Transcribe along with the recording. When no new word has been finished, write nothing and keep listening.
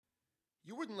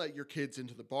You wouldn't let your kids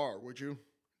into the bar, would you?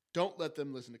 Don't let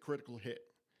them listen to Critical Hit.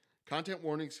 Content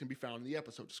warnings can be found in the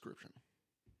episode description.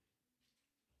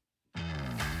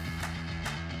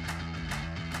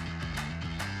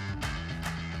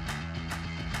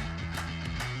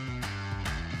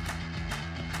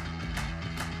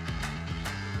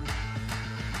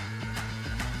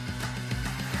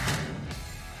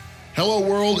 Hello,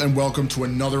 world, and welcome to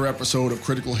another episode of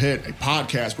Critical Hit, a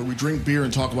podcast where we drink beer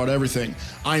and talk about everything.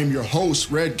 I am your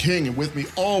host, Red King, and with me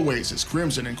always is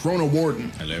Crimson and Chrono Warden.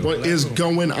 Hello. What is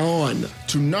going on?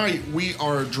 Tonight, we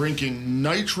are drinking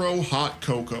Nitro Hot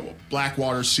Cocoa,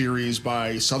 Blackwater series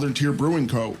by Southern Tier Brewing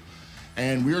Co.,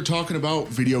 and we are talking about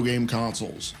video game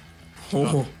consoles.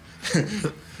 Oh,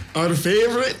 our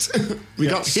favorite. We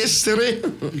got Yes. history.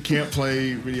 You can't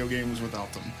play video games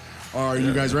without them. Are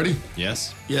you guys ready?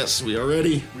 Yes. Yes, we are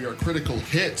ready. We are Critical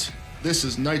Hit. This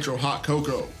is Nitro Hot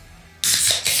Cocoa.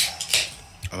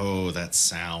 Oh, that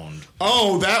sound.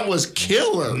 Oh, that was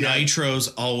killer.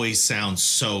 Nitros always sound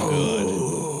so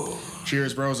good.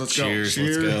 Cheers, bros. Let's Cheers, go.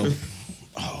 let's go.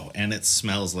 Oh, and it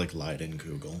smells like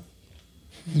Leidenkugel.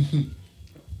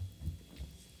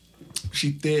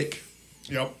 She thick.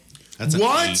 Yep. That's an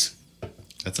What? 8.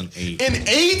 That's an 8. An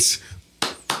 8?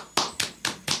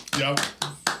 Yep.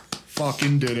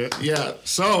 Fucking did it. Yeah,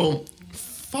 so,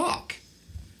 fuck.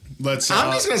 Let's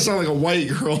I'm just gonna sound like a white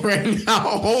girl right now.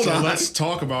 Hold on. let's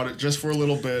talk about it just for a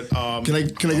little bit. Can I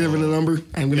give it a number?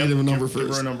 I'm gonna give it a number Give her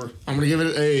first. a number. I'm gonna give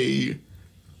it a...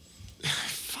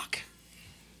 Fuck.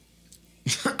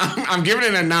 I'm giving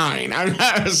it a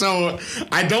 9. So,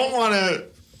 I don't want to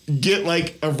get,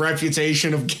 like, a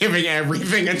reputation of giving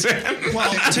everything a 10.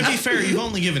 Well, to be fair, you've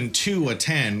only given 2 a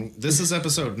 10. This is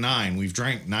episode 9. We've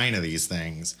drank 9 of these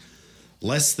things.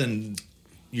 Less than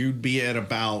you'd be at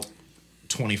about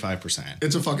 25%.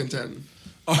 It's a fucking 10.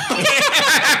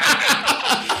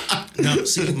 No,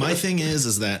 see, my thing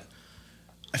is that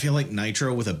I feel like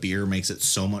Nitro with a beer makes it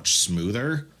so much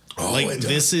smoother. Oh, Like, it does.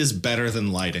 this is better than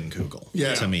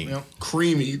Leidenkugel to me. Yep.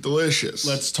 Creamy, delicious.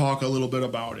 Let's talk a little bit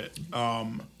about it.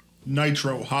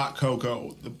 Nitro Hot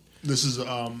Cocoa. This is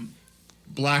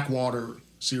Blackwater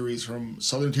series from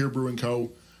Southern Tier Brewing Co.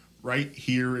 Right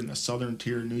here in the Southern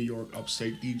Tier, New York,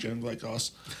 upstate degen like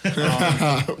us.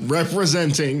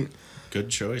 Representing. Good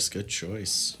choice, good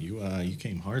choice. You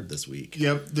came hard this week.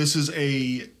 Yep, this is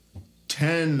a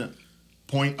 10.0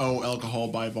 alcohol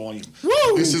by volume. Woo!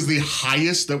 This is the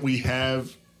highest that we've had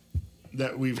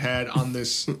on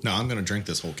this. No, I'm gonna drink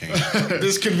this whole can.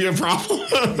 This could be a problem.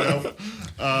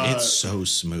 It's so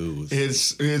smooth.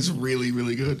 It's really,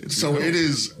 really good. So it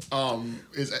is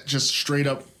just straight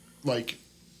up like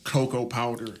cocoa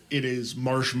powder. It is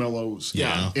marshmallows.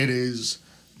 Yeah. It is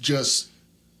just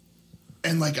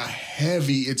and like a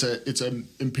heavy. It's a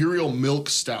imperial milk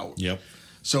stout. Yep,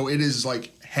 So it is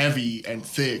like heavy and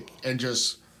thick and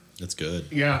just that's good.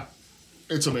 yeah,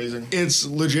 it's amazing. It's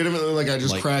legitimately like I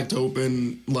just Like- cracked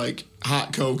open like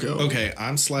hot cocoa. Okay,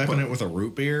 I'm slapping it with a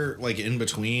root beer like in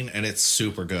between, and it's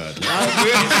super good. Like,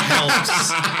 it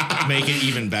helps make it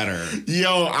even better.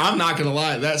 Yo, I'm not gonna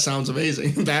lie, that sounds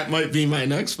amazing. That might be my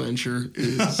next venture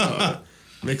is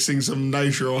mixing some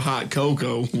nitro hot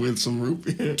cocoa with some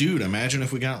root beer. Dude, imagine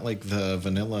if we got like the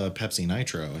vanilla Pepsi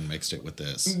Nitro and mixed it with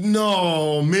this.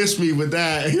 No, miss me with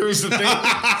that. Here's the thing.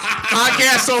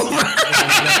 Podcast over.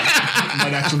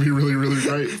 Might actually be really, really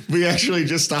great. We actually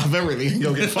just stop everything and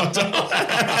go get fucked up.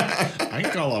 I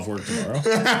can call off work tomorrow.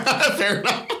 Fair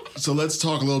enough. So let's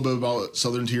talk a little bit about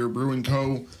Southern Tier Brewing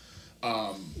Co.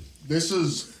 This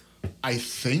is, I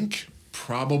think,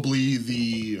 probably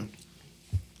the,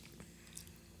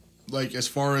 like, as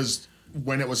far as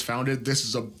when it was founded, this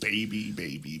is a baby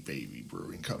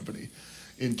brewing company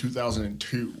in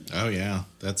 2002. Oh yeah,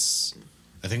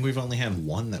 I think we've only had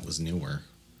one that was newer.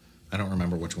 I don't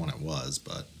remember which one it was,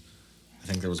 but I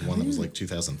think there was one that was like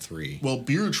 2003. Well,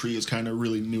 Beer Tree is kind of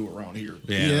really new around here.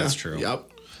 Yeah, that's true. Yep.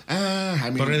 I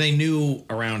mean, But are they new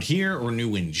around here or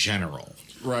new in general?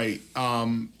 right.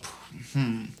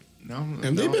 No.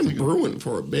 And they've been brewing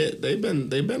for a bit. They've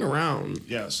been around.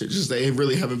 Yes. It's just they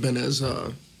really haven't been as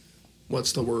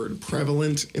what's the word,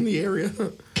 prevalent in the area.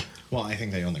 Well, I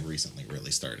think they only recently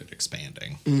really started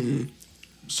expanding.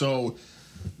 So,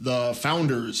 the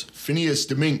founders, Phineas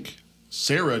DeMink,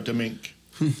 Sarah DeMink,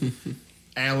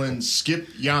 Alan Skip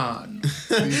Yan.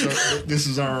 This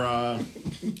is our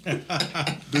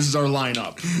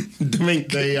lineup.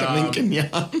 Domink and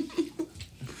Jan.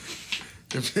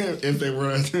 If they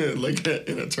were like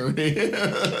an attorney.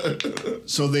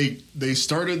 So they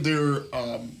started their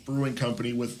brewing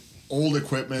company with old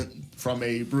equipment from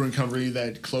a brewing company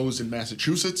that closed in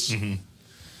Massachusetts.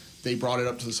 They brought it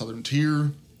up to the Southern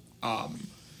Tier.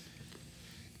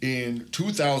 In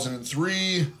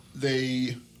 2003,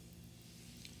 they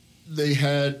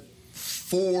had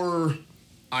 4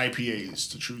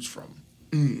 IPAs to choose from.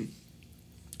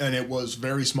 And it was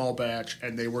very small batch,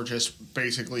 and they were just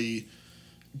basically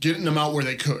getting them out where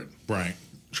they could. Right.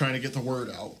 Trying to get the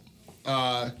word out.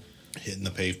 Hitting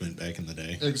the pavement back in the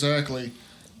day. Exactly.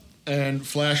 And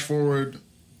flash forward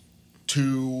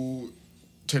to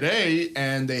today,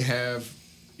 and they have,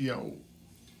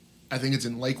 I think it's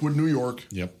in Lakewood, New York.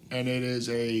 Yep. And it is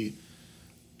a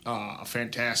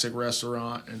fantastic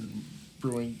restaurant and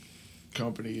brewing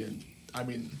company, and I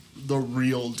mean, the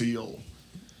real deal.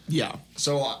 Yeah.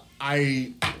 So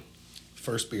I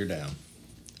First beer down.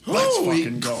 let's we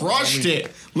fucking go. crushed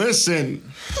it.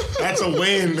 Listen, that's a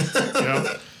win.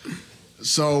 Yep.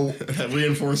 So That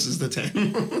reinforces the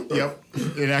 10. yep,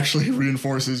 it actually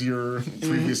reinforces your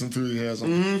previous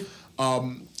enthusiasm.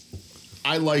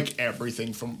 I like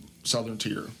everything from Southern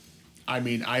Tier. I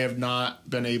mean, I have not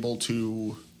been able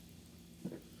to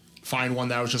find one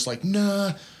that was just like,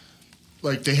 nah.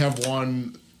 Like, they have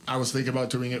one, I was thinking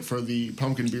about doing it for the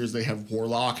pumpkin beers. They have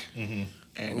Warlock, and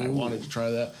I wanted to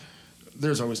try that.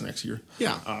 There's always next year.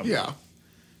 Yeah. Yeah.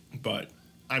 But,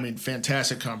 I mean,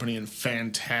 fantastic company and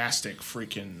fantastic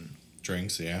freaking...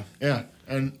 Drinks, yeah. Yeah,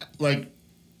 and, like,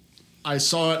 I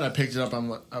saw it and I picked it up.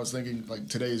 I was thinking, like,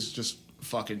 today's just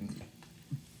fucking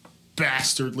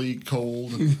bastardly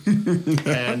cold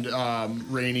and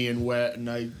rainy and wet, and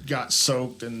I got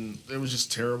soaked, and it was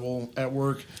just terrible at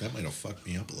work. That might have fucked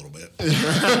me up a little bit.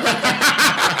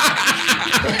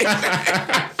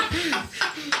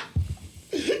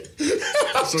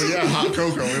 So, yeah, hot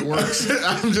cocoa, it works.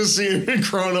 I'm just seeing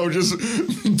Chrono just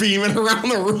beaming around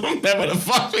the room. That would have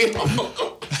fucked me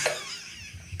up.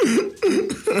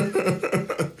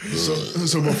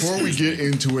 So before we get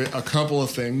into it, a couple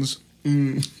of things.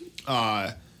 One,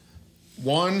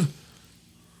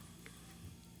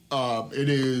 it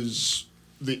is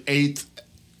the 8th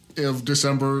of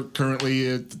December currently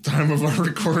at the time of our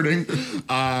recording.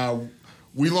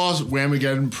 We lost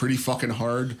Whamageddon pretty fucking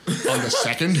hard on the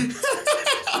 2nd.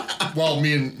 Well,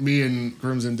 me and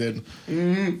Crimson did.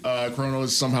 Chrono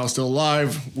is somehow still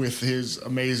alive with his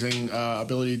amazing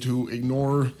ability to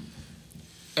ignore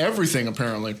everything,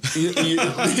 apparently.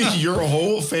 Your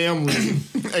whole family,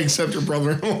 except your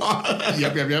brother-in-law,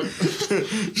 Yep.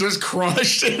 just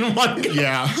crushed in one go.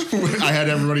 Yeah. I had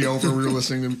everybody over. We were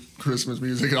listening to Christmas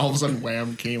music, and all of a sudden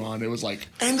Wham came on. It was like...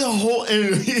 And the whole...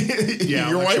 Yeah,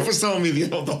 your like wife so- was telling me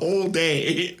the whole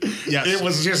day, Yes. it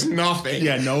was just nothing.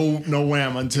 Yeah, no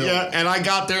Wham until... Yeah, and I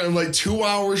got there and like 2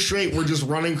 hours straight, we're just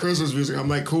running Christmas music. I'm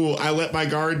like, cool. I let my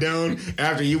guard down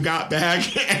after you got back,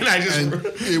 and I just... And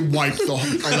it wiped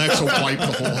Alexa wiped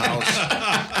the whole house.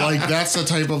 Like, that's the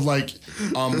type of, like,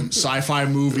 sci-fi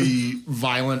movie,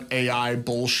 violent AI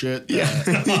bullshit. yeah.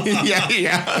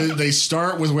 They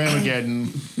start with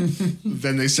Whamageddon,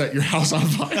 then they set your house on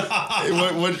fire.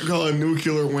 What you call a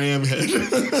nuclear wham head?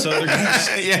 So they're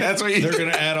gonna, Yeah, that's what you they're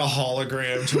gonna add a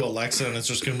hologram to Alexa, and it's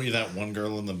just gonna be that one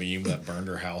girl in the meme that burned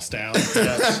her house down.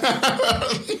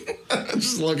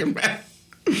 just looking back.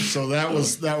 So that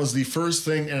was the first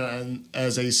thing, and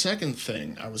as a second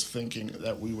thing, I was thinking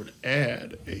that we would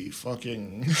add a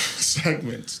fucking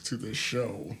segment to this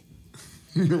show,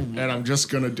 and I'm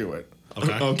just gonna do it.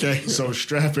 Okay. So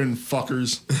strap in,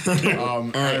 fuckers. All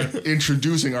right.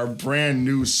 Introducing our brand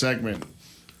new segment,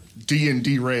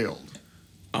 D&D Railed.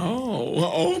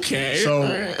 Oh, okay. So, All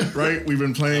right. right, we've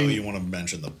been Oh, playing. you want to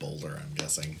mention the boulder? I'm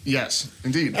guessing. Yes,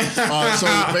 indeed. So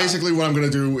basically, what I'm going to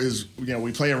do is,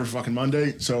 we play every fucking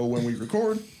Monday. So when we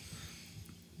record,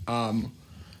 we're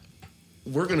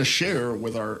going to share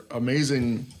with our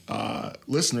amazing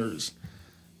listeners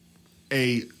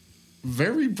a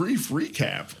very brief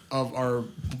recap of our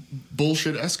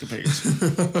bullshit escapades.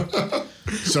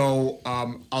 So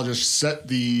I'll just set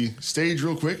the stage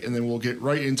real quick, and then we'll get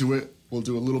right into it. We'll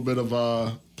do a little bit of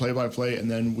play-by-play, and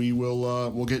then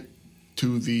we'll get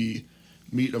to the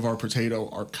meat of our potato,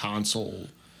 our console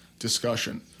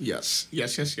discussion. Yes.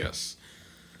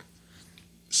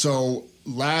 So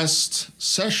last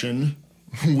session,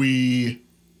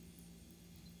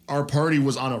 our party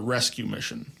was on a rescue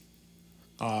mission.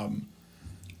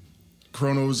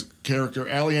 Chrono's character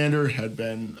Aleander had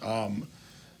been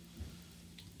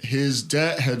his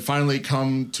debt had finally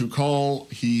come to call.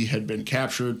 He had been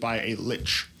captured by a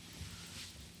lich.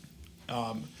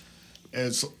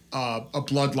 It's a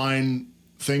bloodline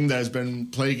thing that has been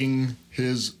plaguing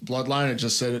his bloodline. I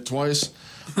just said it twice.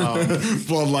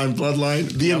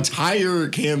 Bloodline. The entire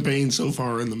campaign so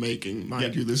far in the making.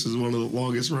 Mind you, this is one of the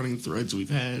longest running threads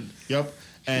we've had. Yep.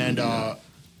 And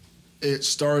it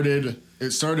started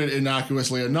it started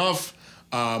innocuously enough.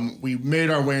 We made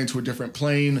our way into a different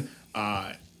plane.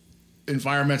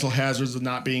 Environmental hazards of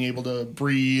not being able to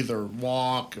breathe or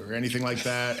walk or anything like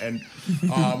that, and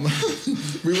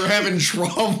we were having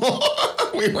trouble.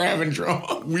 We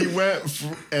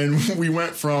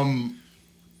went from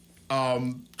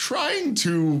trying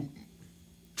to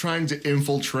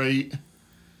infiltrate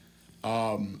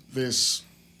this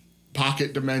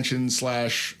pocket dimension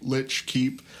 / lich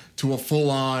keep to a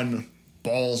full-on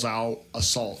balls out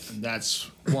assault, and that's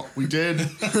what we did.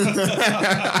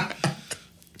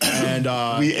 And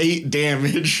we ate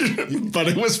damage, but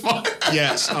it was fun.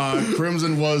 Yes,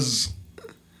 Crimson was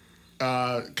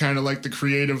kind of like the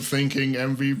creative thinking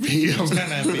MVP of,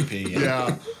 Kind of MVP.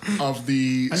 yeah, of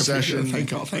the session.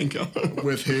 Thank you.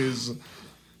 With his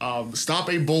stop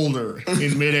a boulder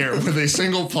in midair with a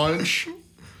single punch,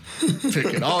 pick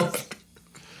it up,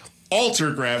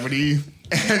 alter gravity,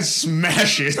 and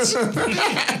smash it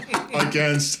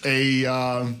against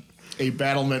a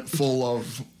battlement full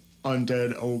of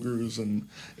undead ogres, and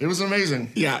it was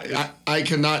amazing. Yeah, I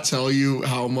cannot tell you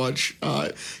how much,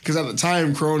 because at the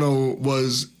time Chrono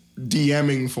was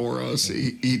DMing for us.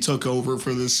 He took over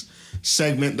for this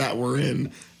segment that we're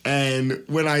in. And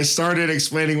when I started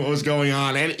explaining what was going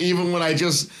on, and even when I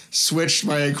just switched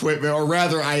my equipment, or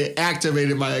rather I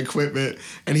activated my equipment,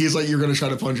 and he's like, "You're going to try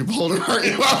to punch a boulder, aren't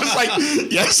you?" I was like,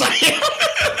 "Yes, I am."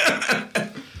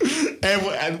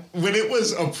 And when it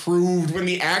was approved, when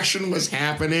the action was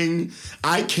happening,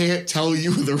 I can't tell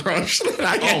you the rush that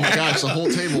I had. Oh my gosh, the whole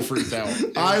table freaked out.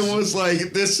 I was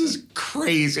like, this is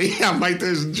crazy. I'm like,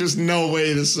 there's just no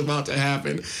way this is about to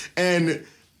happen. And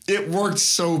it worked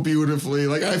so beautifully.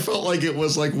 Like, I felt like it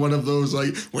was like one of those,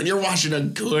 like, when you're watching a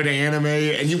good anime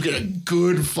and you get a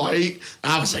good fight,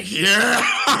 I was like, yeah.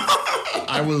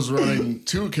 I was running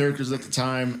 2 characters at the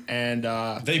time, and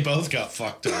They both got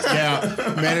fucked up.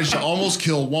 yeah, managed to almost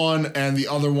kill one, and the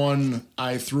other one,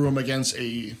 I threw him against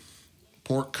a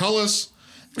portcullis,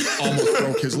 almost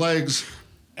broke his legs.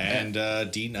 And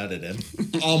denutted him.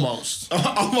 Almost.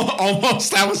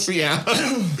 Almost. That was, yeah.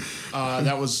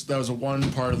 That was a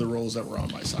one part of the rolls that were on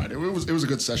my side. It was a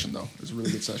good session, though. It was a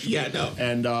really good session. Yeah, no.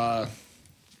 And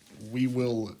we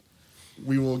will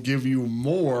give you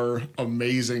more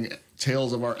amazing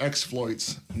tales of our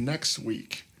exploits next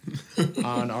week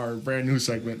on our brand new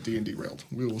segment D&D Railed.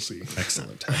 We will see.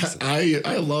 Excellent.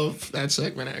 I love that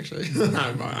segment, actually.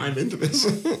 I'm into this.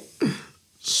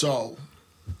 So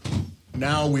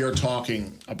now we are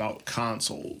talking about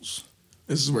consoles.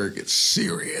 This is where it gets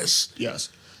serious. Yes.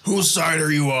 Whose side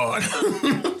are you on?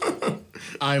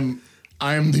 I'm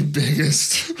the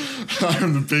biggest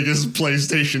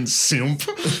PlayStation simp.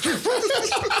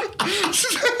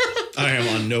 I am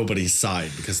on nobody's side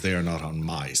because they are not on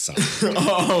my side.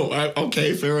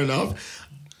 Okay, fair enough.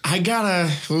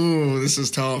 This is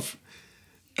tough.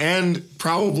 And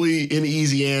probably an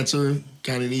easy answer,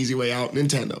 kind of an easy way out,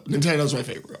 Nintendo. Nintendo's my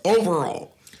favorite.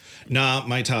 Overall. Nah,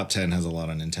 my top 10 has a lot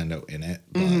of Nintendo in it.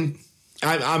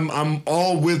 But I'm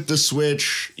all with the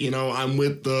Switch. You know, I'm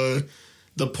with the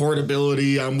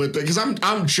portability. I'm with because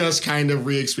I'm just kind of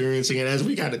re-experiencing it, as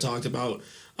we kind of talked about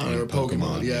on our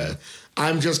Pokemon. Yeah.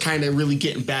 I'm just kind of really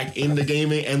getting back into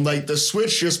gaming, and like the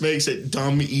Switch just makes it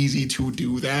dumb easy to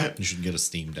do that. You should get a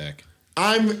Steam Deck.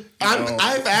 I've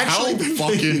actually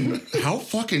How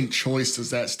fucking choice does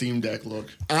that Steam Deck look?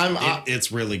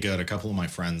 It's really good. A couple of my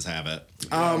friends have it.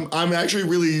 I'm actually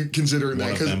really considering One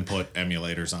that of them put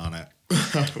emulators on it.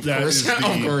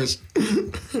 of course.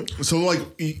 So, like,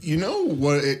 you know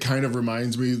what it kind of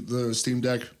reminds me, the Steam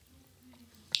Deck,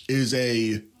 is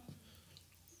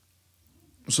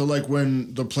so, like,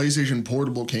 when the PlayStation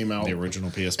Portable came out, The original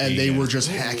PSP. and they were just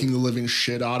hacking the living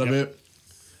shit out of it,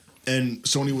 and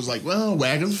Sony was like, well,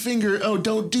 wag the finger, oh,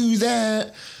 don't do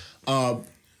that.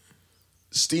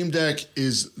 Steam Deck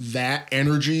is that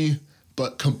energy,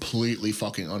 but completely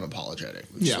fucking unapologetic.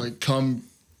 It's like, come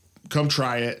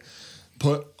try it.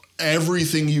 Put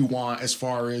everything you want as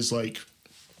far as like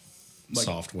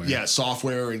software. Yeah,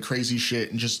 software and crazy shit,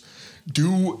 and just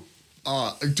do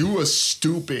a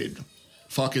stupid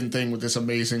fucking thing with this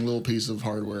amazing little piece of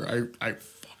hardware. I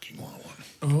fucking want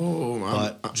one.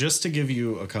 But just to give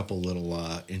you a couple little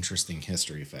interesting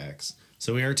history facts.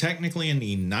 So we are technically in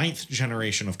the 9th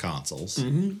generation of consoles.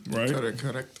 Mm-hmm. Right?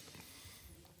 Correct.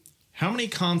 How many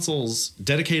consoles,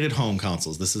 dedicated home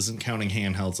consoles, this isn't counting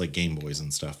handhelds like Game Boys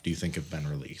and stuff, do you think have been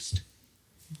released?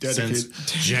 Since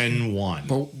Gen 1.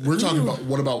 But we're talking about,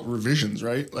 what about revisions,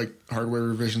 right? Like hardware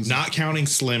revisions? Not counting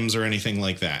slims or anything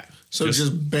like that. So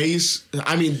just base.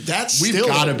 I mean, that's We've still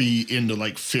got to be into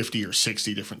like 50 or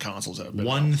 60 different consoles that have been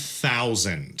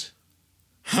 1,000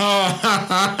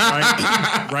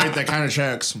 right, that kind of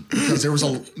checks because there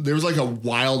was like a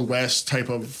Wild West type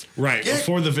of Right,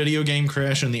 before the video game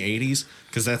crash in the 80s,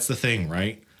 because that's the thing,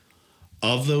 right?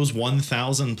 Of those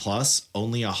 1,000 plus,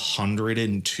 only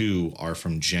 102 are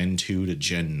from Gen 2 to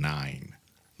Gen 9.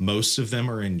 Most of them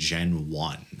are in Gen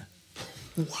 1.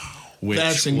 Wow. Which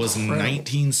That's was incredible.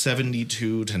 1972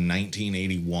 to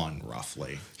 1981,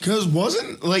 roughly.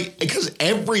 Because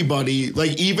everybody,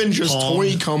 like even just Palm,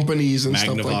 toy companies and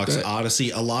stuff like Magnavox, that.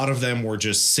 Odyssey, a lot of them were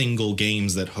just single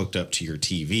games that hooked up to your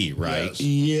TV, right?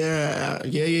 Yes.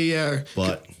 Yeah.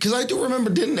 But Because I do remember,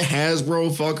 didn't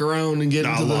Hasbro fuck around and get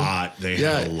into They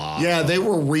yeah, had a lot. Yeah, they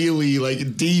were really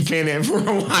like deep in it for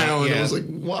a while, and Yeah. I was like,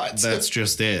 what? That's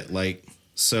just it. Like,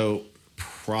 so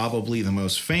probably the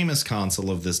most famous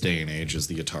console of this day and age is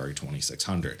the Atari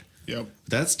 2600. Yep.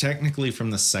 That's technically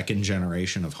from the second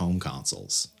generation of home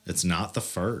consoles. It's not the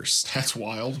first. That's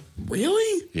wild.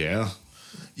 Really? Yeah.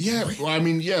 Yeah, well, I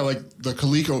mean, yeah, like the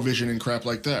ColecoVision and crap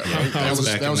like that, right? that was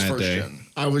back that in was that first day. gen.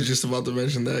 I was just about to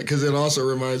mention that because it also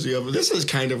reminds me of, this is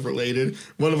kind of related,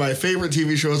 one of my favorite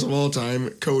TV shows of all time,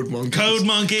 Code Monkeys. Code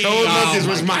Monkey. Code Oh Monkeys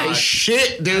my was my God.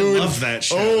 shit, dude. I love that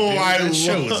show. Oh, dude. I that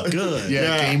show love- is good.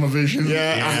 Yeah, Gameovision.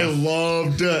 Yeah, I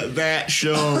loved that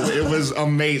show. It was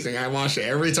amazing. I watched it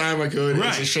every time I could. It's a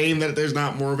Right. shame that there's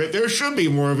not more of it. There should be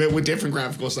more of it with different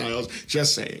graphical styles.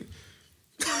 Just saying.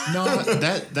 No,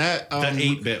 that The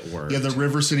 8-bit word. yeah, the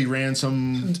River City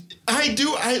Ransom. I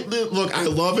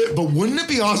love it, but wouldn't it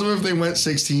be awesome if they went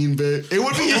 16-bit? It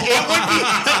would be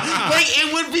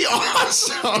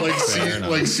awesome.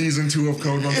 Like season 2 of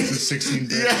Code Monkeys is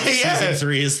 16-bit. yeah. Season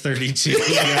 3 is 32.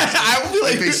 I would be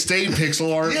Like like, they stay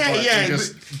pixel art, Yeah, but yeah. they're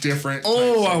just different.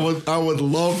 oh, types of- I would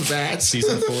love that.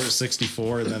 Season 4 is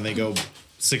 64, and then they go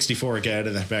 64 again,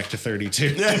 and then back to 32.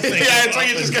 Yeah, it's like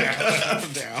it just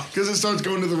because it starts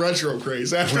going to the retro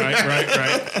craze after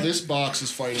that. Right. This box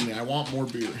is fighting me. I want more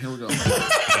beer. Here we go.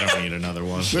 I don't need another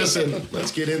one. Listen,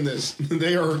 let's get in this.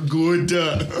 They are good.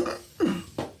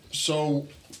 So,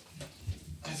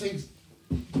 I think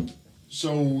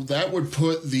so. That would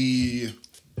put the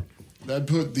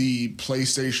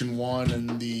PlayStation 1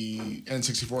 and the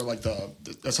N64 like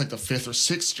that's like the 5th or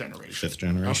 6th generation. 5th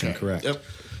generation, Okay. correct. Yep.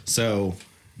 So,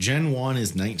 Gen 1 is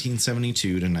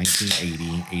 1972 to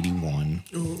 1980, 81.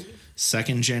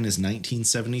 Second gen is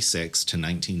 1976 to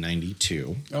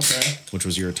 1992, Okay. which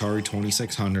was your Atari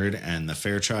 2600 and the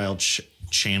Fairchild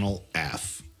Channel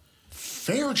F.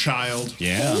 Fairchild.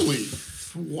 Yeah. Holy.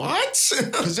 What?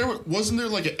 Because wasn't there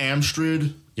like an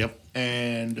Amstrad Yep.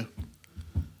 and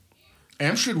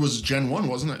Amstrad was Gen 1,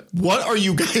 wasn't it? What are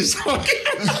you guys talking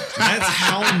about? That's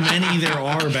how many there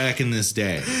are back in this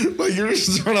day. Like you're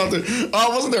just throwing out there.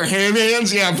 Oh, wasn't there Ham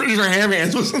Hands? Yeah, I'm pretty sure Ham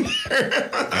Hands wasn't there.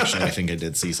 Actually, I think I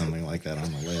did see something like that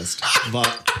on the list.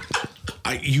 But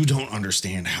you don't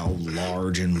understand how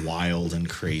large and wild and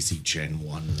crazy Gen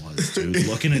 1 was, dude.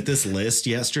 Looking at this list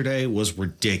yesterday was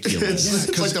ridiculous.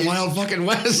 It's like the Wild fucking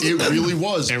West. It really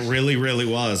was. It really, really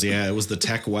was. Yeah, it was the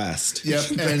Tech West.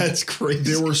 Yep. And That's crazy.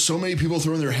 there were so many people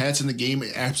throwing their hats in the game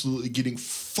and absolutely getting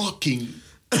fucking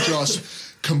just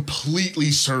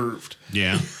completely served.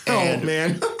 Yeah. Oh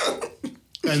man.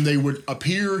 And they would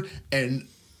appear and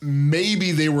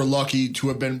maybe they were lucky to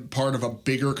have been part of a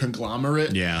bigger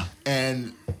conglomerate. Yeah.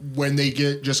 And when they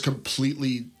get just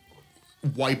completely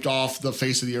wiped off the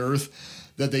face of the earth,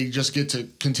 that they just get to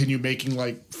continue making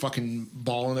like fucking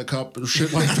Ball in a Cup or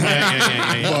shit like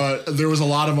that. Yeah. But there was a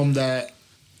lot of them that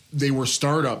they were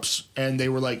startups and they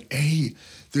were like, hey,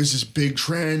 there's this big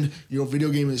trend, video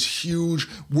game is huge.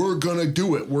 We're gonna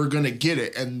do it. We're gonna get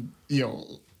it. And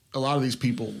a lot of these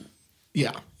people,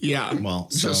 Yeah. Well,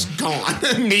 so Just gone.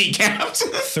 Kneecapped.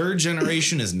 third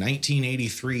generation is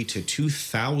 1983 to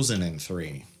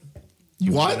 2003.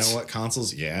 You What? want to know what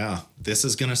consoles? Yeah. This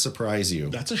is going to surprise you.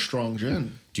 that's a strong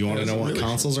gen. Do you want to know what really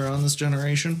consoles are on this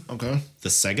generation? Okay. The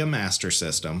Sega Master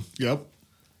System, Yep.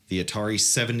 the Atari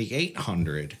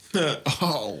 7800,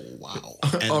 Oh wow.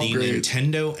 and the Upgrade.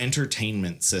 Nintendo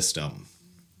Entertainment System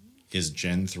is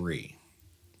Gen 3.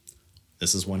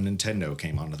 This is when Nintendo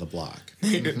came onto the block.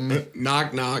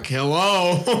 Knock knock.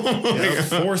 Hello.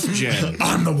 Fourth gen,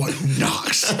 I'm the one who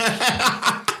knocks.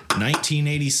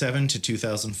 1987 to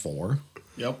 2004.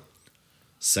 Yep.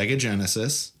 Sega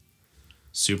Genesis,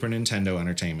 Super Nintendo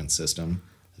Entertainment System,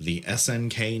 the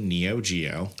SNK Neo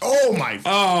Geo, Oh my.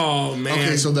 Oh man.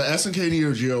 Okay, so the SNK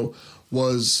Neo Geo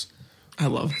was I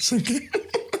love this.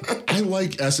 I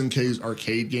like SNK's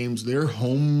arcade games. Their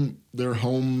home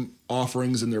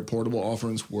offerings and their portable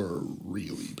offerings were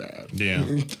really bad. Yeah.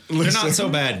 They're not so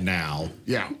bad now.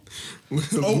 Yeah.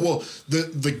 Oh well,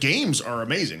 the games are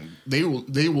amazing. They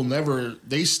will never.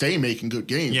 They stay making good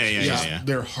games. Yeah.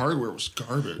 Their hardware was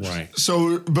garbage. Right.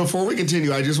 So before we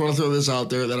continue, I just want to throw this out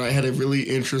there that I had a really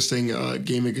interesting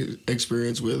gaming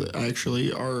experience with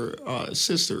actually our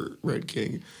sister Red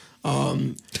King.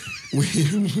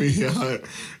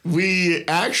 We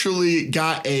actually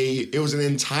got it was an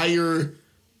entire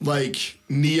like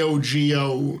Neo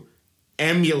Geo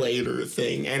emulator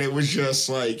thing, and it was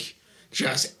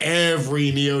just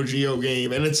every Neo Geo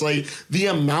game, and it's like the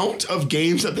amount of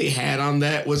games that they had on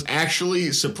that was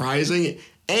actually surprising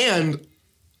and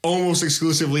almost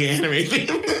exclusively anime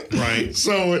themed. Right.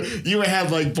 So you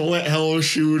had like bullet hell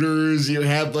shooters, you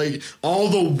had like all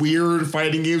the weird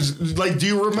fighting games. Like, do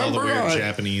you remember All the weird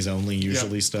Japanese only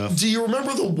usually stuff? Do you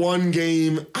remember the one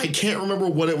game? I can't remember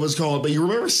what it was called, but you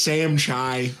remember Sam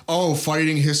Chai? Oh,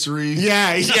 Fighting History.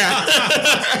 Yeah.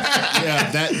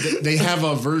 Yeah, that they have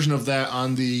a version of that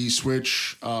on the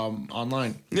Switch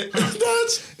online.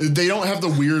 They don't have the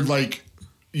weird like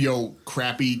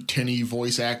crappy tinny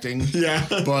voice acting. Yeah.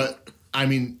 But I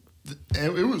mean,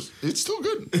 it's still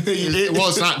good. Well,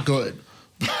 it's not good.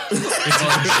 It's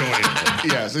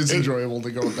enjoyable. Yes, it's enjoyable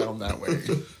to go down that way.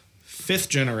 5th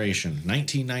generation,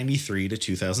 1993 to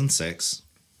 2006.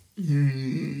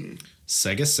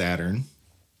 Sega Saturn,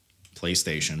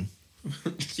 PlayStation,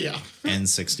 Yeah.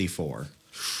 N64.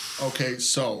 Okay,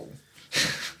 so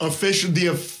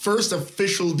The first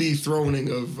official dethroning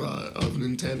of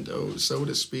Nintendo, so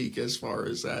to speak, as far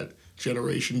as that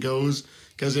generation goes.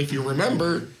 Because if you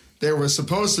remember, there was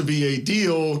supposed to be a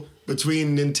deal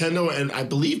between Nintendo and I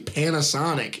believe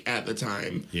Panasonic at the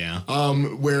time. Yeah.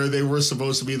 Where they were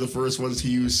supposed to be the first ones to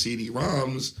use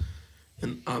CD-ROMs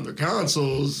on their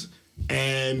consoles,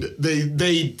 and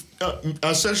they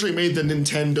essentially made the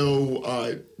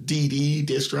Nintendo DD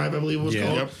disk drive, I believe it was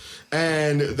called. Yep.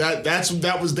 And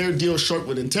that was their deal struck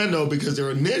with Nintendo, because their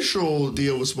initial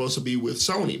deal was supposed to be with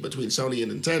Sony, between Sony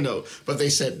and Nintendo, but they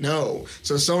said no.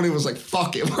 So Sony was like,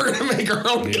 "Fuck it, we're gonna make our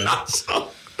own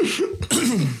console."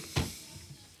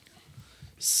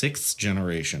 6th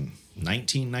generation,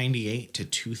 1998 to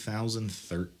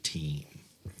 2013.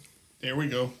 there we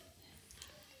go.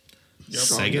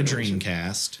 Sega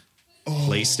Dreamcast,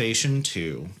 PlayStation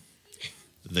 2,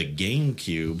 the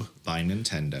GameCube by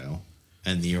Nintendo,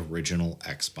 and the original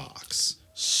Xbox.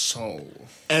 So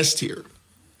S tier.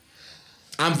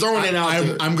 I'm throwing it out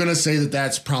there. I'm gonna say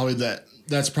that's probably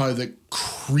the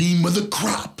cream of the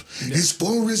crop as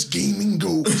far as gaming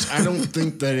goes. I don't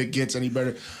think that it gets any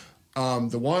better.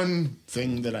 The one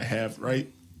thing that I have right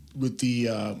with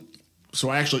the so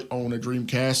I actually own a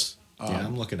Dreamcast. Yeah,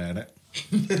 I'm looking at it.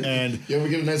 And Yeah, we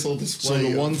get a nice little display.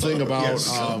 so the one thing about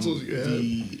consoles you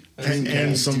have.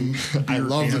 and some I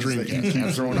love the Dreamcast.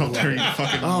 I'm throwing out there. You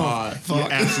fucking you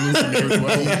absolute nerd.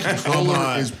 Well, the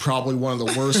controller is probably one of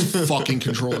the worst fucking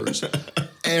controllers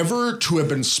ever to have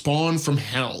been spawned from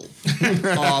hell.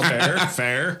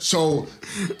 Fair. So,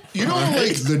 you know,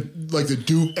 like the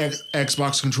Duke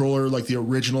Xbox controller, like the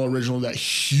original, that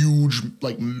huge,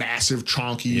 like massive,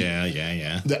 chonky,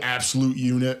 Yeah. the absolute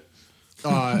unit,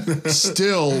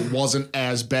 still wasn't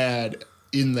as bad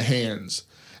in the hands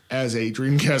as a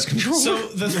Dreamcast controller. So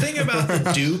the thing about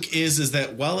the Duke is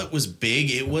that while it was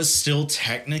big, it was still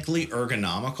technically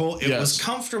ergonomical. It was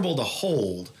comfortable to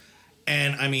hold,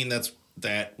 and I mean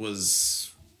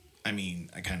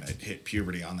I kind of hit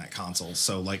puberty on that console,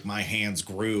 so like my hands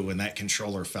grew and that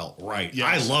controller felt right.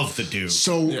 Yes. I love the Duke.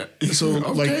 So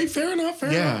Okay, fair enough.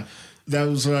 Yeah, that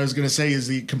was what I was going to say, is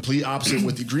the complete opposite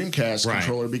with the Dreamcast Right.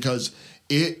 controller, because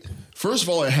it, first of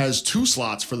all, it has 2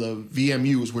 slots for the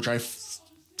VMUs, which I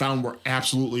found were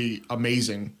absolutely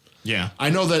amazing. Yeah. I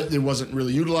know that it wasn't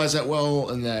really utilized that well,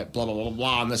 and that blah, blah, blah,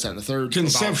 blah, and this, that, and the third.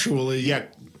 Conceptually.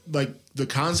 Like the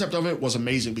concept of it was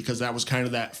amazing, because that was kind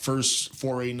of that first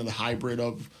foray into the hybrid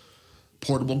of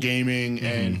portable gaming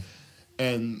and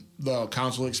the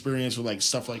console experience with like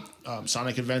stuff like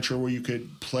Sonic Adventure, where you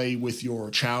could play with your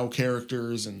Chow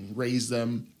characters and raise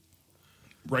them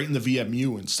right in the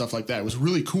VMU and stuff like that. It was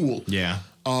really cool. Yeah.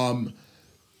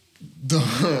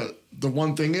 The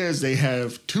one thing is they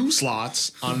have 2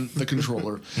 slots on the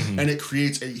controller, and it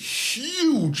creates a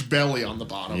huge belly on the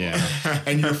bottom. Yeah.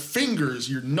 And your fingers,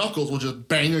 your knuckles will just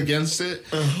bang against it.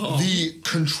 The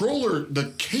controller,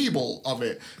 the cable of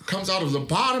it comes out of the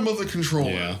bottom of the controller.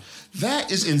 Yeah.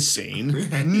 That is insane.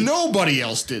 Nobody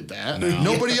else did that.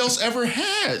 Nobody else ever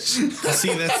has.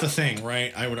 See, that's the thing,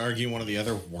 right? I would argue one of the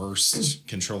other worst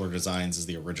controller designs is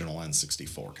the original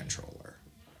N64 controller.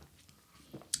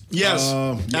 Yes,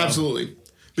 Yeah. absolutely.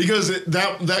 Because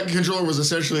that controller was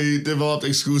essentially developed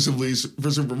exclusively for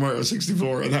Super Mario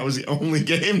 64, and that was the only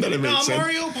game that it made No, sense.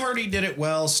 Mario Party did it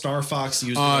well. Star Fox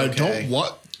used it okay. Don't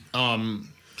what?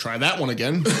 Try that one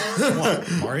again, What?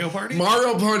 Mario Party?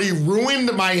 Mario Party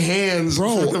ruined my hands.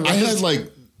 for the bro. I rest- had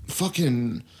like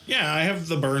fucking. Yeah, I have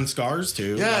the burn scars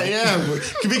too. Yeah.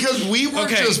 Because we were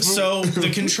Okay, just. so the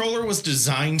controller was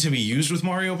designed to be used with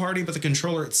Mario Party, but the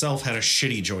controller itself had a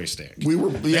shitty joystick. We were.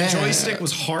 Yeah. That joystick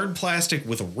was hard plastic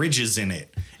with ridges in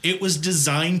it. It was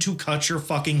designed to cut your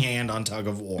fucking hand on Tug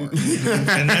of War.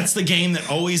 And that's the game that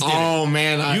always did Oh, it.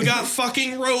 man. You got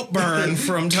fucking rope burn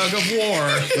from Tug of War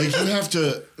Like you have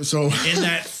to. So in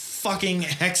that fucking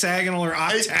hexagonal or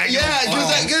octagonal. Yeah,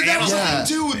 because that was Yeah. the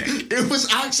thing too. It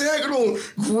was octagonal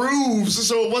grooves,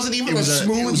 so it wasn't even it was a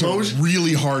smooth motion.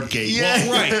 really hard game. Yeah.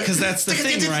 Well, right, because that's the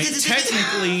thing, right?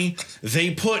 Technically, they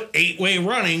put 8-way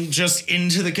running just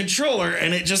into the controller,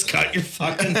 and it just cut your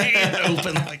fucking hand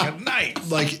open like a knife.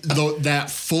 Like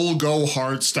that full go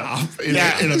hard stop in,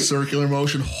 Yeah. in a circular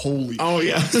motion. Holy. Oh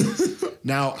yeah.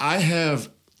 Now I've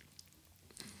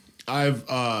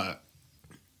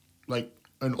like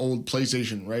an old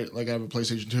PlayStation, right? Like I have a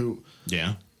PlayStation 2.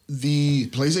 Yeah. The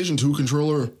PlayStation 2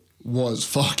 controller was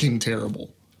fucking terrible.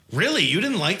 Really? You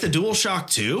didn't like the DualShock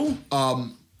 2?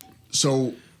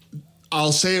 So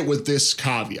I'll say it with this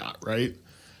caveat, right?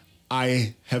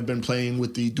 I have been playing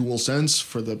with the DualSense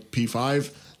for the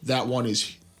P5. That one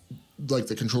is like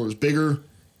the controller's bigger.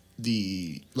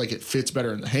 It fits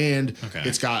better in the hand. Okay.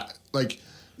 It's got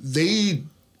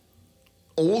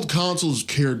old consoles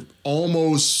cared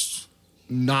almost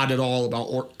not at all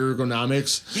about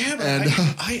ergonomics. Yeah, but and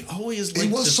I always liked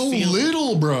it was the so feel.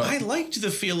 little, bro. I liked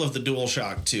the feel of the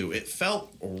DualShock 2. It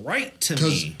felt right to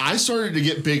Because me. I started to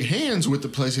get big hands with the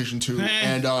PlayStation 2,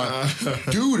 and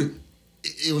dude,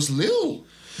 it was little.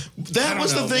 I That don't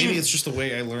was know, the thing. Maybe it's just the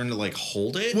way I learned to like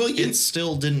hold it. Well, It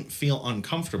still didn't feel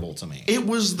uncomfortable to me. It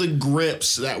was the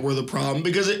grips that were the problem,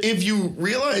 because if you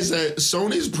realize that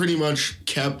Sony's pretty much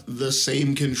kept the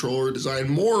same controller design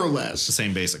more or the less.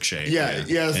 same basic shape. Yeah,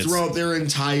 It's throughout their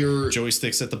entire.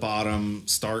 joysticks at the bottom,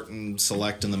 start and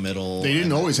select in the middle. They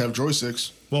didn't always have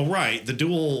joysticks. Well, right. The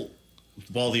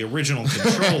original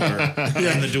controller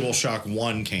and the DualShock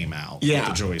 1 came out Yeah.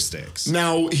 with the joysticks.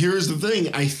 Now, here's the thing.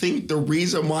 I think the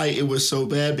reason why it was so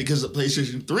bad, because the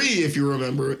PlayStation 3, if you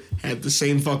remember, had the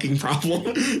same fucking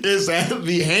problem, is that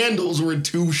the handles were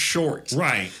too short.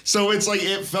 Right. So it's like,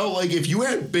 it felt like if you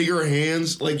had bigger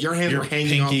hands, like your hands Your were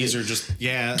hanging off. pinkies are just,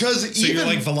 yeah. 'Cause so you're even-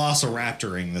 like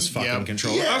Velociraptoring this fucking Yep.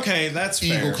 controller. Yeah. Okay, that's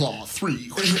fair. Eagle Claw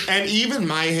 3. And even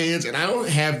my hands, and I don't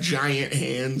have giant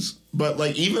hands, but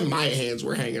like even my hands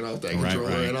were hanging off that Right, controller,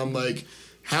 right. and I'm like,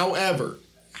 however,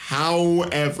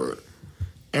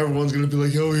 everyone's gonna be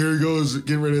like, oh, here he goes,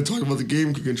 getting ready to talk about the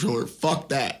GameCube controller. Fuck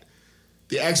that.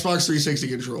 The Xbox 360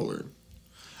 controller,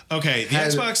 Okay, the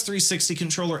Had- Xbox 360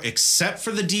 controller, except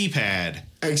for the D-pad,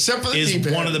 except for the is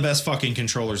D-pad. one of the best fucking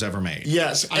controllers ever made.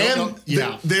 Yes, I don't and know-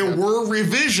 yeah. there were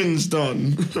revisions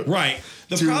done. Right.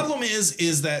 The To- problem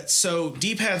is that so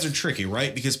D-pads are tricky,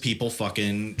 right? Because people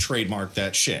fucking trademark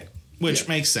that shit, which Yeah.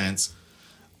 makes sense.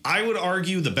 I would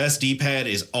argue the best D-pad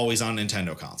is always on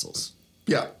Nintendo consoles.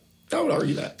 Yeah, I would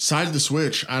argue that. Side the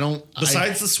Switch.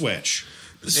 Besides the Switch.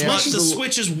 Switch But is the a-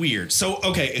 Switch is weird. So,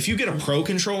 okay, if you get a Pro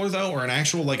controller, though, or an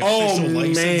actual, like, Oh, official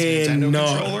licensed man, Nintendo no.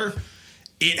 controller,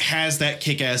 it has that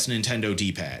kick-ass Nintendo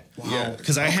D-pad. Yeah.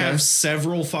 Because I have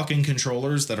several fucking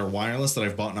controllers that are wireless that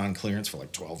I've bought on clearance for,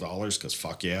 like, $12, because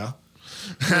fuck yeah.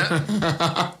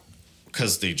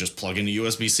 Because they just plug into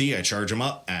USB-C, I charge them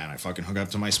up, and I fucking hook up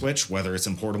to my Switch, whether it's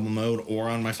in portable mode or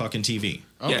on my fucking TV.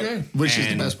 Okay. Which is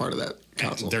the And- best part of that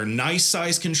console. They're nice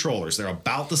size controllers. They're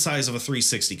about the size of a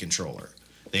 360 controller.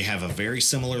 They have a very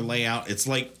similar layout. It's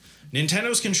like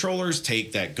Nintendo's controllers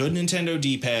take that good Nintendo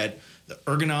D-pad, the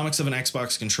ergonomics of an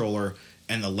Xbox controller,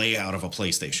 and the layout of a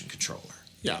PlayStation controller.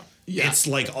 Yeah. Yeah. It's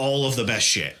like all of the best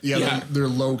shit. Yeah, Yeah. They're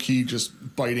low key just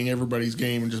biting everybody's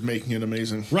game and just making it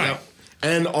amazing. Right. Yep.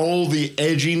 And all the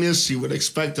edginess you would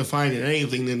expect to find in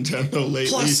anything Nintendo lately.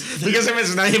 Plus, because if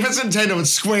it's Nintendo, it's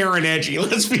square and edgy.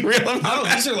 Let's be real about Oh,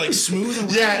 that. these are like smooth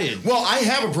and Yeah, rounded. well, I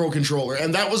have a Pro controller,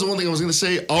 and that was the one thing I was going to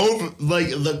say. Of like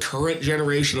the current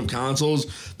generation of consoles,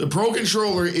 the Pro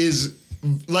controller is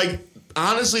like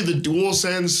honestly the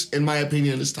DualSense, in my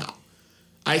opinion, is top.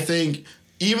 I think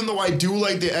even though I do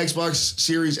like the Xbox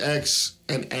Series X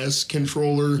and S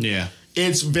controller, Yeah.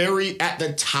 it's very at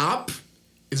the top.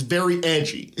 It's very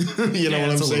edgy. You know Yeah, what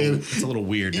I'm it's a saying? little- it's a little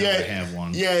weird now to have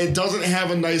one. Yeah, it doesn't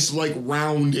have a nice like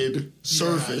rounded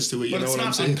surface to it. You But know it's what I'm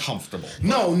not saying? uncomfortable.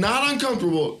 No, not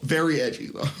uncomfortable. Very edgy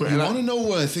though. You And want to know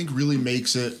what I think really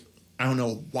makes it? I don't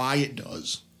know why it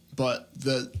does, but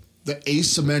the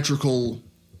asymmetrical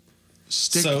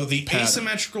stick. So the pattern.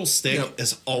 asymmetrical stick Yep.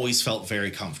 has always felt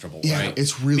very comfortable, Yeah, right?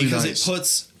 it's really because nice. it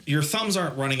puts your thumbs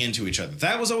aren't running into each other.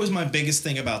 That was always my biggest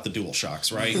thing about the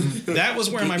DualShocks, right? That was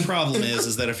where my problem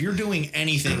is that if you're doing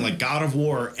anything like God of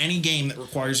War or any game that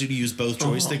requires you to use both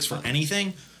joysticks for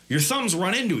anything, your thumbs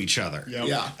run into each other. Yep.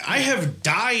 Yeah. I have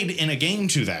died in a game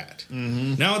to that.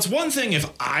 Now, it's one thing if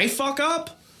I fuck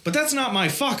up, but that's not my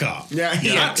fuck up. Yeah.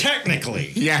 Not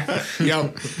technically. Yeah.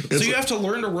 Yep. So you have to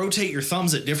learn to rotate your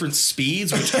thumbs at different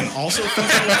speeds, which can also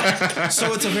fuck you up.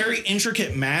 So it's a very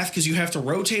intricate math because you have to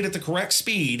rotate at the correct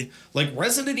speed. Like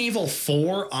Resident Evil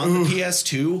 4 on the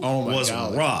PS2 Oh my was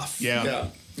God. rough. Yeah.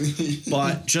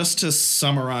 But just to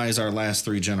summarize our last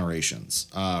 3 generations,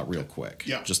 real quick,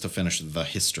 Yeah. just to finish the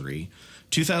history.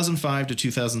 2005 to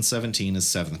 2017 is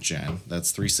 7th gen.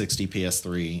 That's 360,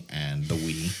 PS3, and the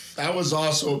Wii. That was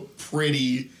also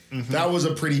pretty. That was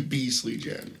a pretty beastly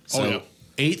gen. So yeah.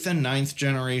 8th and 9th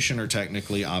generation are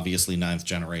technically, obviously, 9th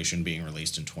generation being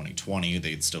released in 2020.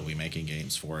 They'd still be making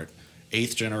games for it.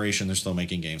 8th generation, they're still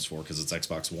making games for because it's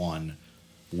Xbox One,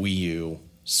 Wii U,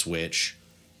 Switch,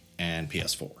 and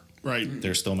PS4. Right.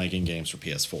 They're still making games for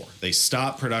PS4. They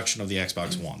stopped production of the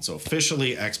Xbox One. So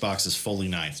officially, Xbox is fully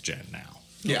 9th gen now.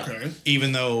 Yeah. Okay.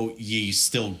 Even though you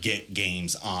still get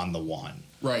games on the One.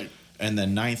 Right. And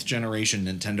then 9th generation,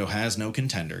 Nintendo has no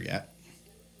contender yet.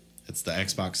 It's the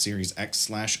Xbox Series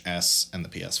X/S and the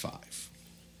PS5.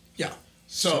 Yeah.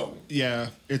 So Yeah,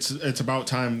 it's about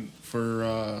time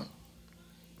for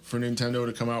Nintendo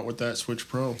to come out with that Switch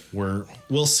Pro.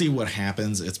 We'll see what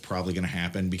happens. It's probably going to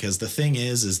happen because the thing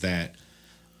is that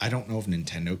I don't know if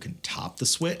Nintendo can top the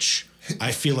Switch.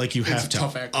 I feel like you have a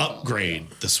tough to act to follow, upgrade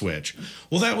the Switch.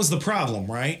 Well, that was the problem,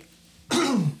 right?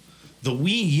 The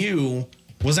Wii U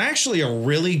was actually a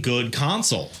really good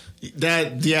console.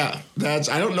 that's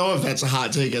I don't know if that's a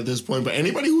hot take at this point, but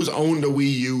anybody who's owned a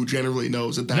Wii U generally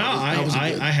knows that No, was a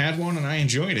I good. had one and I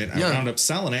enjoyed it. I Yeah. wound up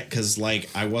selling it because like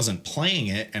I wasn't playing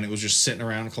it and it was just sitting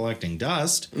around collecting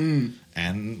dust.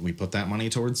 And we put that money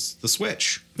towards the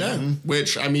Switch. Yeah,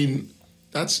 which I mean,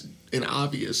 that's an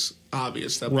obvious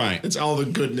step. Right. It's all the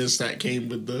goodness that came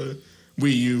with the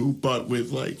Wii U, but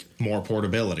with like More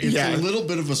portability. It's Yeah. a little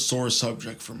bit of a sore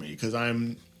subject for me because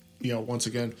I'm, once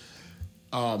again,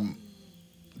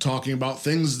 talking about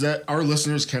things that our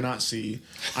listeners cannot see.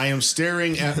 I am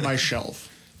staring at my shelf,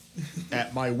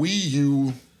 at my Wii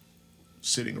U,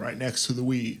 sitting right next to the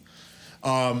Wii,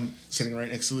 sitting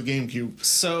right next to the GameCube.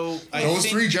 So Those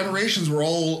 3 generations were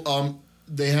all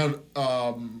they had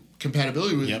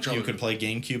compatibility with Yep, each other. you could play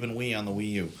GameCube and Wii on the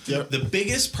Wii U. Yep. The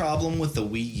biggest problem with the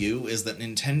Wii U is that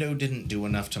Nintendo didn't do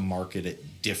enough to market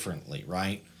it differently,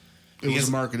 right? It was Because-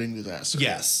 a marketing disaster.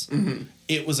 Yes.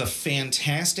 It was a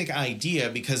fantastic idea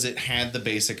because it had the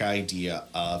basic idea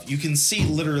of you can see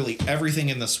literally everything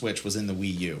in the Switch was in the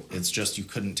Wii U. It's just you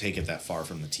couldn't take it that far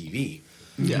from the TV.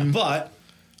 Yeah. But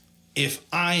if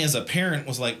I, as a parent,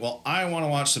 was like, well, I want to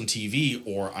watch some TV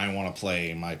or I want to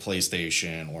play my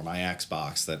PlayStation or my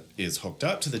Xbox that is hooked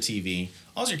up to the TV,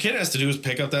 all your kid has to do is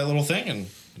pick up that little thing and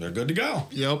they're good to go.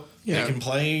 Yep. Yeah. They can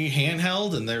play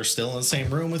handheld and they're still in the same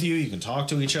room with you. You can talk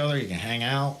to each other. You can hang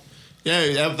out.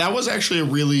 Yeah, that was actually a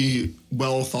really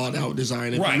well thought out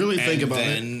design. If you really think about it.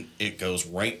 then it goes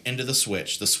right into the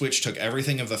Switch. The Switch took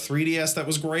everything of the 3DS that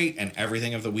was great and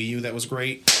everything of the Wii U that was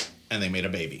great, and they made a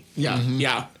baby. Yeah,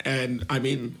 yeah, and I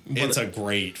mean, It's a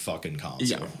great fucking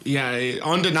console. yeah,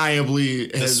 undeniably.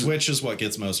 The Switch is what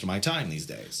gets most of my time these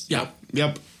days. Yeah,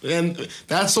 yep, and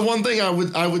that's the one thing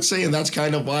I would say, and that's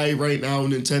kind of why right now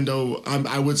Nintendo.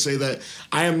 I would say that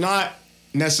I am not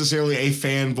necessarily a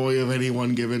fanboy of any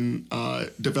one given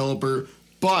developer,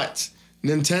 but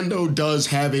Nintendo does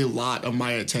have a lot of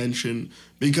my attention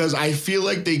because I feel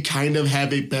like they kind of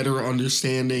have a better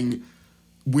understanding,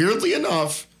 weirdly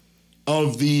enough,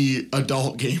 of the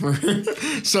adult gamer.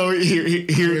 So here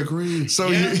I agree. So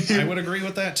Yeah, here- I would agree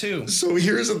with that too. so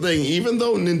here's the thing. Even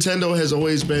though Nintendo has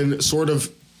always been sort of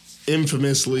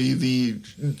infamously the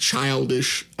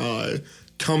childish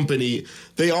company,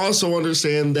 they also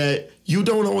understand that you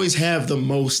don't always have the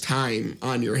most time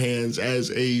on your hands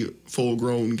as a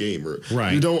full-grown gamer.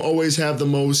 Right. You don't always have the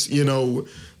most,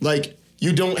 like,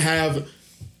 you don't have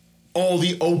all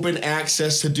the open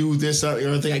access to do this, that, the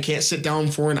other thing. I can't sit down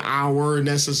for an hour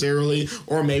necessarily,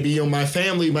 or maybe my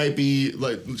family might be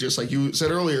like, just like you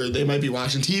said earlier, they might be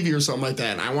watching TV or something like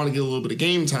that, and I want to get a little bit of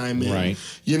game time in, Right.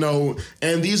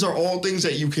 And these are all things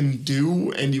that you can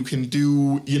do, and you can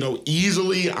do,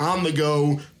 easily on the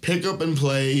go, pick up and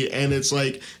play, and it's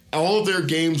like all of their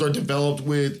games are developed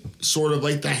with sort of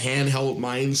like the handheld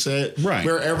mindset, Right.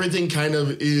 where everything kind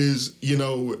of is, in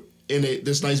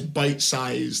this nice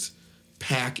bite-sized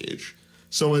package.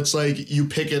 So it's like you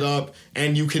pick it up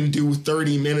and you can do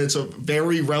 30 minutes of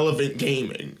very relevant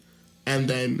gaming and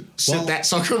then sit that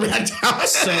sucker back down.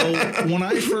 So when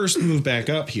I first moved back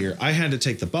up here, I had to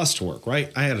take the bus to work,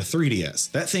 right? I had a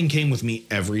 3DS. That thing came with me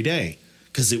every day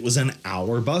because it was an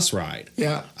hour bus ride.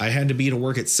 Yeah. I had to be to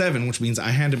work at 7, which means I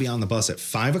had to be on the bus at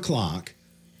 5 o'clock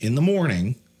in the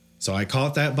morning. So I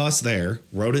caught that bus there,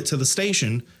 rode it to the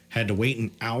station, had to wait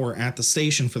an hour at the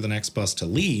station for the next bus to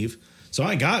leave. So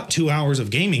I got 2 hours of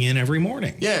gaming in every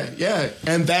morning. Yeah.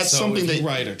 And that's So something if that you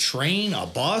ride a train, a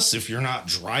bus, if you're not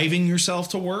driving yourself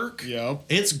to work, Yep.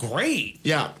 it's great.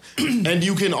 Yeah. And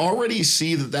you can already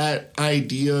see that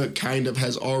idea kind of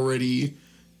has already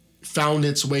found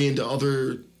its way into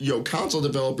other, console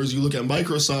developers. You look at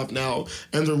Microsoft now,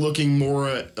 and they're looking more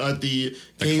at the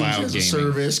games cloud as a gaming.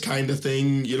 service kind of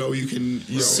thing. You can.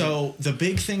 So the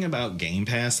big thing about Game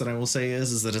Pass that I will say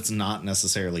is that it's not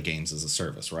necessarily games as a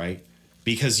service, right?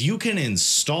 Because you can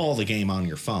install the game on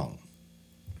your phone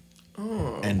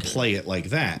and play it like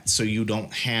that. So you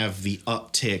don't have the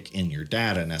uptick in your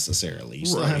data necessarily. You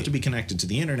still have Right. to be connected to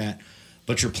the internet,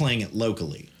 but you're playing it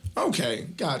locally. Okay,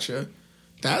 gotcha.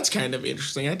 That's kind of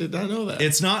interesting. I did not know that.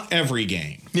 It's not every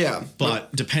game. Yeah,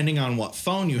 But depending on what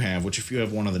phone you have, which if you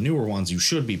have one of the newer ones, you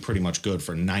should be pretty much good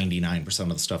for 99%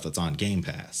 of the stuff that's on Game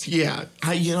Pass. yeah,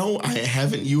 I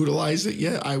haven't utilized it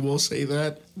yet. I will say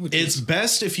that. It's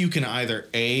best if you can either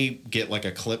get like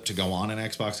a clip to go on an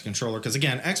Xbox controller, because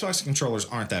again, Xbox controllers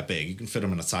aren't that big. You can fit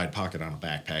them in a side pocket on a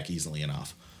backpack easily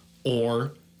enough.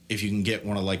 Or if you can get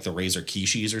one of like the Razer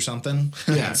Kishis or something,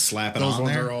 and slap it Those on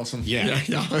ones there. are awesome. yeah.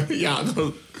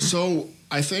 So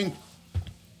I think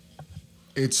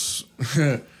it's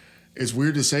it's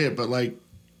weird to say it, but like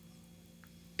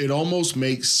it almost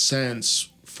makes sense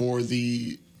for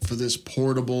this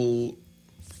portable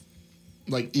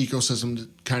like ecosystem to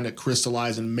kind of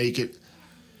crystallize and make it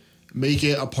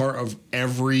a part of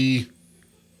every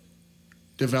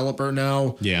developer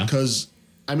now. Yeah. Because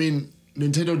I mean,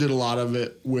 Nintendo did a lot of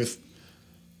it with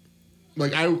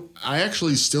like I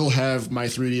actually still have my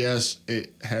 3DS.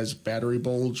 It has battery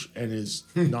bulge and is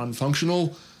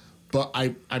non-functional, but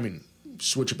I mean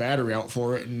switch a battery out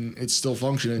for it and it's still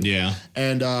functioning. Yeah.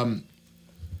 And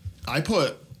I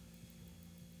put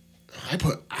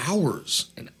hours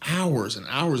and hours and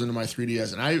hours into my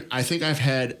 3DS, and I think I've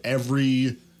had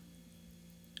every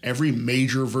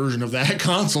major version of that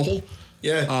console.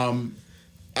 Yeah.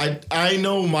 I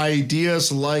know my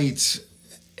DS Lite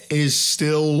is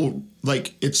still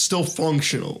like it's still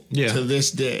functional to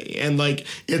this day, and like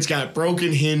it's got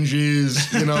broken hinges,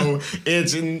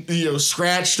 it's in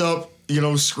scratched up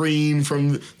screen from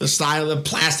the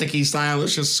plasticky style.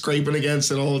 It's just scraping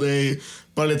against it all day,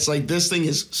 but it's like this thing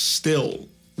is still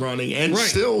running and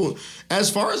still, as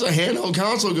far as a handheld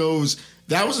console goes,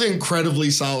 that was an incredibly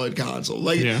solid console.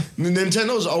 Like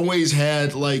Nintendo's always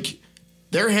had like.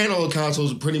 Their handheld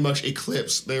consoles pretty much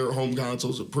eclipse their home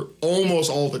consoles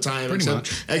almost all the time,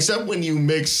 except when you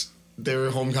mix their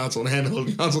home console and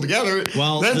handheld console together.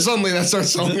 Well, then suddenly that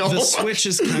starts selling off. The Switch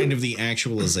is kind of the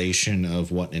actualization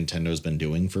of what Nintendo's been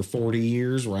doing for 40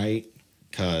 years, right?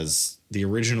 Because the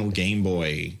original Game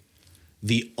Boy,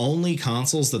 the only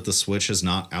consoles that the Switch has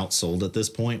not outsold at this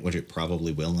point, which it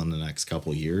probably will in the next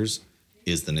couple years,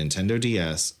 is the Nintendo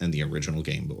DS and the original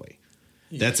Game Boy.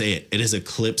 That's it. It has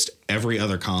eclipsed every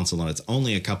other console, and it's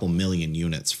only a couple million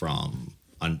units from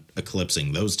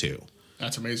eclipsing those two.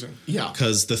 That's amazing. Yeah.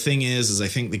 Because the thing is I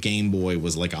think the Game Boy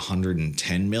was like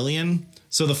 110 million.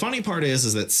 So the funny part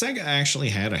is that Sega actually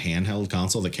had a handheld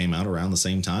console that came out around the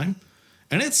same time,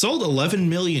 and it sold 11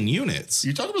 million units.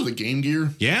 You talking about the Game Gear?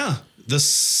 Yeah. The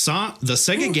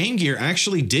Sega Game Gear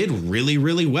actually did really,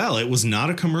 really well. It was not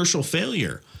a commercial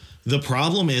failure. The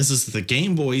problem is that the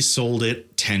Game Boy sold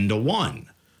it 10-1.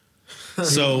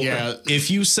 So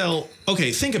if you sell,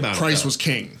 think about it. Price was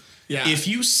king. Yeah. If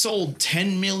you sold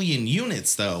 10 million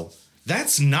units, though,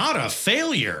 that's not a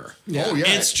failure. Yeah. Oh, yeah.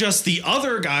 It's just the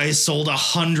other guys sold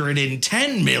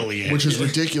 110 million. Which is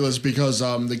ridiculous because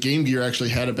the Game Gear actually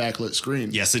had a backlit screen.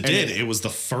 Yes, it did. It was the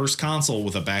first console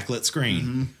with a backlit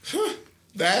screen. Mm-hmm.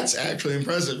 That's actually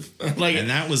impressive. And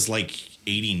that was like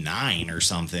 89 or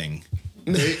something.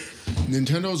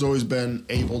 Nintendo's always been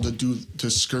able to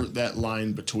skirt that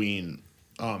line between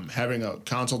having a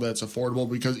console that's affordable,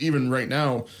 because even right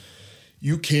now,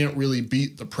 you can't really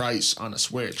beat the price on a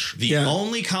Switch. The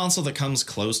only console that comes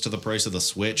close to the price of the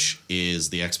Switch is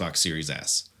the Xbox Series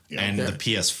S and the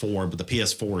PS4, but the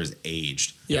PS4 is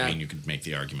aged. Yeah. I mean, you could make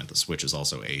the argument the Switch is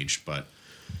also aged, but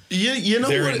you know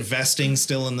they're what? investing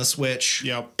still in the Switch.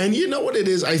 Yep. And you know what it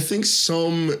is? I think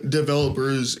some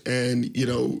developers and,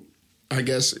 I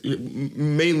guess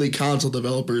mainly console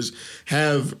developers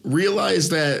have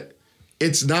realized that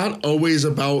it's not always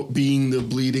about being the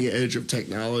bleeding edge of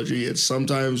technology. It's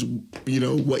sometimes,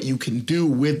 what you can do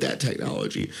with that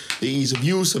technology, the ease of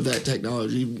use of that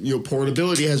technology.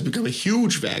 Portability has become a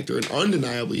huge factor, an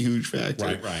undeniably huge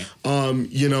factor. Right.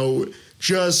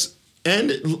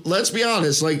 And let's be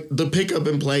honest, like the pick up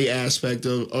and play aspect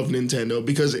of Nintendo,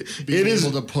 because it is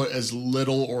able to put as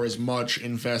little or as much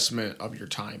investment of your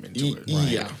time into it.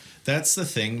 Yeah. That's the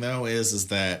thing, though, is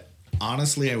that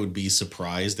honestly, I would be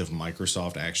surprised if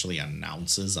Microsoft actually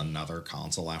announces another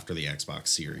console after the Xbox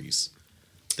Series.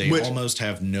 They almost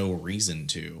have no reason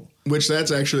to. Which that's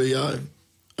actually, I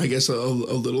guess, a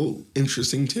little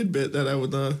interesting tidbit that I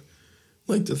would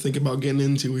like to think about getting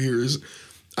into here is,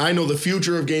 I know the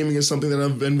future of gaming is something that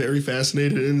I've been very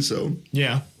fascinated in, so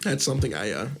Yeah. that's something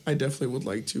I definitely would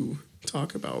like to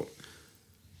talk about.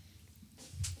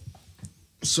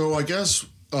 So I guess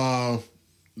the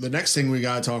next thing we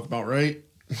gotta talk about, right,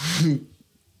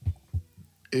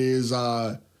 is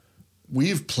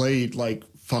we've played like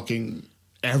fucking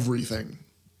everything.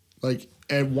 Like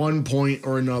at one point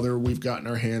or another, we've gotten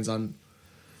our hands on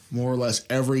more or less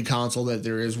every console that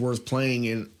there is worth playing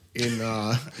in.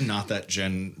 Not that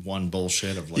Gen 1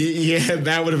 bullshit of like. Yeah,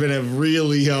 that would have been a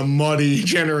really muddy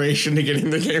generation to get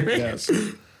into gaming. Yes.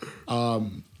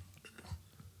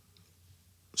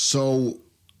 So,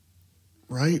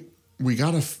 right, we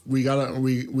gotta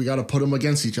put them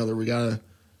against each other. We gotta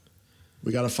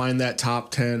find that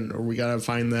top 10, or we gotta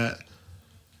find that.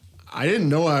 I didn't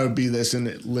know I would be this in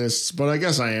lists, but I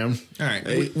guess I am. All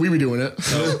right. We be doing it.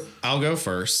 So I'll go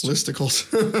first.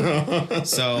 Listicles.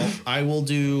 So I will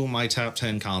do my top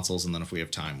 10 consoles, and then if we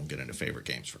have time, we'll get into favorite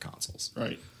games for consoles.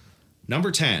 Right.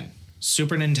 Number 10,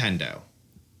 Super Nintendo.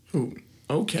 Ooh,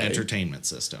 okay. Entertainment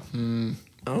system.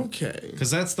 Okay. Because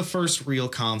that's the first real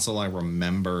console I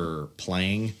remember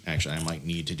playing. Actually, I might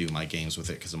need to do my games with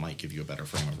it because it might give you a better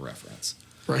frame of reference.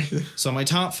 Right. So my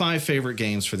top 5 favorite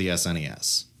games for the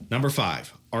SNES. Number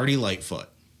 5, Artie Lightfoot,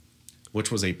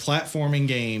 which was a platforming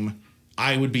game.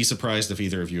 I would be surprised if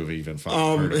either of you have even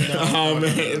heard of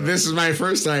it. This is my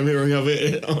first time hearing of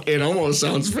it. It almost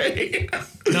sounds fake.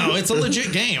 No, it's a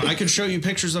legit game. I could show you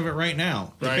pictures of it right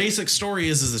now. The Right. basic story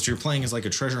is that you're playing as like a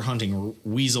treasure hunting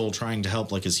weasel trying to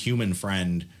help like his human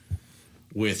friend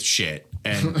with shit.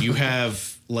 And you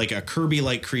have like a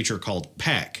Kirby-like creature called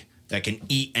Peck that can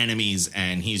eat enemies,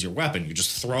 and he's your weapon. You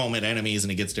just throw him at enemies, and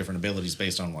he gets different abilities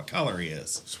based on what color he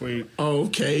is. Sweet.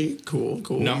 Okay, cool.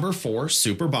 Number 4,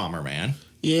 Super Bomberman.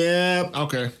 Yep.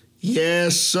 Okay.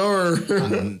 Yes,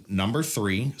 sir. Number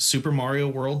 3, Super Mario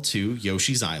World 2,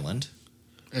 Yoshi's Island.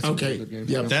 That's a Okay. really good game.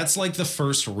 Yep. That's like the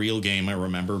first real game I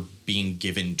remember being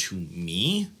given to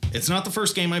me. It's not the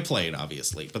first game I played,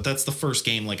 obviously, but that's the first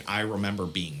game like I remember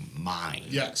being mine.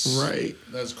 Yes. Right.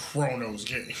 That's Chrono's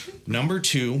game. Number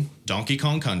 2, Donkey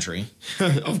Kong Country.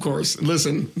 Of course.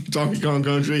 Listen, Donkey Kong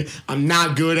Country, I'm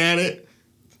not good at it.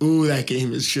 Ooh, that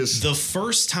game is just... The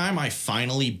first time I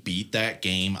finally beat that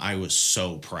game, I was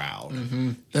so proud.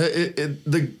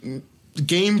 the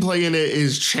gameplay in it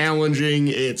is challenging.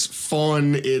 It's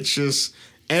fun. It's just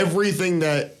everything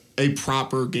that a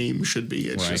proper game should be.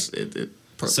 It's Right.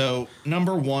 just... So,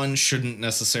 number 1 shouldn't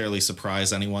necessarily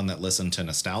surprise anyone that listened to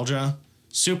Nostalgia.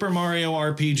 Super Mario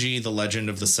RPG: The Legend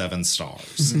of the Seven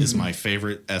Stars is my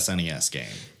favorite SNES game.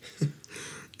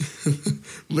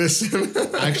 Listen.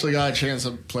 I actually got a chance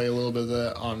to play a little bit of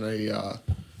that on a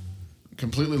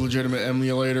completely legitimate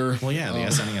emulator. Well, yeah, the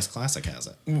SNES Classic has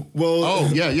it. Well, Oh,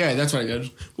 yeah, that's what I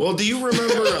did. well, do you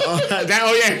remember that?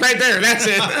 Oh yeah, right there. That's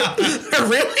it.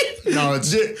 Really? No,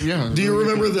 it's yeah. Do you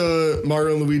remember the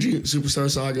Mario and Luigi Superstar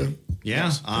Saga?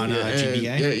 Yeah, on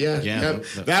GBA. Yeah.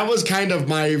 Yep. That was kind of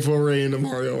my foray into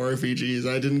Mario RPGs.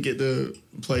 I didn't get to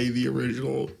play the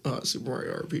original Super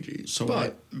Mario RPG. So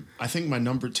but I think my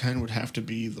number 10 would have to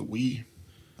be the Wii.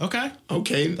 Okay.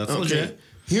 okay, That's okay. legit.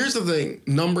 Here's the thing.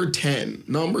 Number 10,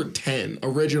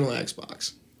 original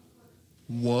Xbox.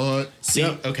 What? See,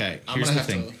 Yep. okay, I'm here's gonna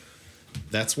the have thing.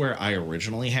 That's where I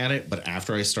originally had it, but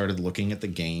after I started looking at the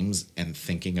games and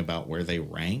thinking about where they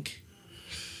rank,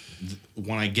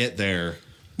 when I get there,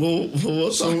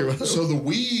 We'll talk about it. So the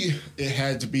Wii, it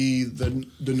had to be the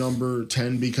number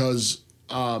 10 because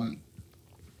I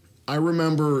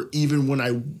remember even when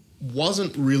I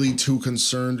wasn't really too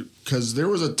concerned, because there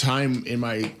was a time in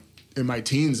my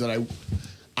teens that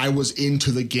I was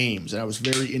into the games, and I was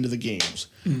very into the games.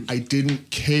 I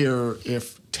didn't care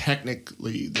if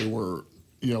technically they were,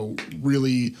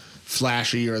 really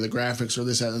flashy or the graphics or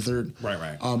this, that, and the third.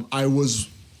 Right.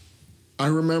 I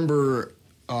remember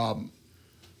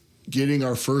getting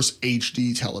our first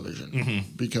HD television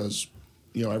because,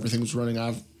 everything was running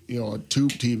off, a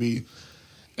tube TV,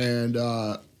 and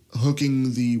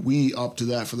hooking the Wii up to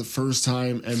that for the first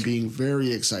time and being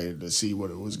very excited to see what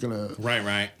it was gonna.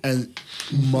 Right. And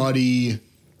muddy,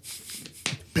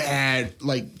 bad,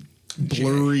 like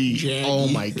blurry. Jaggy. Oh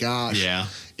my gosh. Yeah.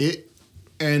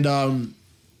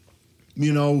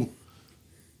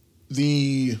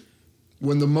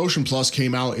 When the Motion Plus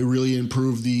came out, it really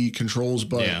improved the controls,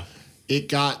 but it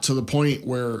got to the point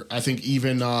where I think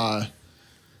even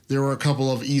there were a couple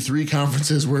of E3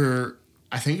 conferences where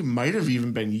I think it might have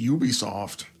even been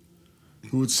Ubisoft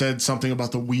who had said something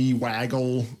about the Wii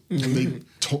waggle, and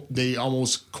they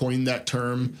almost coined that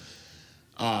term.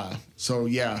 So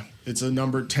yeah, it's a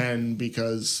number 10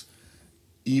 because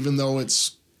even though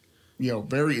it's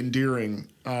very endearing,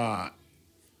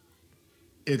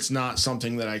 it's not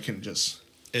something that I can just.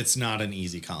 It's not an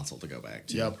easy console to go back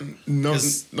to. Yep.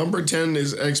 Number 10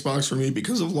 is Xbox for me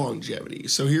because of longevity.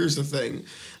 So here's the thing.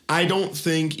 I don't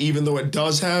think, even though it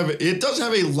does have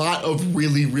a lot of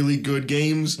really, really good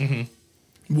games.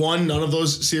 One, none of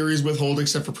those series withhold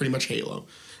except for pretty much Halo.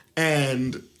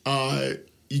 And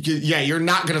you're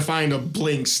not going to find a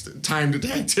Blinks Time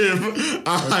Detective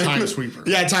on Time Sweeper.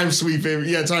 Time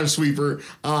Sweeper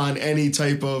on any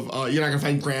type of. You're not going to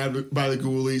find Grabbed by the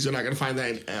Ghoulies. You're not going to find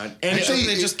that. Actually,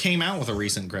 they just came out with a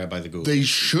recent Grab by the Ghoulies. They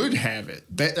should have it.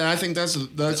 I think that's a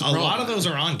lot of those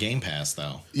are on Game Pass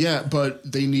though. Yeah,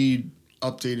 but they need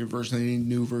updated versions. They need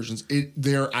new versions.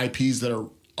 They're IPs that are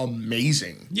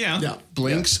amazing. Yeah.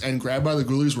 Blinks and Grab by the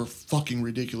Ghoulies were fucking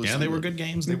ridiculous. Yeah, they were good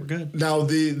games. They were good. Now,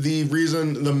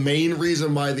 the main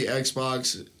reason why the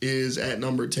Xbox is at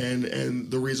number 10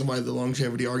 and the reason why the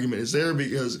longevity argument is there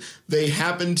because they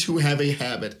happen to have a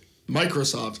habit.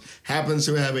 Microsoft happens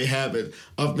to have a habit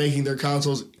of making their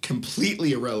consoles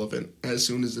completely irrelevant as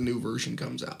soon as the new version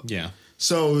comes out. Yeah.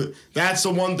 So that's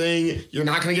the one thing. You're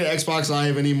not going to get Xbox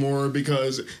Live anymore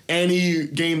because any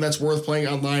game that's worth playing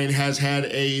online has had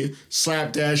a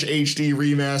slapdash HD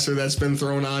remaster that's been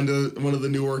thrown onto one of the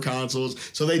newer consoles.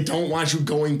 So they don't want you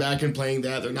going back and playing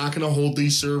that. They're not going to hold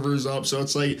these servers up. So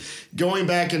it's like going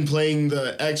back and playing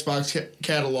the Xbox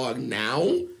catalog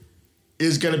now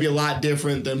is going to be a lot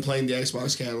different than playing the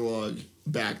Xbox catalog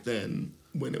back then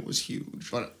when it was huge.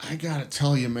 But I gotta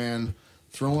tell you, man,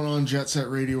 throwing on Jet Set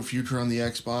Radio Future on the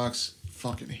Xbox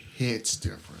fucking hits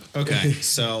different. Okay,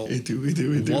 so We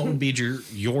do. what would be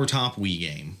your top Wii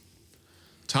game?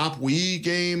 Top Wii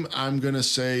game, I'm gonna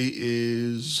say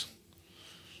is,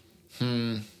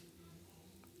 I'm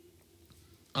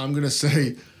gonna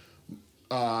say,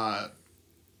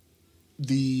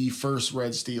 the first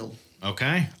Red Steel.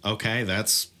 Okay,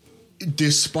 that's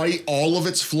Despite all of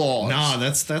its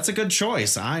flaws, that's a good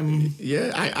choice.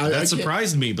 That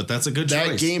surprised me, but that's a good that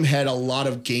choice. game had a lot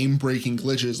of game-breaking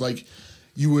glitches. Like,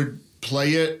 you would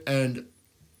play it, and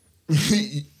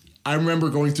I remember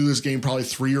going through this game probably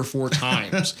 3 or 4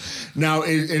 times. Now,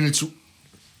 and it's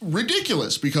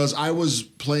ridiculous because I was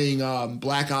playing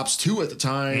Black Ops 2 at the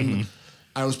time.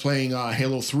 I was playing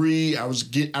Halo 3. I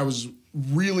was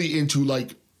really into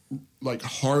like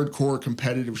hardcore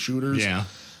competitive shooters. Yeah.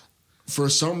 For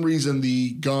some reason,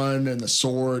 the gun and the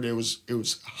sword, it was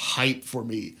hype for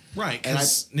me. Right,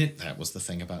 because that was the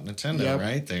thing about Nintendo, Yep.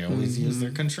 right? They always use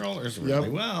their controllers really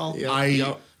well. Yep. I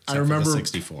Except remember for the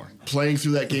 64. playing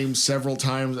through that game several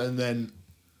times and then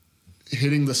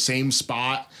hitting the same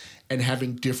spot and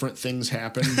having different things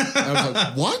happen. I was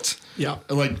like, what? Yeah.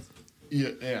 Like,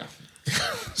 yeah.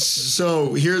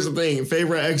 So here's the thing: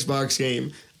 favorite Xbox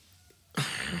game.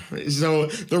 So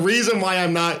the reason why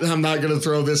I'm not going to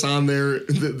throw this on there,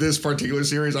 this particular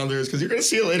series on there, is because you're going to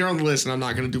see it later on the list, and I'm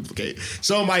not going to duplicate.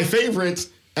 So my favorite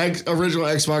original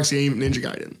Xbox game, Ninja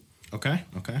Gaiden. Okay.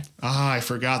 I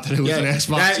forgot that it was an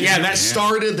Xbox. That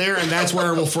started there, and that's where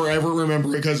I will forever remember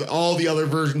it because all the other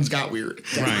versions got weird.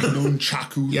 Right.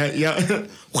 Nunchaku. Yeah.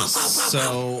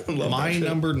 So my that shit.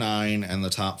 number 9 and the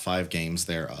top 5 games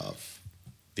thereof,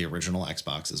 the original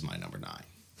Xbox is my number 9.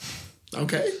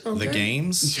 Okay. The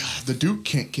games, Yeah, the Duke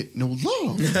can't get no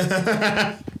love.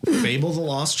 Fable: The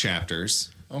Lost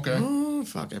Chapters, Okay. Oh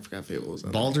fuck! I forgot Fable was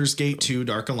on. Baldur's Gate 2: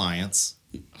 Dark Alliance,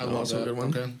 I love Also a that. good one.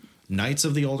 Okay. Knights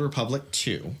of the Old Republic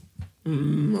 2,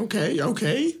 Okay.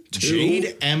 Two.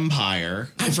 Jade Empire,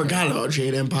 I forgot about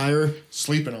Jade Empire.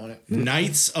 Sleeping on it.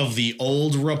 Knights of the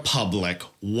Old Republic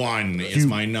 1 is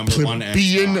my number one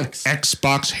Plebeian Xbox.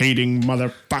 Xbox hating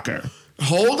motherfucker.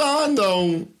 Hold on,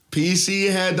 though. PC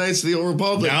had Knights of the Old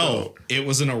Republic. No, it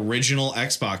was an original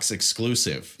Xbox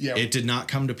exclusive. Yeah. It did not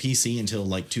come to PC until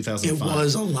like It 2005.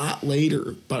 was a lot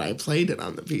later, but I played it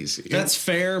on the PC. That's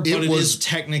fair, but It it was- is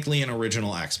technically an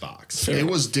original Xbox. It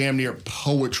was damn near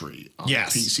poetry on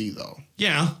Yes. PC, though.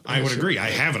 Yeah, I would agree. I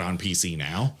have it on PC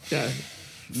now. Yeah.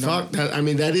 Fuck that. I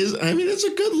mean, it's a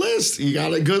good list. You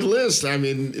got a good list. I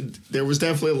mean, there was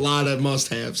definitely a lot of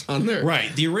must-haves on there.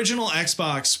 Right. The original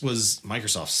Xbox was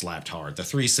Microsoft slapped hard. The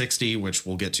 360, which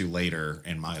we'll get to later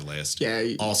in my list,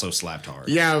 Yeah. also slapped hard.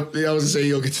 Yeah, I was gonna say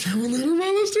you'll get to that one later.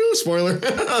 Well, let's do a spoiler.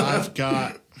 I've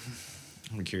got,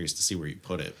 I'm curious to see where you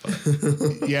put it.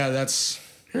 But yeah, that's.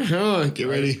 Get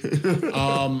ready.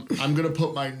 I'm going to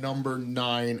put my number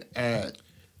 9 at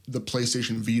the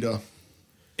PlayStation Vita.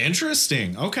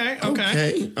 interesting. Okay.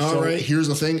 Okay. All So right. here's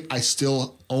the thing. I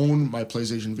still own my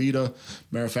PlayStation Vita.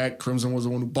 Matter of fact, Crimson was the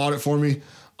one who bought it for me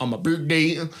on my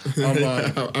birthday. I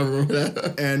remember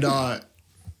that. And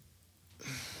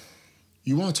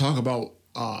you want to talk about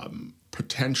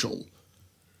potential.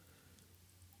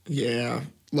 Yeah.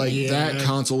 Like, Yeah. that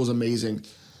console was amazing.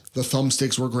 The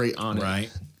thumbsticks were great on it. Right.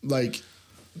 Like,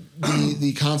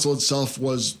 the console itself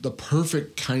was the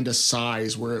perfect kind of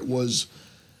size where it was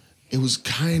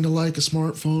kind of like a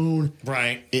smartphone.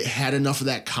 Right. It had enough of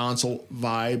that console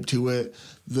vibe to it.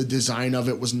 The design of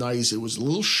it was nice. It was a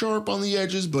little sharp on the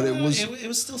edges, but it was It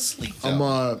was still sleek,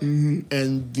 though.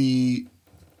 and the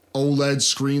OLED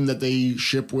screen that they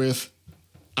ship with.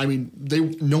 I mean,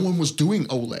 no one was doing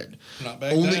OLED. Not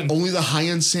back then. Only the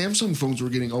high-end Samsung phones were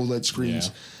getting OLED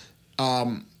screens.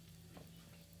 Yeah.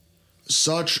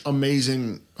 Such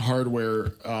amazing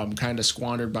hardware, kind of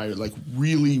squandered by like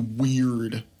really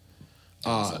weird. There's a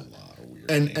lot of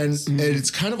weird And things. it's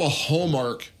kind of a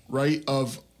hallmark, right,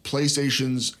 of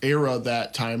PlayStation's era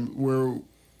that time, where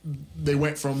they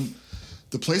went from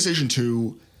the PlayStation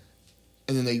 2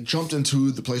 and then they jumped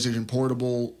into the PlayStation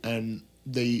Portable and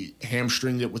they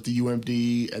hamstringed it with the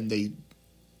UMD, and they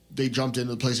jumped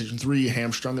into the PlayStation 3,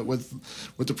 hamstrung it with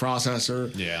the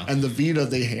processor. Yeah. And the Vita,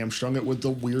 they hamstrung it with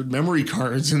the weird memory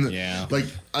cards and Yeah. like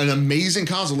an amazing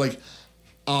console. Like,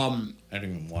 I don't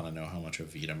even want to know how much a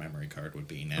Vita memory card would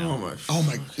be now. Oh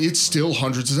my. it's still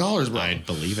hundreds of dollars, bro. I'd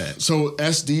believe it. So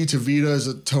SD to Vita is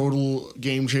a total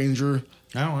game changer.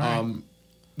 Oh, all right.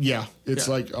 Yeah, it's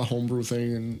Yeah. like a homebrew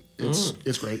thing, and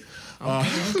it's great.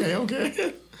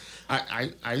 Okay.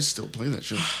 I still play that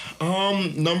shit.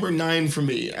 Number 9 for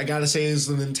me, I gotta say, is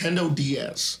the Nintendo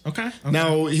DS. Okay.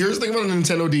 Now, here's the thing about the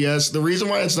Nintendo DS. The reason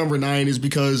why it's number 9 is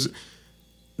because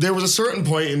there was a certain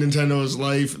point in Nintendo's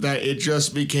life that it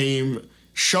just became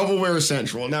shovelware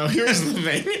central. Now, here's the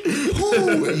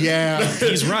thing. Yeah,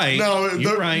 He's right. No,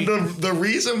 You're right. The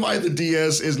reason why the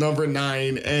DS is number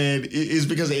 9 and is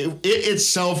because it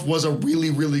itself was a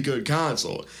really, really good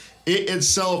console. It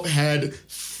itself had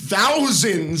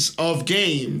thousands of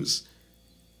games,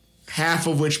 half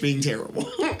of which being terrible.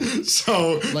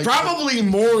 So Like, probably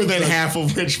more than half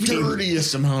of which being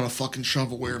dirtiest amount of fucking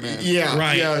shovelware, man. yeah,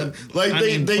 Right. yeah. Like I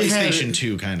they mean, had PlayStation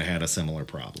 2 kind of had a similar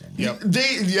problem. Yep.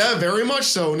 Yeah, very much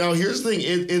so. Now, here's the thing: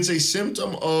 it's a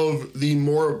symptom of the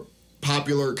more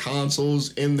popular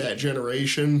consoles in that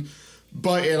generation,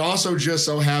 but it also just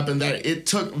so happened that it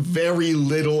took very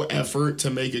little effort to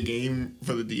make a game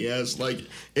for the DS. Like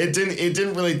it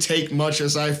didn't really take much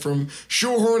aside from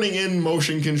shoehorning in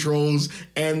motion controls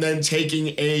and then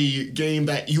taking a game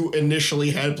that you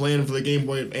initially had planned for the Game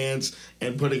Boy Advance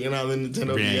and putting it on the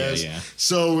Nintendo DS. Yeah.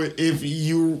 So if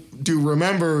you do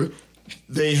remember,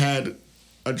 they had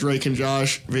a Drake and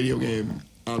Josh video game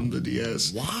on the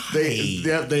DS. Why?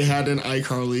 They had an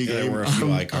iCarly game. There were a few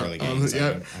iCarly games.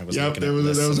 Yep, I was yep. looking There at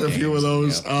was lists a of few of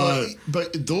games. those. Yep.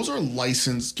 But those are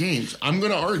licensed games. I'm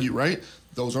gonna argue, right?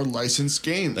 Those are licensed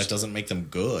games. That doesn't make them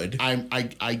good.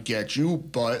 I get you,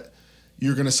 but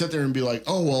you're gonna sit there and be like,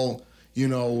 oh well,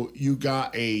 you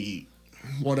got a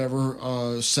whatever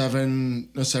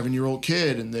 7-year-old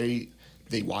kid, and they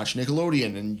watch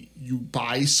Nickelodeon, and you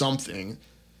buy something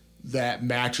that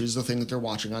matches the thing that they're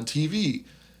watching on TV.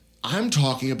 I'm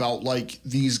talking about like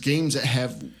these games that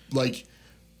have like,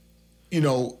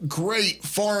 great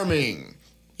farming.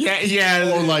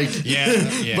 yeah. Or like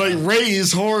Yeah. But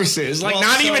raise horses. Like Well,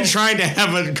 not so- even trying to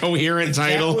have a coherent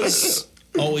title. That was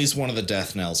always one of the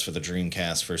death knells for the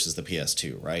Dreamcast versus the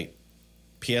PS2, right?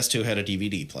 PS2 had a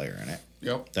DVD player in it.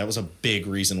 Yep. That was a big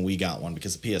reason we got one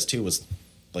because the PS2 was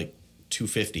like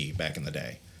 $250 back in the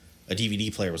day. a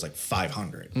DVD player was like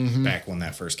 $500 Mm-hmm. back when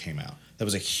that first came out. That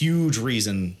was a huge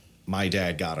reason my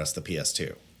dad got us the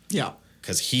PS2. Yeah.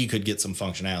 Because he could get some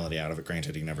functionality out of it.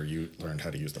 Granted, he never learned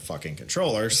how to use the fucking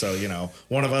controller. So,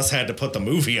 one of us had to put the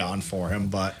movie on for him.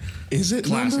 But Is it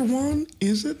Classic. number one?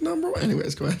 Is it number one?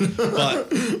 Anyways, go ahead.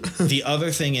 but the other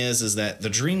thing is that the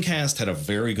Dreamcast had a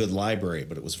very good library,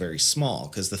 but it was very small.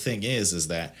 Because the thing is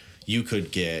that you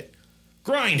could get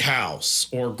Grindhouse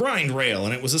or Grind Rail,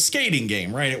 and it was a skating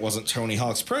game, right? It wasn't Tony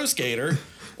Hawk's Pro Skater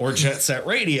or Jet Set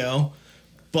Radio.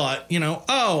 But,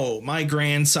 my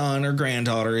grandson or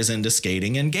granddaughter is into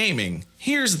skating and gaming.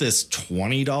 Here's this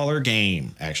 $20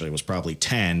 game. Actually, it was probably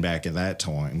 10 back at that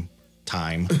time.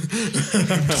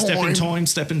 Stepping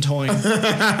toy.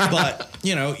 But,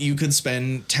 you could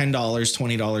spend $10,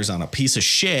 $20 on a piece of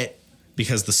shit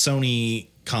because the Sony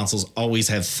consoles always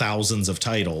had thousands of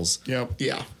titles. Yep.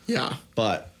 Yeah.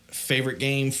 But favorite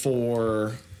game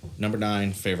for number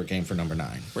 9, favorite game for number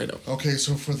 9. Right up. Okay,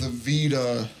 so for the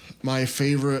Vita, my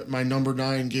number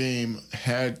 9 game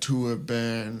had to have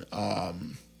been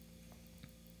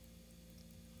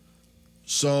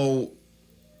so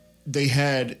they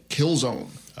had Killzone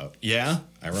Oh, yeah,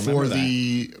 I remember for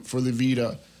that. for the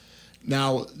Vita.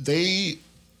 Now it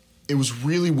was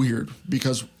really weird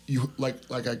because you like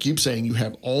I keep saying, you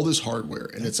have all this hardware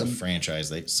and It's a franchise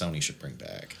that Sony should bring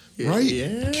back. right.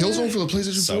 Yeah. Killzone for the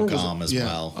PlayStation 4 SOCOM as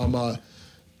well.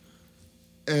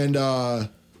 And I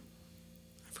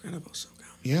forgot about SoCal.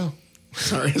 yeah.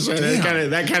 Sorry, Damn.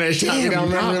 that kind of shot me Damn, down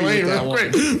you got memory me lane with that real one.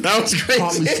 quick. That was crazy.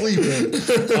 Caught me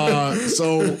sleeping.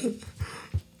 So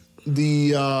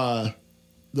the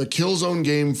Killzone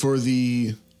game for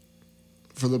the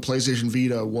PlayStation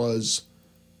Vita was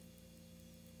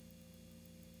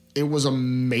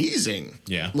amazing.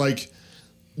 Yeah. Like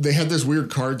they had this weird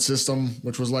card system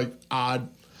which was like odd,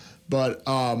 but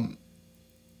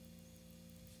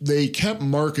they kept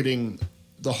marketing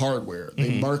the hardware.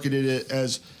 They marketed it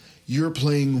as you're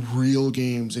playing real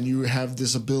games and you have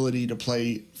this ability to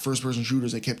play first-person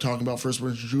shooters. They kept talking about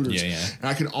first-person shooters. Yeah. And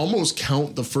I could almost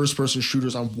count the first-person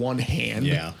shooters on one hand.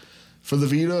 Yeah. For the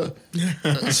Vita.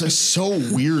 It's just so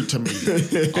weird to me.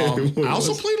 I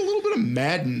also played a little bit of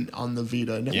Madden on the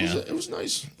Vita, and it was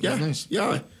nice. It was nice.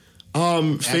 Yeah.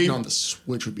 Madden on the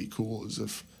Switch would be cool, as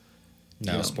if.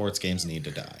 No, sports games need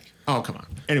to die. Oh, come on.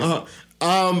 Anyway.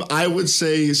 I would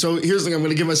say, so here's the thing, I'm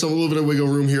going to give myself a little bit of wiggle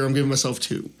room here. I'm giving myself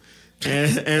 2.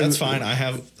 And That's fine. I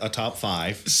have a top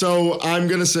 5. So I'm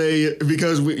gonna say,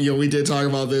 because we did talk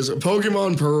about this,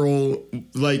 Pokemon Pearl,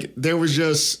 like there was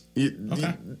just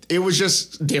it was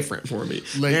just different for me.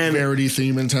 Lake Verity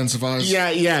theme intensifies.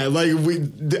 Yeah. Like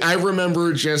I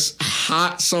remember just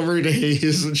hot summer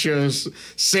days, just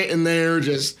sitting there,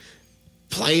 just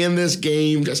playing this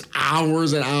game, just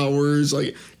hours and hours.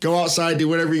 Like go outside, do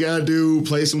whatever you gotta do,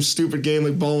 play some stupid game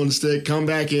like ball and stick, come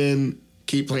back in.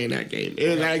 Keep playing that game.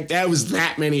 That was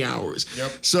that many hours.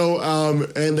 Yep. So,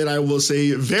 and then I will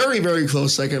say very, very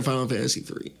close second, Final Fantasy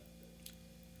 3.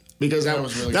 Because that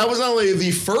was really that was not only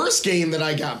the first game that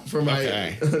I got for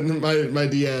my my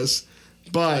DS,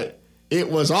 but it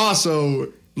was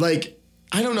also like,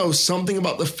 I don't know, something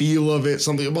about the feel of it,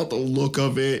 something about the look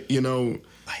of it,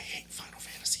 I hate Final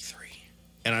Fantasy 3.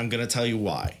 And I'm going to tell you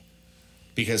why.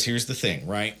 Because here's the thing,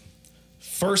 right?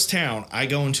 First town, I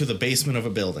go into the basement of a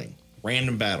building.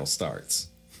 Random battle starts.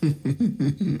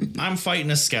 I'm fighting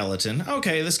a skeleton.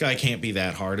 Okay, this guy can't be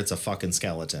that hard. It's a fucking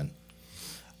skeleton.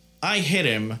 I hit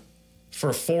him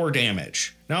for 4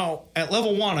 damage. Now, at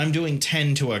level 1, I'm doing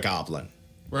 10 to a goblin.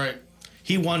 Right.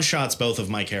 He one-shots both of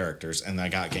my characters, and I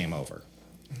got game over.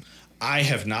 I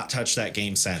have not touched that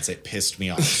game since. It pissed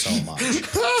me off so much.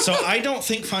 So I don't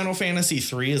think Final Fantasy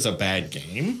 3 is a bad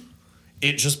game.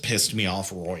 It just pissed me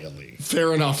off royally.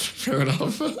 Fair enough.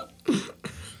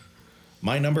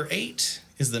 My number 8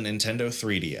 is the Nintendo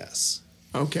 3DS.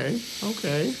 Okay.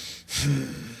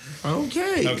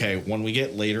 Okay, when we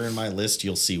get later in my list,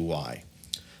 you'll see why.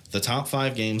 The top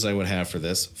 5 games I would have for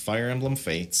this: Fire Emblem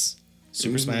Fates,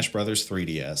 Super Smash Bros.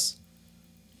 3DS,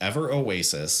 Ever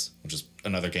Oasis, which is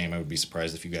another game I would be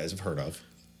surprised if you guys have heard of.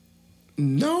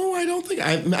 No, I don't think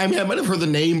I mean, I might have heard the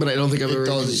name, but I don't think I've ever. It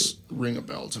does ring a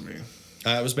bell to me.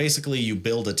 It was basically you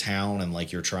build a town and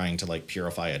like you're trying to like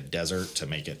purify a desert to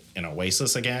make it an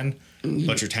oasis again,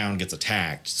 but your town gets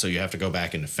attacked, so you have to go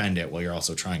back and defend it while you're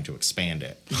also trying to expand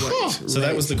it. Right. So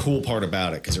that was the cool part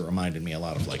about it, because it reminded me a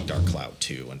lot of like Dark Cloud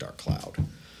 2 and Dark Cloud.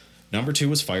 Number 2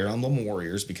 was Fire Emblem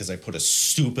Warriors, because I put a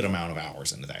stupid amount of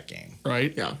hours into that game.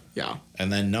 Right? Yeah.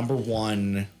 And then number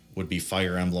 1 would be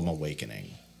Fire Emblem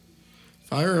Awakening.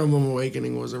 Fire Emblem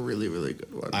Awakening was a really, really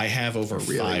good one. I have over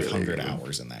Really, 500 really good.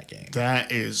 hours in that game. That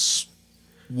is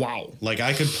Wow. Like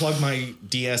I could plug my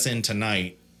DS in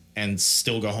tonight and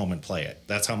still go home and play it.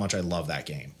 That's how much I love that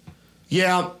game.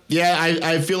 Yeah,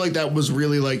 I feel like that was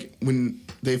really like when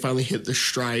they finally hit the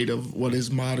stride of what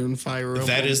is modern Fire Emblem.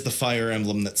 That is the Fire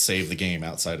Emblem that saved the game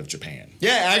outside of Japan.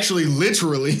 Yeah, actually,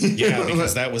 literally. Yeah,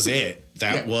 because that was it.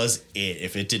 That Yeah. was it.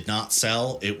 If it did not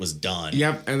sell, it was done.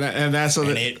 Yep, and that's so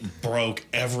And that. it broke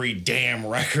every damn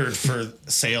record for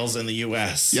sales in the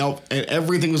US. Yep, and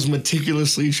everything was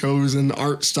meticulously chosen.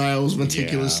 Art styles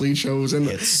meticulously chosen.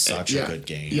 It's such a good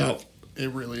game. Yep. It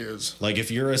really is. Like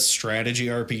if you're a strategy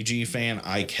RPG fan,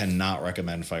 I cannot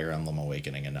recommend Fire Emblem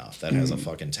Awakening enough. That has a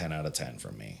fucking 10 out of 10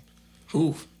 from me.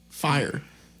 Ooh, Fire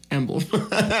Emblem.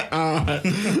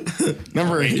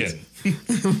 Number 8. Awaken.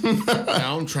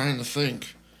 Now I'm trying to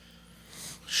think.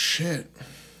 Shit.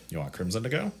 You want Crimson to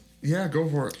go? Yeah, go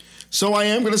for it. So I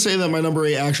am going to say that my number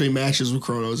 8 actually matches with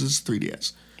Chronos. It's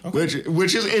 3DS,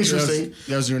 which is interesting.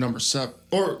 That was your number 7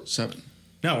 Or 7.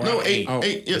 No, we're no, on 8. eight.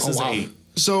 8. This is 8.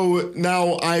 So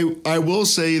now I will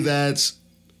say that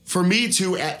for me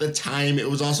too, at the time, it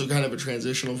was also kind of a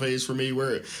transitional phase for me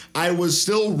where I was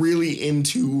still really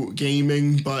into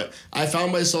gaming, but I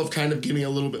found myself kind of getting a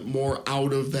little bit more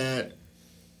out of the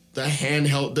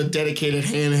dedicated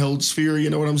handheld sphere, you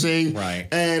know what I'm saying? Right.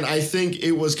 And I think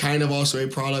it was kind of also a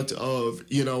product of,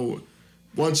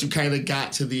 once you kind of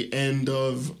got to the end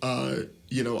of, a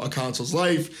console's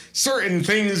life, certain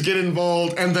things get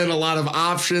involved, and then a lot of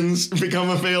options become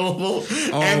available.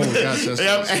 Oh, yes.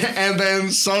 And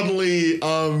then suddenly,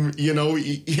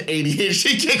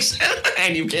 ADHD kicks in,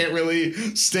 and you can't really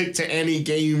stick to any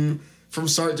game from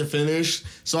start to finish.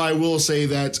 So I will say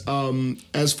that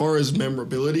as far as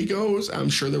memorability goes, I'm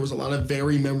sure there was a lot of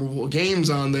very memorable games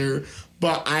on there,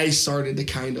 but I started to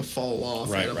kind of fall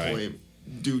off at a point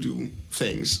due to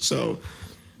things. So,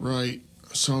 Right.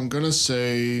 So I'm going to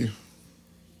say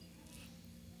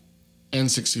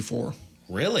N64.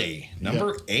 Really?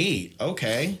 Number 8.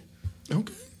 Okay.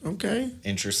 okay.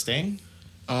 Interesting.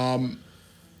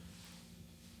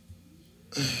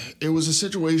 It was a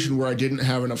situation where I didn't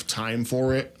have enough time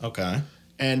for it. Okay.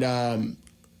 And I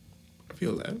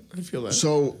feel that.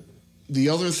 so the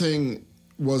other thing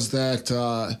was that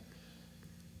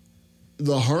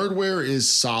the hardware is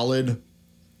solid,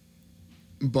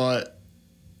 but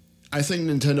I think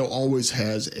Nintendo always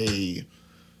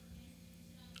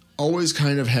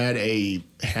kind of had a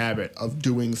habit of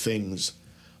doing things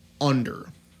under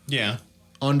Yeah.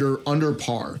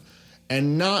 par,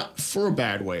 and not for a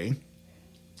bad way.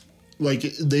 Like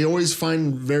they always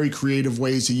find very creative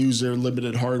ways to use their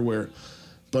limited hardware,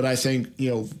 but I think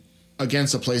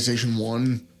against the PlayStation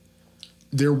 1,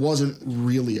 there wasn't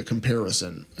really a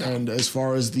comparison. And as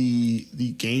far as the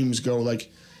games go,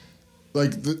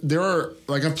 there are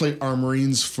I've played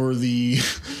Armorines for the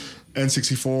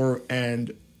N64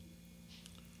 and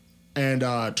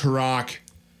Turok,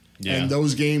 and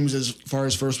those games, as far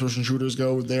as first person shooters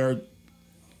go,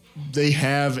 they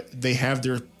have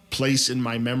their place in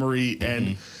my memory,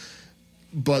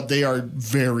 but they are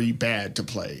very bad to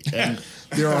play. And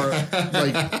there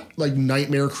are like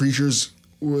Nightmare Creatures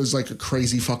was like a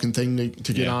crazy fucking thing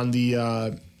to get on the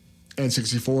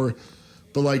N64,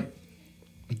 but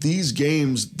these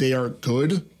games, they are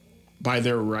good by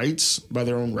their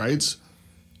own rights.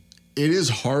 It is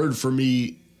hard for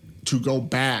me to go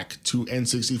back to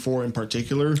N64 in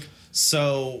particular.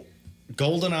 So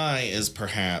GoldenEye is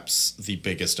perhaps the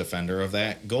biggest offender of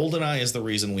that. GoldenEye is the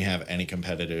reason we have any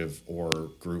competitive or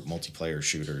group multiplayer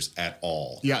shooters at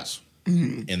all. Yes.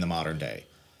 In the modern day.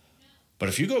 But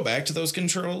if you go back to those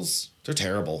controls, they're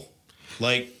terrible.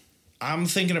 I'm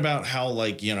thinking about how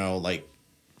 8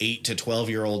 to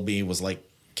 12-year-old me was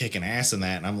kicking ass in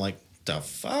that, and I'm like, the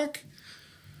fuck?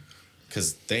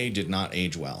 Because they did not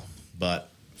age well. But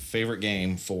favorite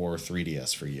game for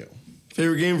 3DS for you?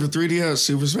 Favorite game for 3DS,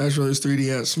 Super Smash Bros.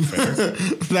 3DS.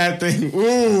 That thing,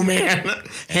 ooh man,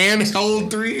 handheld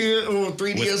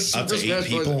 3DS With Super up to 8 Smash Bros.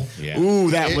 people? Yeah. Ooh,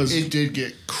 It did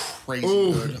get crazy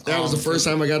good. That was the first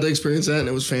time I got to experience that, and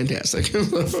it was fantastic.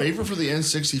 Favorite for the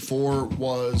N64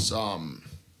 was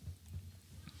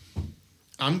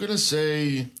I'm gonna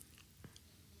say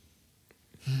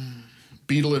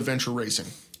Beetle Adventure Racing.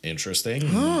 Interesting.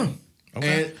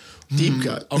 Okay. And Deep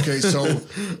cut. Okay, so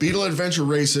Beetle Adventure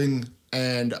Racing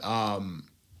and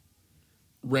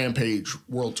Rampage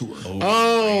World Tour.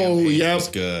 Oh, Rampage yep. was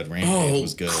good. Rampage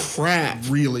was good. Crap.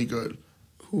 Really good.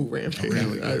 Ooh, Rampage.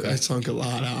 I sunk a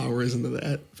lot of hours into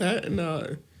that. That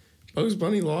and Bugs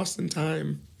Bunny Lost in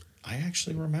Time. I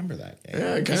actually remember that game.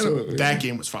 Yeah, kind of. That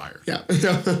game was fire. Yeah.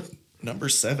 Number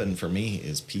 7 for me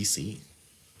is PC.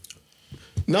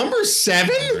 Number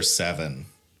 7? Number 7.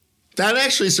 That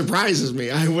actually surprises me.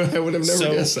 I would have never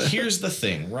So guessed that. here's the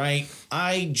thing, right?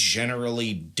 I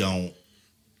generally don't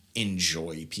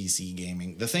enjoy PC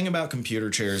gaming. The thing about computer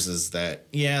chairs is that,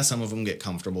 yeah, some of them get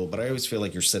comfortable, but I always feel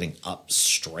like you're sitting up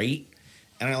straight,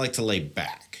 and I like to lay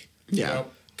back. Yeah.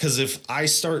 Because if I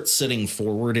start sitting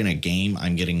forward in a game,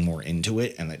 I'm getting more into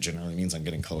it, and that generally means I'm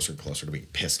getting closer and closer to being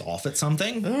pissed off at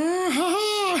something.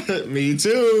 Me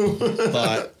too.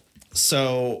 But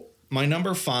so my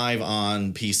number 5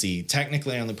 on PC,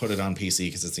 technically I only put it on PC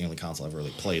because it's the only console I've really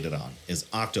played it on, is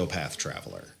Octopath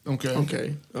Traveler,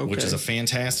 Okay. which is a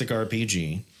fantastic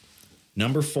RPG.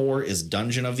 Number 4 is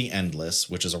Dungeon of the Endless,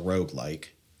 which is a roguelike.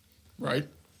 Right.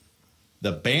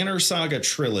 The Banner Saga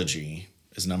Trilogy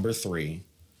is number 3,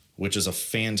 which is a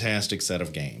fantastic set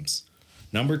of games.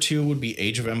 Number 2 would be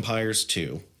Age of Empires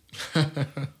 2.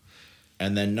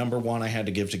 And then number 1 I had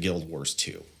to give to Guild Wars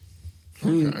 2.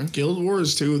 Guild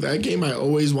Wars 2, that game I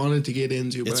always wanted to get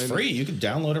into. It's free. You can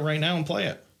download it right now and play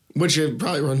it. Which it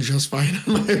probably runs just fine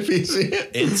on my PC.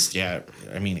 It's, yeah,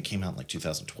 I mean, it came out in like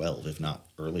 2012, if not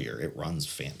earlier. It runs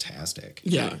fantastic.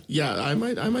 Yeah, I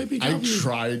might be. I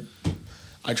tried.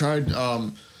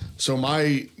 So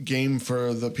my game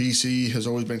for the PC has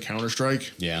always been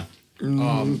Counter-Strike. Yeah.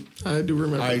 I do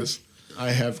remember this. I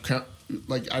have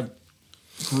I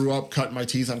grew up cutting my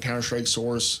teeth on Counter-Strike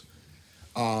Source.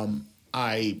 Do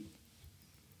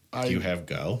you have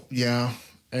Go? Yeah,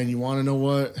 and you want to know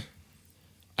what?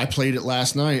 I played it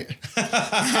last night.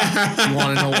 You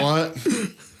want to know what?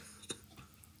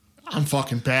 I'm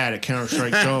fucking bad at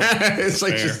Counter-Strike Go. It's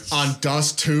like Fair. On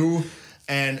Dust 2,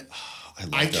 and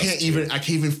I Dust can't 2.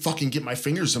 even fucking get my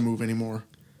fingers to move anymore.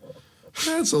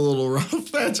 that's a little rough.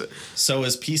 So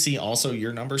is PC also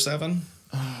your number 7?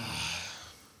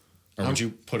 Or would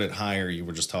you put it higher? You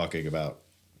were just talking about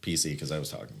PC because I was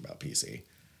talking about PC.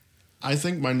 I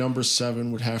think my number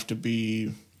 7 would have to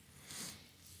be.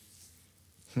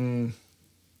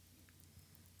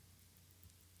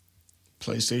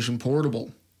 PlayStation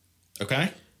Portable.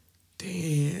 Okay.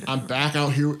 Damn. I'm back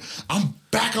out here. I'm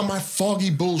back on my foggy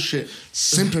bullshit,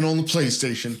 simping on the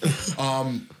PlayStation.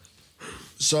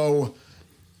 So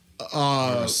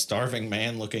You're a starving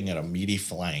man looking at a meaty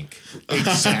flank.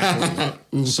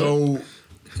 exactly. So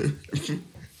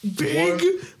Big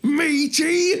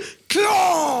meaty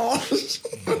claws.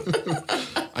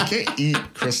 I can't eat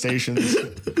crustaceans.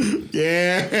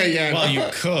 Yeah. Well, you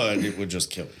could. It would just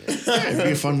kill you. It'd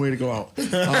be a fun way to go out.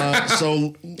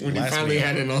 So When you Last finally meal.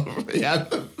 had enough. Yeah.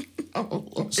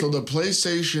 so the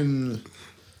PlayStation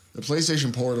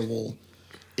Portable,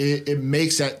 it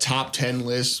makes that top 10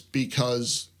 list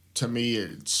because to me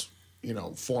it's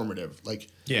formative. Like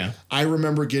Yeah. I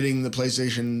remember getting the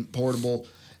PlayStation Portable,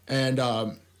 and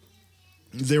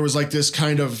there was like this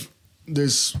kind of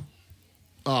this.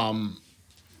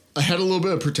 I had a little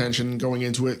bit of pretension going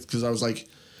into it because I was like,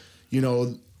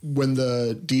 when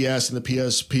the DS and the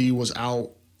PSP was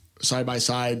out side by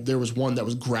side, there was one that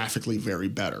was graphically very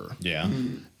better. Yeah.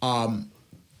 I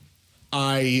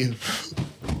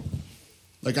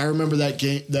remember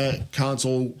that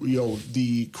console,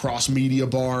 the cross media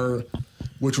bar,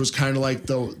 which was kind of like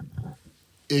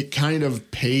it kind of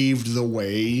paved the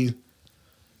way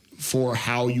for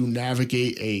how you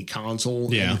navigate a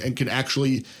console. Yeah. And can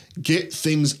actually get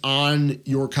things on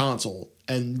your console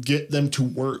and get them to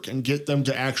work and get them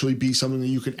to actually be something that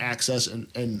you can access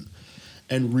and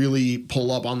really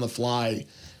pull up on the fly.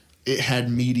 It had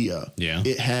media. Yeah.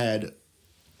 It had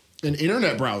an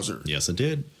internet browser. Yes, it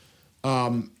did.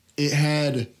 It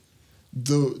had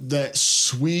that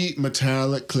sweet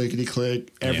metallic clickety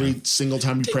click every Yeah. single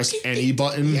time you pressed any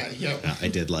button. Yeah. I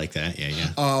did like that.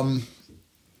 Yeah.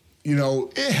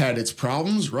 It had its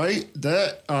problems, right?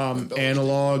 That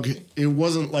analog, it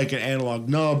wasn't like an analog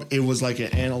nub, it was like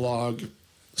an analog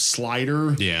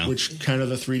slider, Yeah. which kind of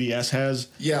the 3DS has,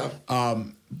 Yeah.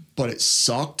 but it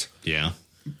sucked. Yeah.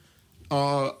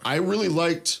 I really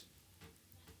liked,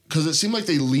 because it seemed like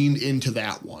they leaned into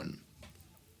that one.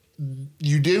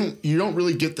 You don't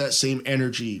really get that same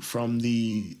energy from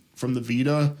the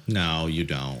Vita. No, you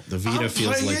don't. The Vita I'm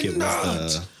feels like it playing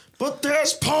was nuts. But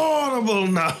there's portable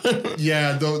now.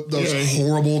 Yeah, those Yeah.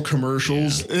 horrible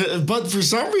commercials. But for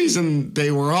some reason, they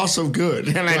were also good,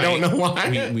 and I don't know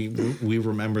why. we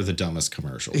remember the dumbest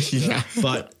commercials. Yeah.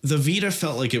 But the Vita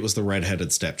felt like it was the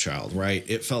redheaded stepchild, right?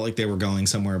 It felt like they were going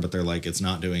somewhere, but they're like, it's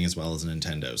not doing as well as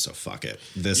Nintendo, so fuck it.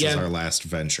 This is Yeah. our last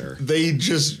venture. They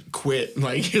just quit,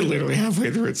 like literally halfway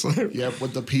through. It's like, Yeah,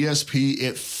 with the PSP,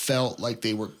 it felt like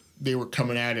they were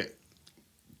coming at it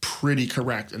pretty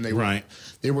correct, and they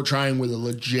were trying with a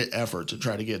legit effort to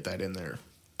try to get that in there.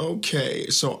 okay,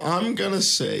 so I'm gonna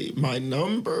say my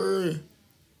number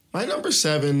My number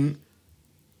 7.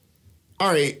 All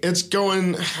right, it's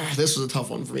going. This was a tough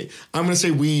one for me. I'm going to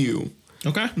say Wii U.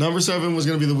 Okay. Number 7 was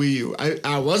going to be the Wii U.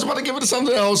 I was about to give it to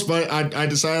something else, but I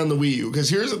decided on the Wii U. Because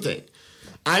here's the thing.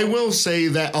 I will say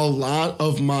that a lot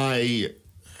of my,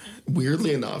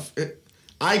 weirdly enough,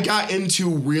 I got into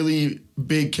really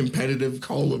big competitive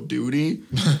Call of Duty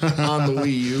on the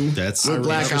Wii U. That's with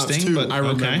Black Ops 2. I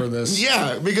remember this.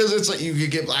 Yeah, because it's like you could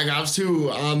get Black Ops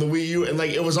 2 on the Wii U, and like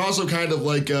it was also kind of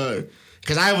like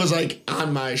because I was like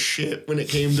on my shit when it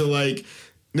came to like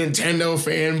Nintendo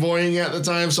fanboying at the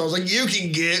time, so I was like, you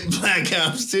can get Black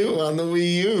Ops 2 on the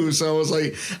Wii U. So I was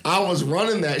like, I was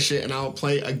running that shit, and I'll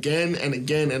play again and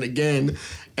again and again.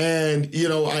 And you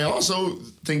know, I also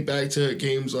think back to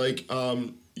games like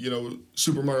you know,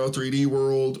 Super Mario 3D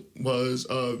World was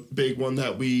a big one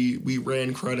that we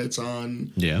ran credits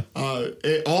on. Yeah. All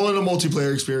in a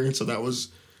multiplayer experience, so that was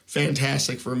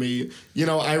fantastic for me. You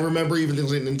know, I remember even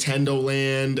things like Nintendo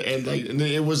Land, and like and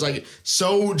it was like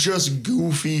so just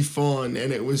goofy fun,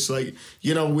 and it was like,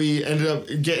 you know, we ended up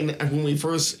getting, when we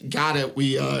first got it,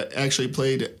 we actually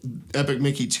played Epic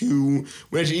Mickey 2,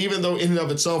 which even though in and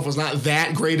of itself was not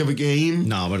that great of a game.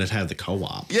 No, but it had the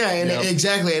co-op. Yeah, and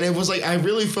exactly, and it was like I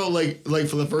really felt like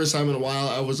for the first time in a while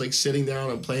I was like sitting down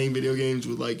and playing video games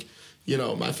with like, you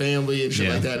know, my family and shit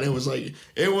like that. And it was like,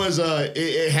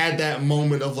 it had that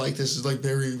moment of like, this is like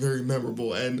very, very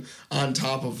memorable. And on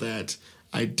top of that,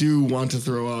 I do want to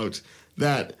throw out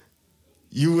that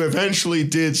you eventually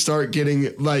did start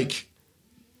getting like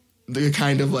the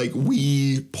kind of like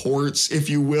Wii ports, if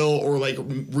you will, or like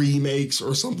remakes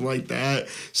or something like that.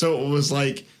 So it was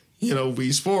like, you know,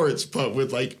 Wii Sports, but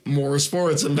with like more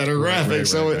sports and better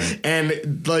graphics. Right.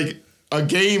 And like, a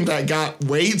game that got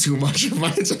way too much of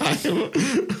my time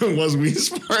was Wii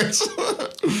Sports.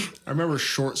 I remember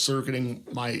short circuiting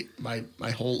my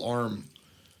whole arm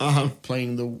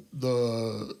playing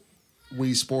the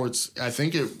Wii Sports. I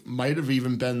think it might have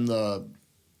even been the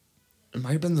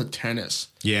tennis.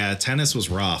 Yeah, tennis was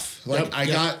rough. Like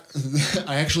I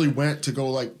actually went to go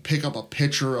like pick up a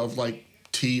pitcher of like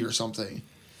tea or something,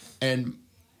 and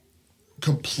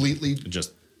completely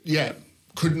Just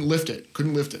couldn't lift it.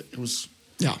 It was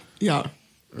yeah. all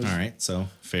right. So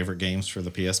favorite games for the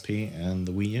PSP and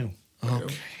the Wii U.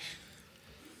 okay.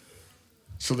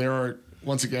 So there are,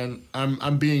 once again,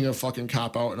 I'm being a fucking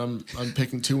cop out, and I'm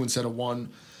picking 2 instead of 1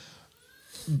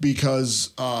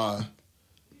 because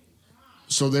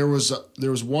so there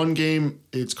was one game.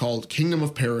 It's called Kingdom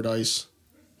of Paradise,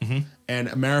 and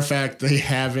a matter of fact, they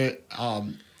have it.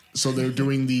 So they're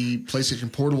doing the PlayStation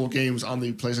Portable games on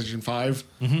the PlayStation 5.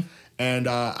 And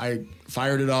I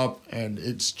fired it up, and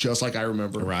it's just like I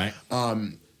remember. Right.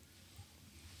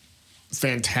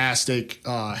 Fantastic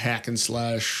hack and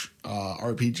slash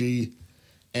RPG,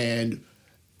 and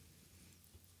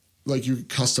like you could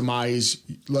customize,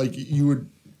 like you would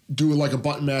do like a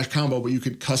button mash combo, but you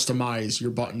could customize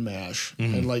your button mash,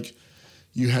 and like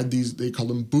you had these, they called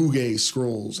them Bouge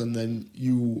scrolls, and then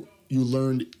you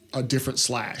learned a different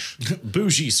slash.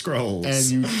 Bougie scrolls.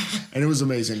 And it was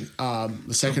amazing.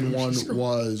 The second one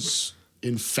was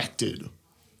Infected.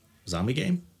 Zombie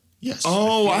game? Yes.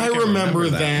 Oh, I remember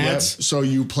that. Yep. So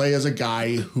you play as a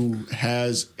guy who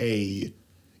has a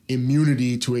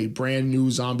immunity to a brand new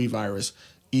zombie virus.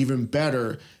 Even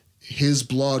better, his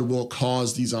blood will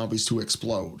cause these zombies to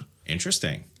explode.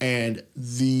 Interesting. And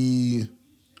the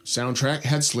soundtrack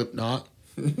had Slipknot.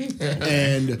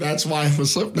 And that's why I'm a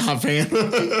Slipknot fan.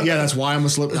 yeah, that's why I'm a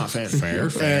Slipknot fan. Fair.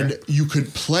 And you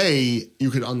could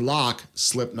unlock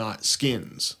Slipknot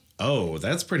skins. Oh,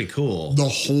 that's pretty cool. The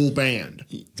whole band.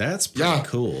 That's pretty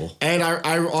cool. And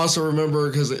I also remember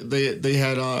because they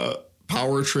had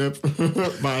Power Trip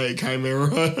by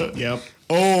Chimera. Yep.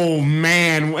 Oh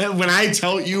man, when I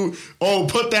tell you,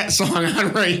 put that song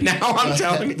on right now, I'm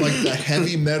telling you. Like the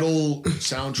heavy metal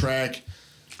soundtrack,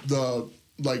 the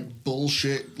like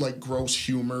bullshit, like gross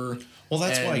humor. Well,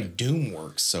 that's why Doom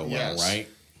works so well, right?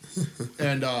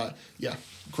 And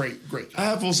great.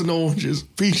 Apples and oranges,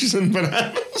 peaches and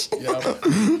bananas. Yeah.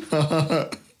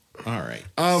 All right.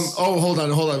 Hold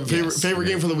on. Favorite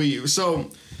game for the Wii U. So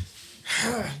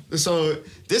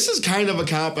this is kind of a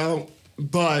cop out,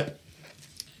 but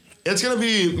it's gonna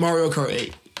be Mario Kart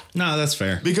 8. No, that's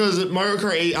fair. Because Mario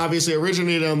Kart 8 obviously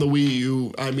originated on the Wii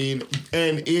U. I mean,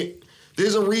 and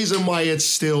there's a reason why it's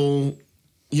still,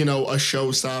 you know, a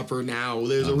showstopper now.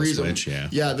 There's on a reason. Switch, yeah.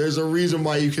 Yeah, there's a reason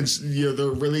why you can, they're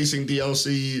releasing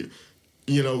DLC,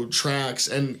 tracks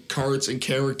and carts and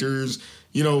characters,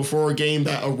 for a game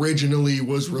that originally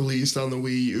was released on the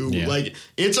Wii U. Yeah. Like,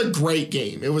 it's a great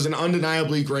game. It was an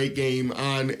undeniably great game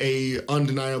on a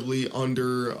undeniably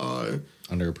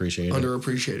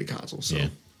underappreciated console. So. Yeah.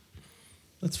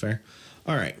 That's fair.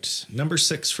 All right. Number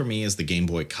 6 for me is the Game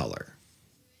Boy Color.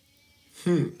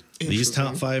 These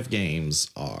top 5 games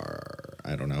are,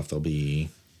 I don't know if they'll be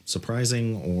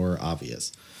surprising or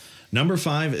obvious. Number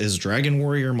 5 is Dragon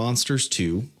Warrior Monsters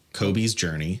 2, Kobe's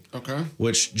Journey. Okay.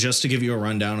 Which, just to give you a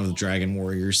rundown of the Dragon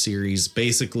Warrior series,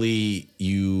 basically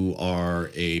you are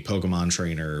a Pokemon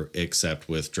trainer except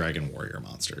with Dragon Warrior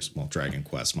monsters. Well, Dragon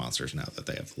Quest monsters now that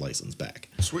they have the license back.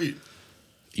 Sweet.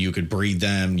 You could breed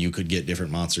them. You could get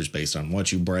different monsters based on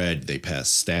what you bred. They pass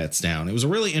stats down. It was a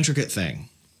really intricate thing.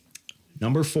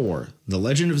 Number 4, The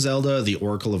Legend of Zelda, The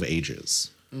Oracle of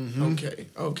Ages. Mm-hmm.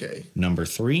 Okay. Number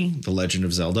 3, The Legend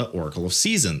of Zelda, Oracle of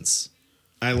Seasons.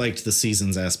 I liked the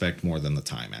seasons aspect more than the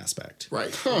time aspect.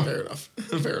 Right. Fair enough.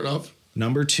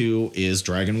 Number 2 is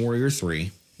Dragon Warrior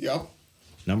 3. Yep.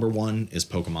 Number 1 is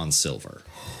Pokemon Silver.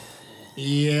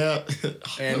 Yeah.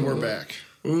 And we're back.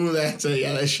 Ooh, that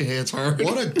shit hits hard.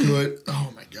 What a good,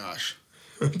 oh my gosh.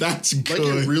 That's good.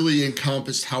 Like, it really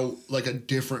encompassed how, like, a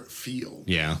different feel.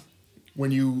 Yeah. When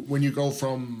you go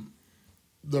from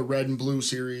the Red and Blue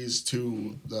series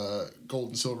to the Gold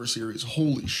and Silver series,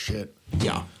 holy shit.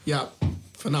 Yeah.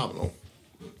 Phenomenal.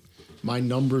 My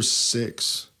number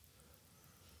 6.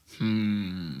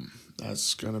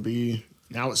 That's gonna be,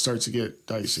 now it starts to get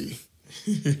dicey.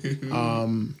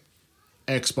 Xbox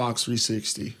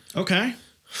 360. Okay.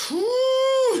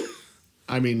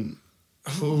 I mean,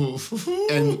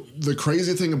 and the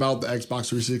crazy thing about the Xbox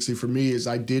 360 for me is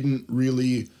I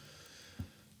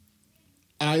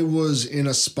was in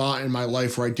a spot in my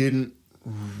life where I didn't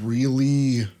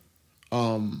really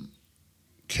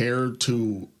care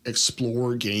to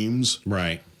explore games.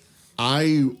 Right.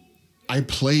 I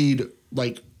played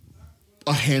like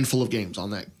a handful of games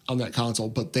on that console,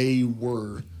 but they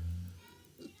were,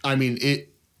 I mean,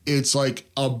 it's like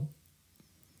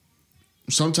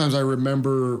sometimes I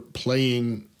remember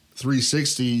playing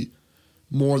 360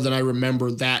 more than I remember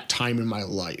that time in my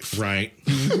life. Right.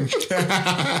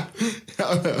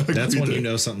 That's when you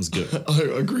know something's good.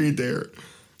 Agreed there.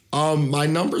 My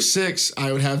number 6,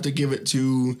 I would have to give it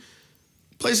to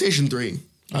PlayStation 3.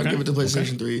 I'd give it to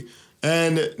PlayStation 3.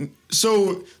 And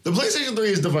so the PlayStation 3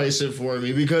 is divisive for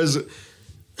me because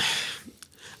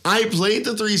I played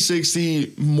the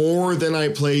 360 more than I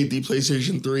played the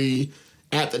PlayStation 3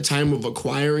 at the time of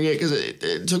acquiring it, because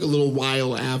it took a little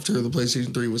while after the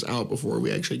PlayStation 3 was out before we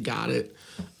actually got it.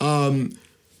 The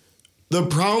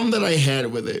problem that I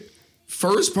had with it,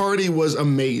 first party was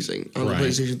amazing on the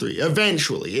PlayStation 3.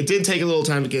 Eventually. It did take a little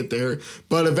time to get there,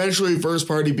 but eventually first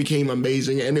party became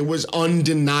amazing, and it was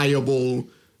undeniable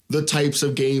the types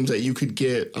of games that you could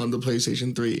get on the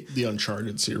PlayStation 3. The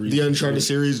Uncharted series. The Uncharted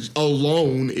series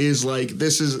alone is like,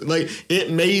 this is like,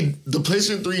 the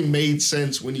PlayStation 3 made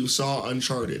sense when you saw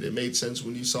Uncharted. It made sense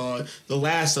when you saw The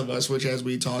Last of Us, which, as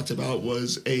we talked about,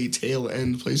 was a tail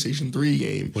end PlayStation 3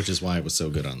 game. Which is why it was so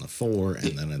good on the 4,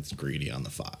 and then it's greedy on the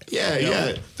 5.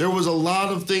 Yeah. There was a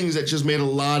lot of things that just made a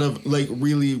lot of like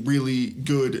really, really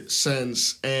good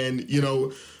sense. And,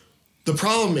 the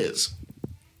problem is,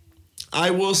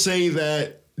 I will say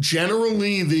that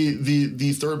generally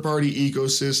the third-party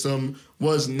ecosystem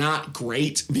was not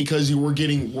great because you were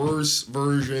getting worse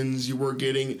versions. You were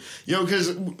getting,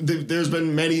 because there's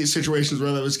been many situations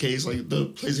where that was the case, like the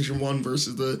PlayStation 1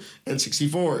 versus the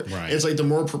N64. Right. It's like the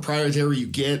more proprietary you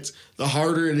get, the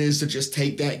harder it is to just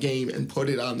take that game and put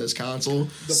it on this console.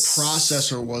 The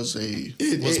processor was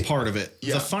part of it.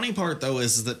 Yeah. The funny part, though,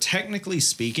 is that technically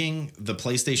speaking, the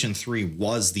PlayStation 3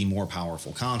 was the more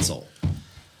powerful console.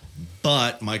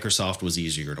 But Microsoft was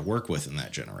easier to work with in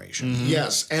that generation. Mm-hmm.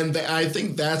 Yes, and I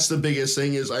think that's the biggest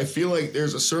thing is I feel like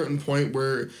there's a certain point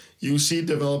where you see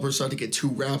developers start to get too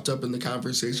wrapped up in the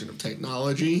conversation of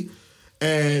technology,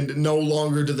 and no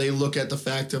longer do they look at the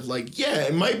fact of like, yeah,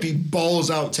 it might be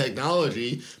balls out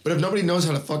technology, but if nobody knows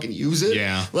how to fucking use it,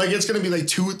 like it's going to be like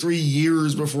 2 or 3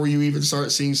 years before you even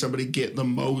start seeing somebody get the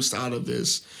most out of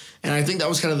this. And I think that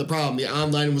was kind of the problem. The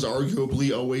online was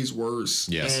arguably always worse.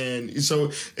 Yes. And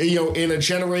so, in a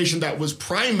generation that was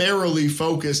primarily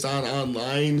focused on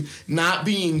online, not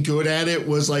being good at it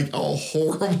was like a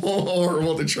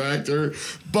horrible detractor.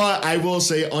 But I will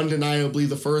say, undeniably,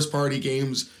 the first party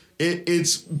games,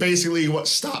 it's basically what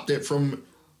stopped it from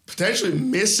potentially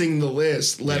missing the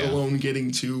list, let alone getting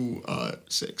to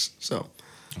 6. So,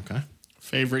 Okay.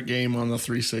 favorite game on the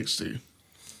 360.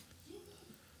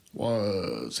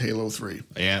 was Halo 3.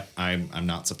 Yeah, I'm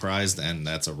not surprised, and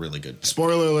that's a really good pick.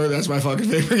 Spoiler alert, that's my fucking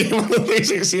favorite game on the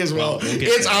 360 as well. Well, we'll get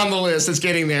It's there. on the list. It's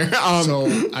getting there.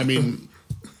 So, I mean,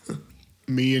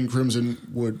 me and Crimson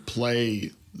would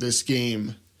play this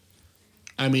game,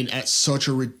 I mean, at such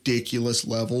a ridiculous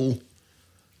level.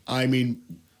 I mean,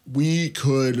 we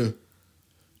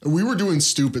were doing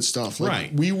stupid stuff. Like,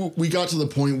 Right. We got to the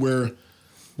point where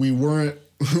we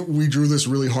drew this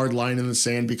really hard line in the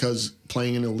sand because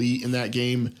playing an elite in that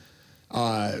game,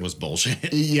 It was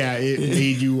bullshit. yeah, it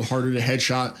made you harder to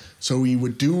headshot. So we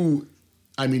would do,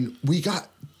 I mean, we got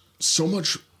so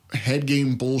much head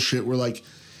game bullshit where, like,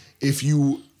 if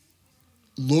you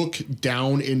look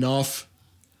down enough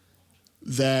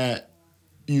that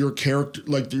your character,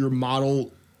 like your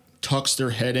model, tucks their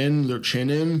head in, their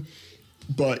chin in,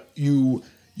 but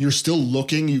you're still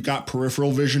looking, you got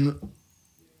peripheral vision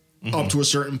up to a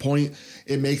certain point,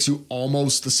 it makes you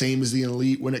almost the same as the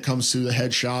elite when it comes to the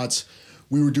headshots.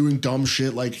 We were doing dumb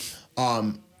shit like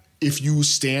if you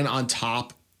stand on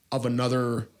top of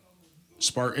another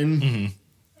Spartan,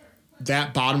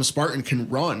 that bottom Spartan can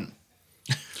run.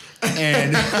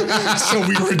 And so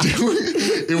we were doing,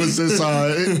 it was this,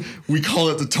 we call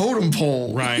it the totem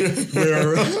pole. Right.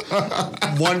 Where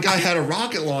one guy had a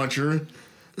rocket launcher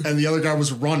and the other guy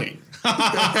was running.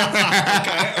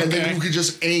 And then you could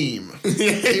just aim.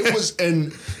 It was,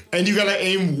 and you gotta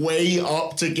aim way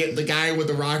up to get the guy with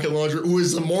the rocket launcher, who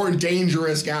is the more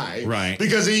dangerous guy. Right.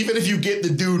 Because even if you get the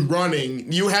dude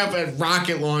running, you have a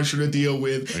rocket launcher to deal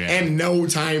with Yeah. and no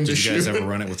time to Did you guys shoot. ever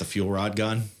run it with a fuel rod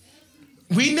gun?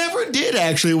 We never did,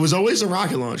 actually. It was always a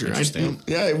rocket launcher. Interesting.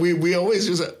 We always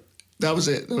just, that was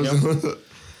it. That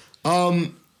was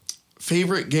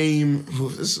favorite game. Ooh,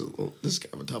 this is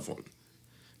kind of a tough one.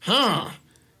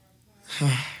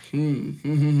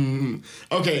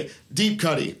 Okay, Deep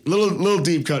Cuddy. Little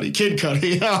Deep Cuddy. Kid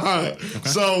Cuddy.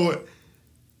 So,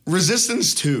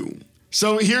 Resistance 2.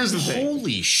 So here's the thing.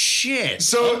 Holy shit.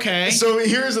 So So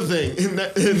here's the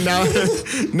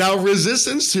thing. Now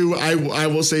Resistance 2, I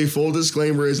will say, full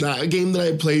disclaimer, is not a game that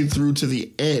I played through to the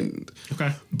end.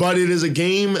 Okay. But it is a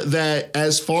game that,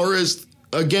 as far as,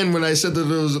 again, when I said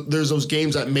that there's those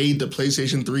games that made the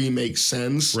PlayStation 3 make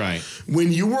sense. Right.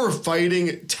 When you were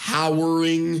fighting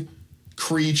towering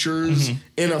creatures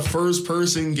in a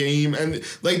first-person game, and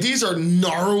like these are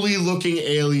gnarly-looking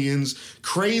aliens,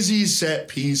 crazy set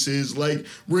pieces, like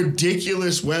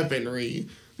ridiculous weaponry.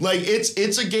 Like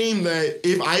it's a game that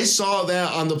if I saw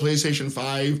that on the PlayStation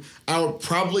 5, I would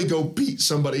probably go beat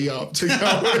somebody up to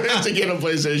go to get a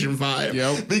PlayStation 5.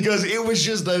 Yep. Because it was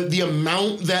just the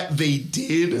amount that they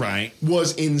did Right.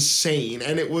 was insane.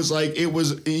 And it was like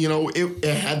it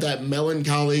had that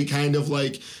melancholy kind of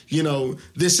like,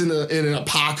 this in an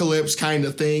apocalypse kind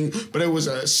of thing, but it was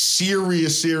a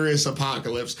serious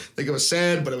apocalypse. Like it was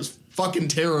sad, but it was fucking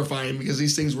terrifying because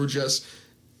these things were just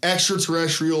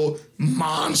extraterrestrial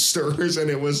monsters,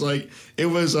 and it was a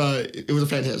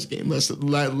fantastic game.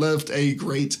 Left a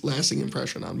great lasting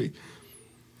impression on me.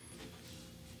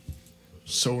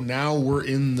 so now we're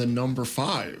in the number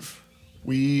 5.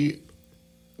 We're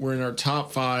in our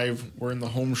top 5. We're in the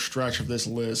home stretch of this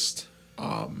list.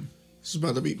 This is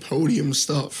about to be podium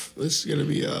stuff. This is gonna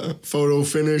be a photo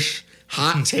finish,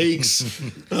 hot takes.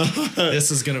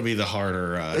 This is going to be the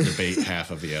harder debate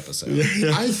half of the episode.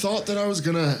 I thought that I was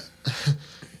gonna.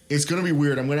 It's gonna be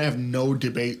weird. I'm gonna have no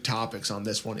debate topics on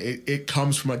this one. It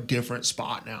comes from a different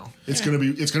spot now. It's gonna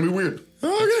be weird.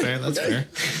 Okay, That's fair.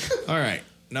 All right.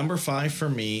 Number 5 for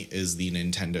me is the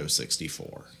Nintendo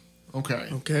 64. Okay.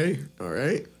 Okay, all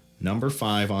right. Number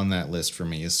 5 on that list for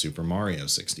me is Super Mario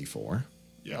 64.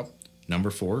 Yep. Number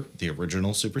 4, the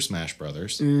original Super Smash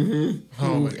Brothers. Oh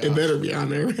my It god. better be on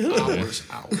there.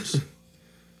 Hours.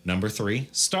 Number 3,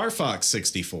 Star Fox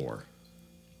 64.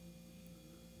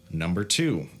 Number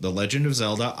 2, The Legend of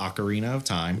Zelda Ocarina of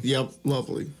Time. Yep,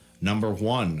 lovely. Number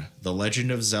 1, The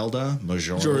Legend of Zelda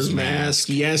Majora's Majora's Mask. Mask.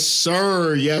 Yes,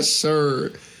 sir. Yes,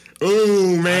 sir.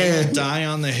 Oh I man. will die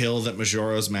on the hill that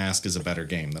Majora's Mask is a better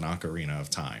game than Ocarina of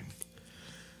Time.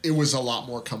 It was a lot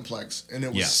more complex and it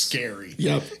was Yes. scary.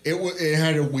 Yep. It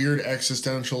had a weird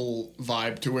existential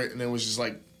vibe to it, and it was just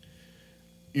like,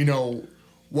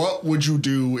 what would you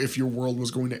do if your world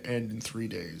was going to end in 3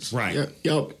 days? Right.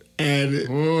 Yep. And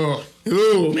Ugh.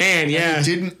 oh man, yeah. It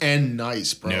didn't end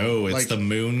nice, bro. No, it's Like, the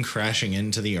moon crashing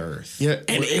into the earth. Yeah,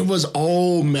 and it was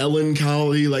all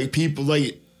melancholy. Like people,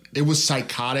 like it was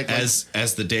psychotic. Like,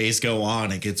 As the days go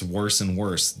on, it gets worse and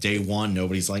worse. Day 1,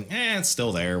 nobody's like, it's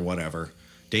still there, whatever.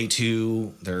 Day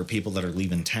 2, there are people that are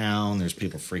leaving town. There's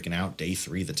people freaking out. Day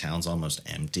 3, the town's almost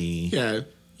empty. yeah,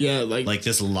 Yeah, Like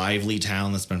this lively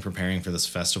town that's been preparing for this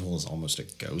festival is almost a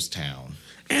ghost town.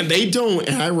 and they don't.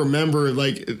 And I remember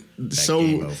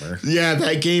Game over. Yeah,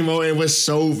 that game over. It was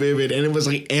so vivid, and it was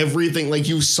like everything. Like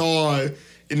you saw.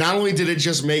 Not only did it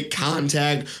just make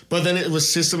contact, but then it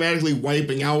was systematically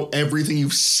wiping out everything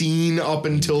you've seen up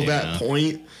until that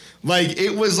point. Like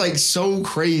it was like so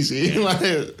crazy.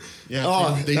 They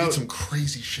did some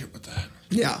crazy shit with that.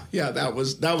 Yeah, that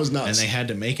was nuts. And they had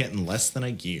to make it in less than a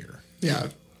year. Yeah.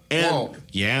 And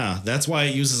yeah, that's why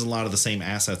it uses a lot of the same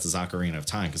assets as Ocarina of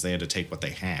Time, because they had to take what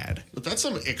they had. But that's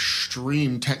some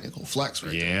extreme technical flex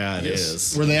right there. Yeah, it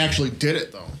is. Where they actually did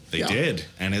it, though. They did.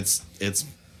 And it's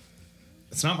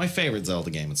not my favorite Zelda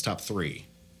game. It's top 3.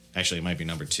 Actually, it might be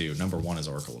number 2. Number 1 is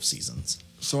Oracle of Seasons.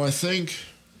 So I think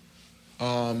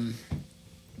I'm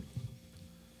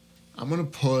going to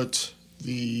put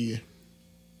the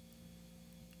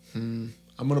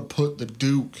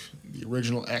Duke, the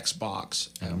original Xbox,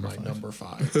 at my number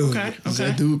 5. Okay.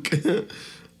 Duke.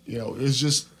 It's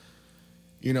just,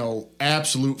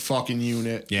 absolute fucking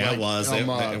unit. Yeah, it was.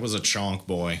 It was a chonk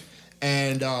boy.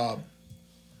 And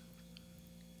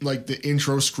the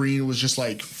intro screen was just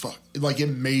it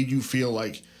made you feel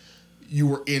like you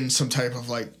were in some type of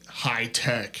high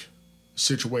tech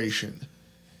situation.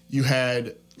 You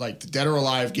had the Dead or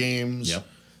Alive games. Yep.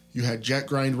 You had Jet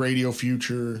Grind Radio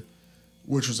Future,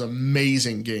 which was an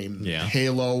amazing game. Yeah.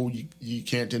 Halo, you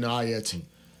can't deny it.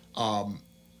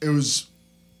 It was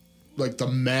the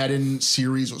Madden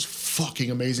series was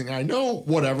fucking amazing. I know,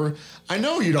 whatever. I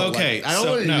know you don't. Okay, I know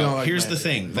so you don't like here's Madden, the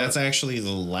thing. but- That's actually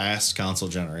the last console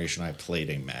generation I played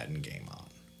a Madden game on.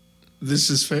 This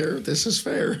is fair.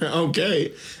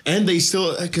 Okay. And they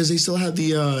still had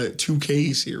the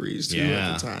 2K series too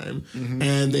at the time. Mm-hmm.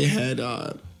 And they had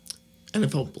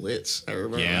NFL Blitz. I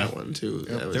remember that one too.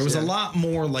 Yep. There was a lot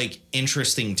more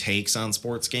interesting takes on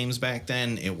sports games back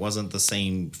then. It wasn't the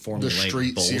same formulaic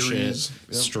Street bullshit. series.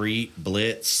 Yep. Street,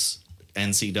 Blitz,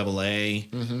 NCAA,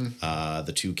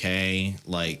 the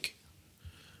 2K,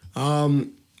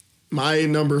 my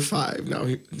number 5. Now,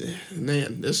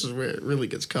 man, this is where it really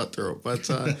gets cutthroat. But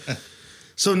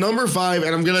so number 5,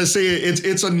 and I'm gonna say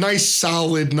it's a nice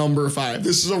solid number 5.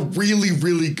 This is a really,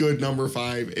 really good number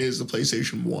 5. Is the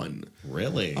PlayStation 1.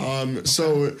 Really?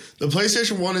 So the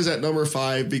PlayStation 1 is at number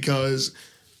 5 because.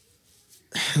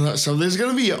 So there's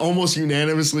going to be almost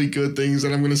unanimously good things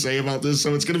that I'm going to say about this.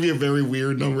 So it's going to be a very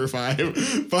weird number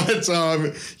 5. But,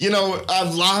 a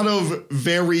lot of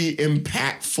very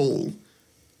impactful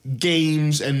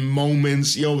games and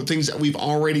moments, things that we've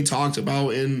already talked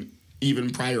about in even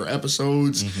prior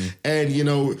episodes. Mm-hmm. And,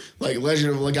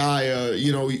 Legend of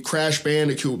Legaia, Crash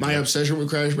Bandicoot. My obsession with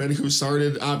Crash Bandicoot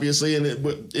started, obviously, and it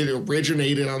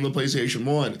originated on the PlayStation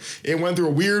 1. It went through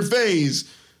a weird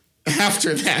phase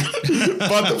after that.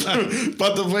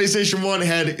 but the PlayStation 1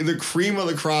 had the cream of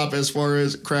the crop as far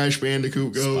as Crash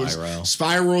Bandicoot goes.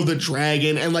 Spyro the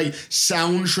Dragon, and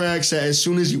soundtracks that as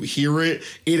soon as you hear it,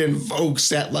 it invokes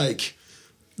that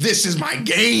this is my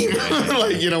game.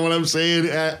 You know what I'm saying?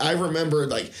 I remember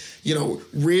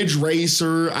Ridge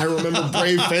Racer. I remember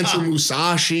Brave Fencer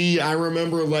Musashi. I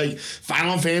remember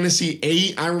Final Fantasy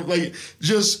VIII.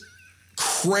 Just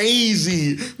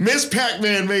crazy. Miss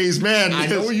Pac-Man Maze, man. I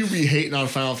know you be hating on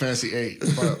Final Fantasy VIII,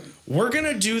 but we're going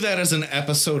to do that as an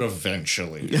episode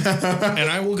eventually.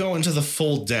 And I will go into the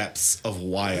full depths of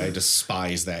why I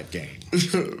despise that game.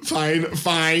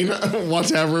 Fine.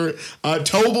 Whatever.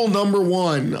 Tobal number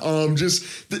 1.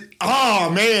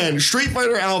 Man. Street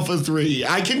Fighter Alpha 3.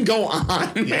 I can go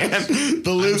on, man.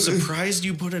 I'm surprised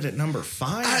you put it at number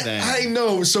 5 then. I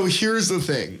know. So here's the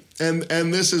thing. And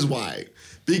this is why.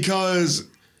 Because,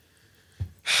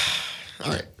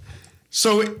 all right,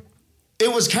 so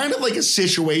it was kind of like a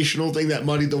situational thing that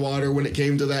muddied the water when it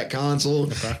came to that console.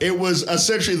 Okay. It was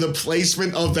essentially the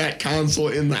placement of that console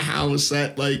in the house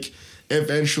that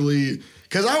eventually,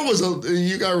 because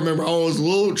you gotta remember, I was a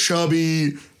little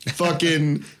chubby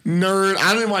fucking nerd.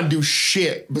 I didn't want to do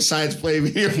shit besides play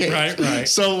video games. Right.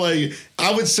 So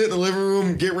I would sit in the living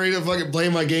room, get ready to fucking play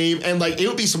my game, and it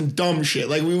would be some dumb shit.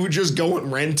 We would just go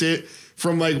and rent it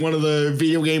from one of the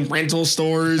video game rental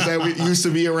stores that we used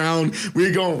to be around.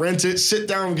 We'd go and rent it, sit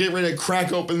down, get ready to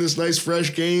crack open this nice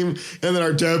fresh game, and then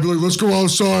our dad would be like, let's go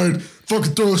outside,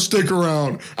 fucking throw a stick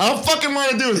around. I don't fucking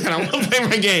want to do that. I want to play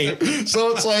my game.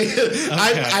 So it's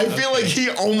I feel like he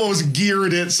almost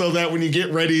geared it so that when you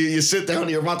get ready, you sit down,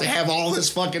 and you're about to have all this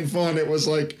fucking fun. It was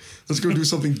let's go do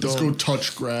something dumb. Let's go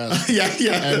touch grass. Yeah.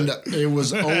 And it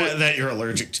was that you're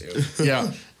allergic to.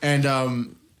 Yeah.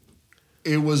 And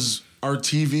it was, our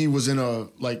TV was in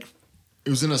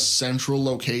a central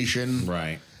location.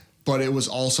 Right. but it was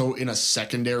also in a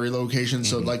secondary location.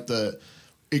 So like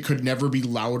it could never be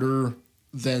louder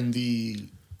than the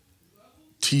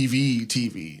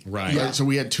TV. Right. Yeah. So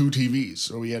we had 2 TVs.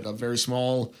 So we had a very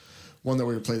small one that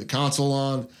we would play the console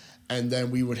on, and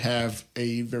then we would have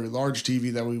a very large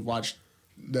TV that we watched.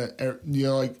 That, you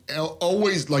know, like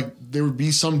always, like there would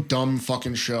be some dumb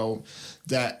fucking show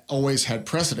that always had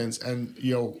precedence, and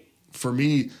you know, for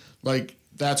me, like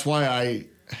that's why I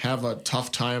have a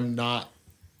tough time not.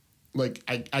 Like,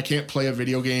 I can't play a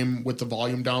video game with the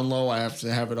volume down low. I have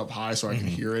to have it up high so I can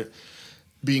hear it.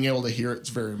 Being able to hear it is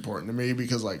very important to me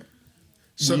because, like,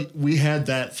 so we had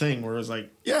that thing where it was like...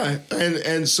 Yeah,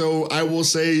 and so I will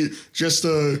say, just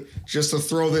to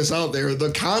throw this out there,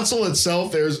 the console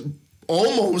itself, there's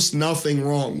almost nothing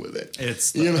wrong with it.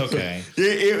 It's... okay.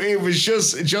 It was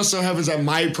just... It just so happens that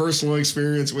my personal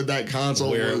experience with that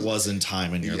console where it was in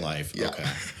time in your life. Yeah.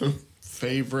 Okay.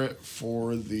 Favorite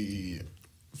for the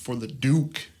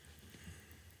Duke,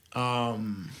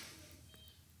 I've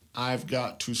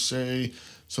got to say,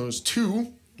 so it's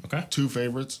 2. Okay. 2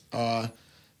 favorites,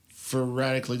 for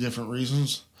radically different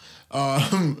reasons.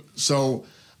 So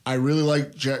I really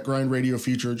like Jet Grind Radio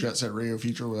Future, Jet Set Radio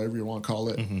Future, whatever you want to call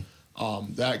it.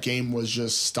 That game was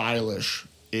just stylish.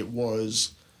 It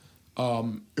was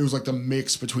like the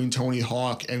mix between Tony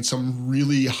Hawk and some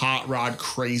really hot rod,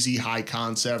 crazy high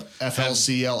concept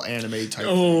FLCL anime type.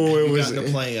 Oh, it was gotten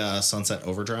to play Sunset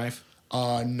Overdrive.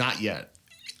 Not yet.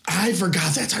 I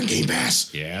forgot that's on Game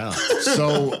Pass. Yeah.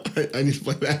 So I need to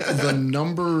play that. the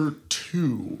number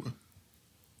 2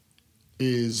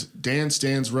 is Dance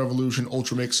Dance Revolution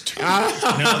Ultra Mix 2.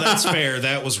 No, that's fair.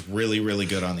 That was really, really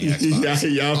good on the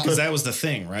Xbox. Yeah. Because that was the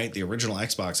thing, right? The original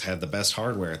Xbox had the best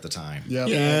hardware at the time. Yep.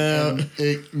 Yeah. And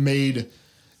it made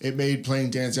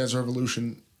playing Dance Dance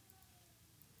Revolution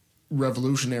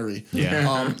revolutionary.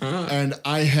 Yeah. And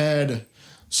I had,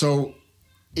 so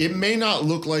it may not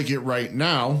look like it right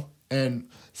now, and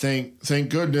thank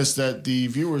goodness that the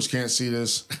viewers can't see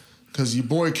this, because your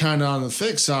boy kind of on the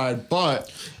thick side,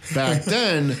 but back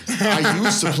then I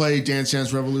used to play Dance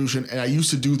Dance Revolution, and I used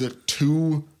to do the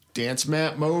 2 dance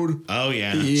mat mode. Oh,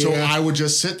 yeah. So I would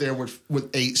just sit there with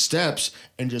 8 steps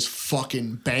and just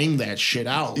fucking bang that shit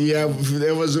out. Yeah,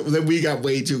 we got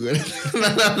way too good.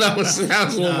 that was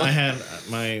No, I had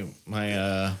my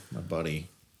buddy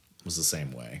was the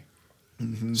same way.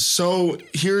 So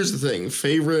here's the thing.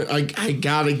 Favorite, I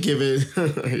gotta give it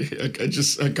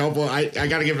just a couple. I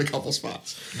gotta give it a couple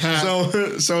spots.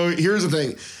 So here's the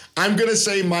thing. I'm gonna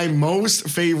say my most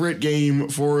favorite game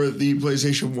for the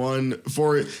PlayStation 1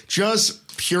 for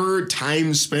just pure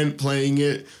time spent playing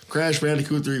it, Crash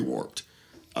Bandicoot 3 Warped.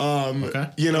 Okay.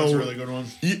 You know, That's a really good one.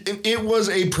 It was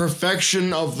a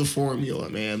perfection of the formula,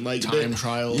 man. Like Time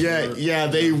trials. Yeah.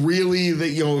 They really,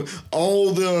 you know,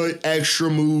 all the extra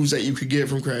moves that you could get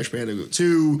from Crash Bandicoot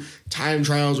 2, time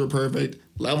trials were perfect.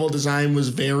 Level design was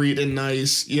varied and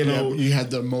nice. You know, you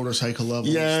had the motorcycle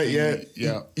levels. Yeah.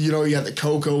 You know, you had the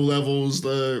Coco levels,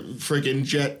 the freaking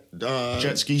jet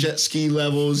ski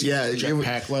levels. Yeah,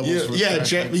 Jetpack levels. Yeah,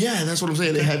 that's what I'm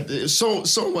saying. They had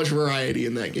so much variety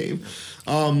in that game.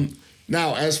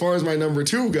 Now, as far as my number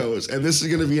 2 goes, and this is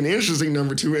going to be an interesting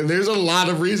number 2, and there's a lot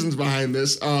of reasons behind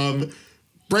this.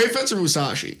 Brave Fencer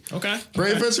Musashi. Okay.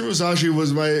 Brave Fencer Musashi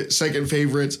was my second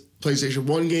favorite PlayStation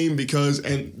 1 game because,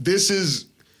 and this is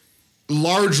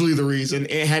largely the reason,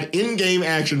 it had in-game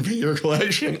action figure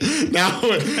collection. Now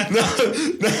the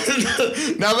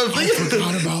thing, I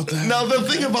forgot about that. Now the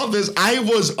thing about this, I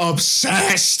was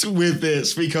obsessed with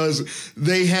this because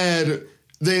they had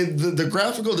the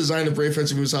graphical design of Brave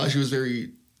Fencer Musashi was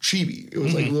very chibi. It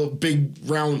was like a little big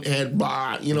round head,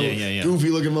 goofy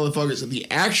looking motherfuckers. And the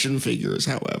action figures,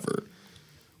 however,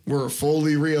 were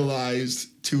fully realized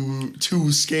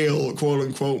to scale, quote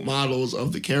unquote, models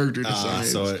of the character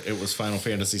designs. So it was Final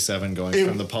Fantasy VII going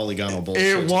from the polygonal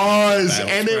bullshit. It was,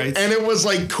 and it was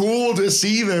like cool to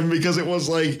see them because it was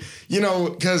like, you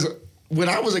know, because when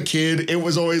I was a kid, it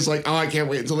was always like, oh, I can't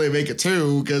wait until they make a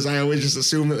 2 because I always just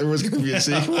assumed that there was going to be a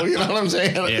sequel. You know what I'm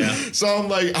saying? Yeah. So I'm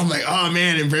like, oh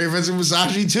man, in Brave Fencer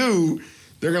Musashi 2,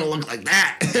 they're going to look like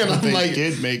that. And They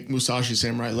did make Musashi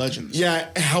Samurai Legends. Yeah,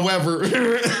 however,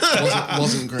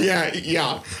 wasn't great.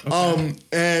 Yeah. Okay.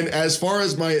 And as far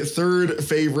as my third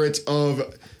favorite of,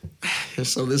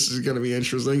 so this is gonna be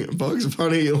interesting, Bugs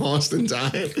Bunny Lost in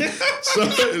Time.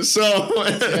 So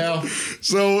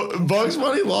Bugs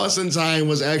Bunny Lost in Time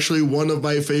was actually one of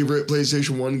my favorite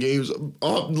PlayStation 1 games,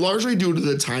 largely due to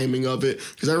the timing of it.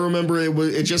 Because I remember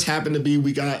it just happened to be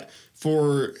we got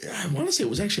for, I want to say it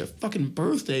was actually a fucking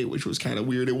birthday, which was kind of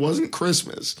weird. It wasn't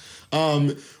Christmas.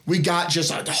 We got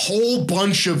just a whole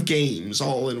bunch of games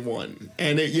all in one.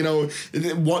 And,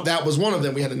 that was one of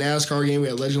them. We had a NASCAR game. We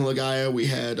had Legend of Legaia. We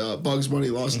had Bugs Bunny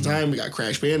Lost in Time. We got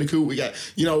Crash Bandicoot. We got,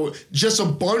 just a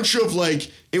bunch of,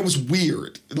 it was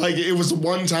weird. It was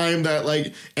one time that,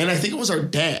 and I think it was our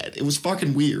dad. It was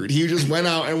fucking weird. He just went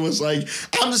out and was like,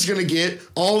 I'm just going to get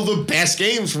all the best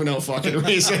games for no fucking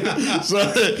reason.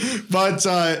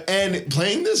 And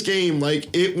playing this game,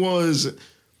 it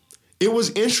was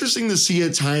interesting to see a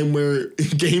time where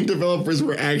game developers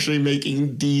were actually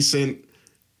making decent,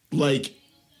 it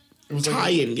was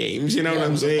tie-in games. You know what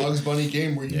I'm saying? A Bugs Bunny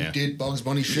game where you did Bugs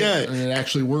Bunny shit, and it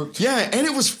actually worked. Yeah, and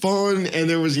it was fun, and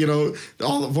there was,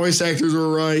 all the voice actors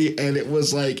were right, and it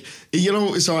was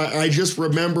so I just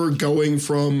remember going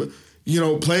from,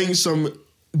 playing some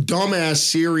dumbass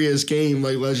serious game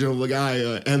like Legend of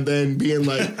Legaia, and then being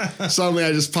suddenly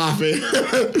I just pop in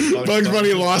Bugs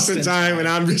Bunny Lost in Time, and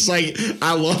I'm just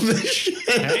I love this shit.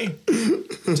 Hey,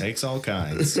 takes all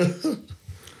kinds.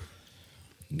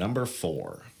 Number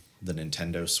 4, the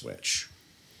Nintendo Switch.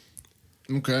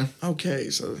 Okay,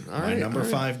 so all right. My number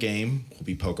 5 game will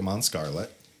be Pokemon Scarlet.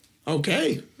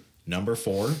 Okay. Number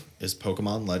 4 is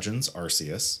Pokemon Legends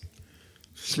Arceus.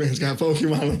 This man's got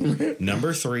Pokemon on there.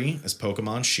 Number 3 is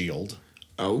Pokemon Shield.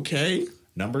 Okay.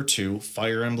 Number 2,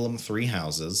 Fire Emblem 3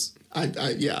 Houses. I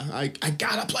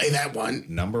gotta play that one.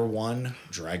 Number 1,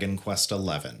 Dragon Quest XI.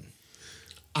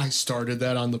 I started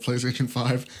that on the PlayStation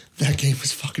 5. That game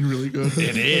is fucking really good.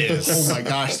 It is. Oh my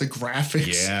gosh, the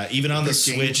graphics. Yeah, even on the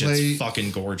Switch, gameplay. it's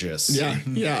fucking gorgeous. Yeah,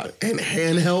 and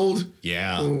handheld.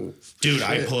 Yeah. Oh, dude, shit.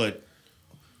 I put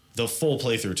the full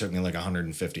playthrough took me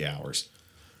 150 hours.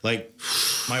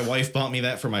 My wife bought me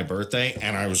that for my birthday,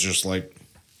 and I was just like,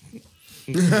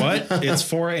 what? It's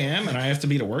 4 a.m. and I have to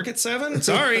be to work at 7?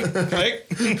 Sorry.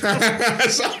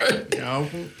 Sorry. No.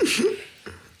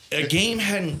 A game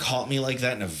hadn't caught me like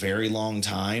that in a very long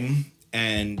time.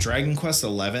 And Dragon Quest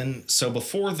XI. So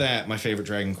before that, my favorite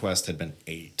Dragon Quest had been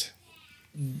 8.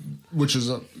 Which is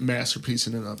a masterpiece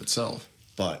in and of itself.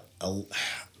 But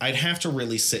I'd have to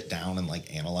really sit down and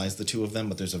analyze the two of them.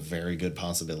 But there's a very good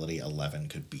possibility 11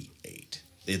 could beat 8.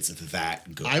 It's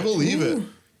that good. I believe it.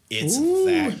 It's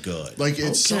that good.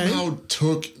 It somehow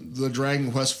took the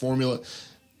Dragon Quest formula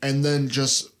and then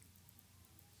just...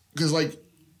 Because, I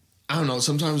don't know,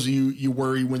 sometimes you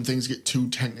worry when things get too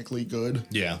technically good.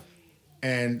 Yeah.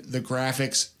 And the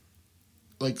graphics,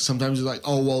 sometimes you're like,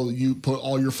 oh, well, you put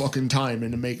all your fucking time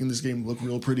into making this game look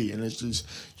real pretty. And it's just,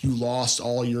 you lost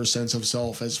all your sense of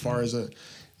self as far as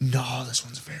no, this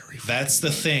one's very That's the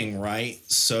thing, right?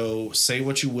 So say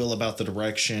what you will about the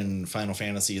direction Final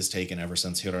Fantasy has taken ever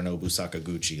since Hironobu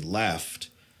Sakaguchi left.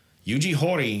 Yuji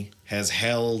Horii has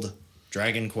held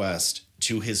Dragon Quest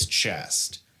to his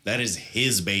chest. That is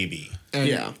his baby.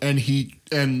 And,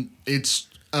 and it's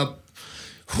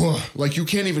you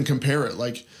can't even compare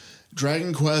it.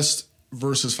 Dragon Quest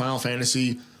versus Final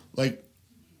Fantasy,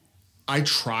 I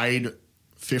tried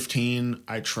 15,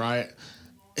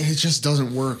 it just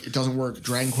doesn't work. It doesn't work.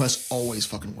 Dragon Quest always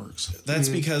fucking works. That's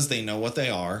because they know what they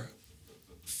are.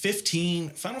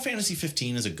 Final Fantasy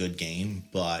 15 is a good game,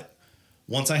 but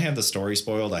once I had the story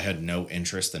spoiled, I had no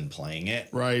interest in playing it.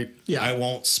 Right. Yeah. I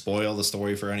won't spoil the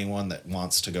story for anyone that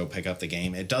wants to go pick up the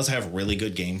game. It does have really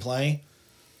good gameplay.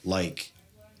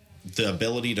 The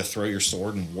ability to throw your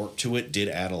sword and warp to it did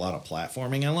add a lot of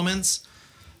platforming elements,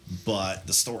 but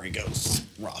the story goes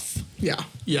rough. Yeah.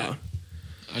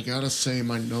 I gotta say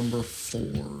my number 4.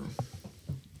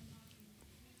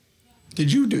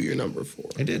 Did you do your number 4?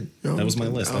 I did. No, that was my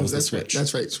list. That was the that's Switch. Right.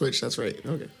 That's right. Switch. That's right.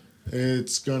 Okay.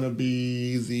 It's gonna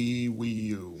be the Wii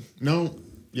U. No.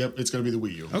 Yep, it's gonna be the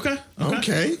Wii U.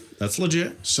 Okay. That's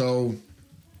legit. So,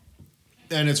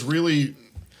 and it's really,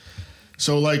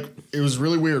 it was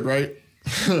really weird, right?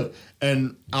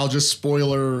 And I'll just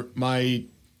spoiler, my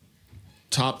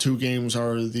top 2 games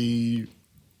are the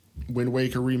Wind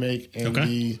Waker remake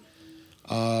and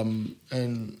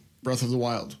and Breath of the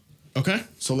Wild. Okay.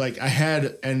 So I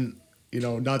had, and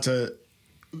not to,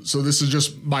 so this is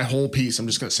just my whole piece. I'm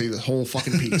just gonna say the whole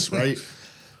fucking piece, right?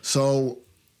 So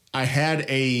I had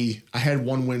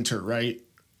one winter, right?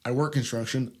 I work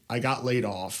construction. I got laid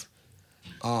off.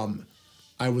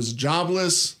 I was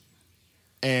jobless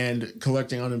and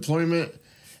collecting unemployment,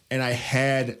 and I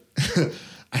had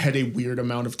a weird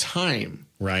amount of time.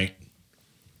 Right.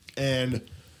 And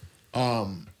a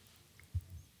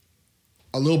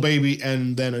little baby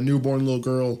and then a newborn little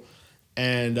girl.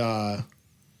 And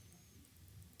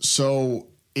so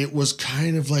it was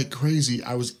kind of crazy.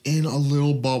 I was in a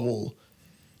little bubble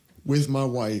with my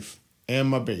wife and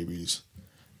my babies,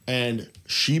 and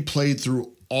she played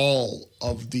through all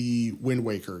of the Wind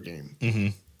Waker game. Mm-hmm.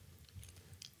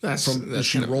 That's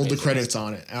She kind of rolled the amazing. credits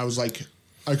on it. I was like,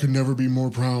 I could never be more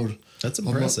proud. That's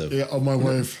impressive. Of my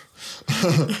wife.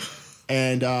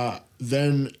 And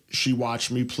then she watched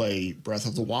me play Breath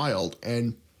of the Wild,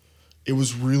 and it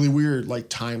was really weird. Like,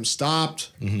 time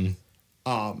stopped. Mm-hmm.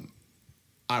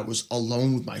 I was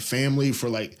alone with my family for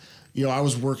like, I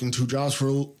was working 2 jobs for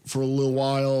a little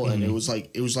while, and it was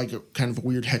like a kind of a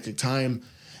weird, hectic time.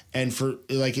 And for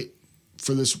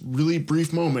this really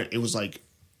brief moment, it was like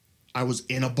I was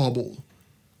in a bubble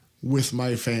with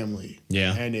my family.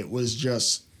 Yeah. And it was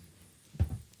just,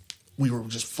 we were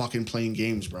just fucking playing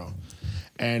games, bro.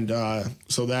 And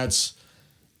so that's,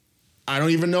 I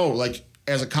don't even know, like,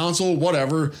 as a console,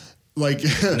 whatever, like.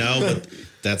 No, but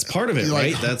that's part of it,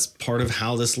 Like- right? That's part of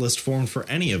how this list formed for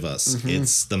any of us.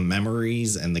 It's the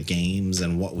memories and the games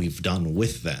and what we've done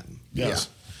with them. Yes.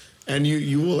 Yeah. And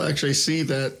you will actually see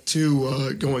that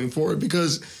too going forward,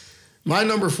 because my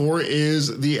number 4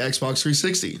 is the Xbox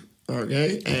 360.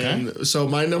 Okay. And so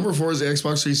my number 4 is the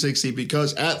Xbox 360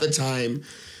 because at the time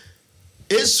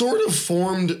it sort of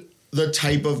formed the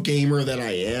type of gamer that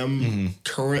I am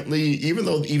currently, even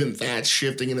though even that's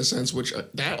shifting in a sense, which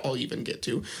that I'll even get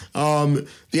to. The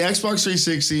Xbox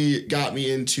 360 got me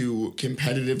into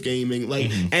competitive gaming,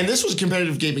 and this was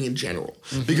competitive gaming in general,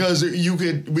 because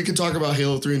we could talk about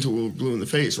Halo 3 until we were blue in the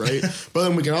face, right? But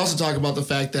then we can also talk about the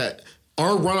fact that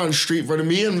our run on Street Fighter,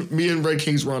 me and Red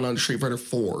King's run on Street Fighter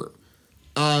 4.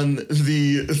 On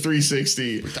the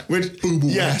 360, which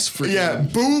boo-boo ass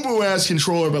freaking- boo-boo ass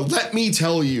controller. But let me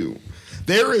tell you,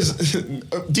 there is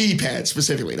D-pad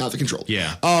specifically, not the controller.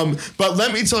 Yeah. But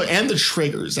let me tell you, and the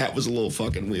triggers, that was a little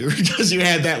fucking weird because you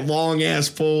had that long ass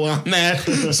pull on that.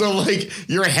 So like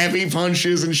your heavy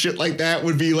punches and shit like that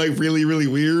would be like really, really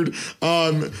weird.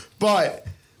 But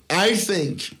I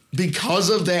think because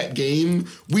of that game,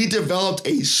 we developed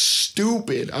a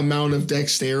stupid amount of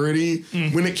dexterity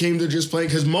when it came to just playing.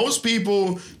 Because most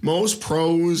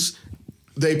pros,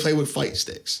 they play with fight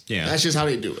sticks. Yeah. That's just how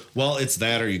they do it. Well, it's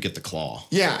that or you get the claw.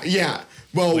 Yeah.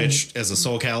 Well, Which, as a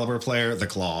Soul Calibur player, the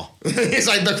claw. it's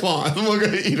like the claw,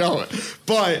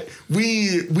 But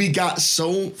we got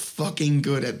so fucking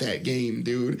good at that game,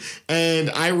 dude. And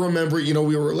I remember,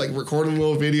 we were like recording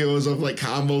little videos of like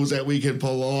combos that we could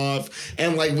pull off,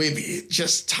 and like we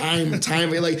just time like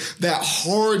that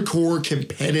hardcore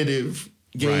competitive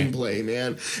gameplay,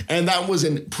 man. And that was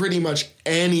in pretty much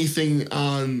anything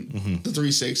on the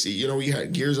 360. You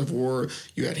had Gears of War,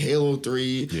 you had Halo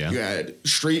 3, you had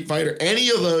Street Fighter.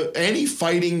 Any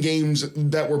fighting games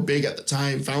that were big at the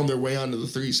time found their way onto the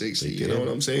 360. You know what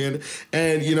I'm saying?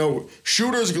 And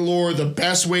shooters galore, the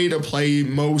best way to play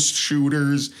most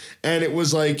shooters. And it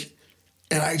was like,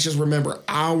 and I just remember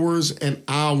hours and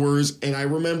hours, and I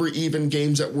remember even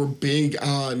games that were big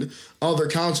on other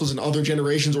consoles and other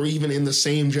generations, or even in the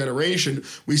same generation,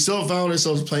 we still found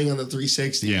ourselves playing on the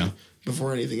 360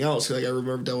 before anything else. Like I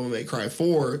remember Devil May Cry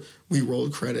 4, we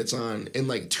rolled credits on in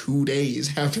like 2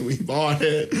 days after we bought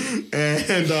it.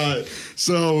 And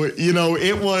so,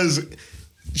 it was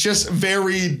just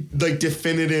very like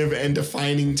definitive and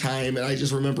defining time, and I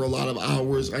just remember a lot of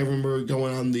hours. I remember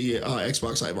going on the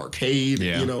Xbox Live Arcade,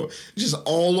 just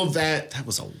all of that. That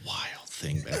was a wild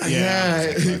thing back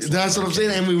Yeah, that's what I'm saying.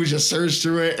 And we would just search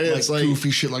through it, and it's like goofy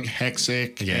shit like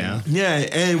Hexic. Yeah.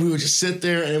 and we would just sit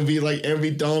there and be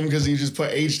dumb because you just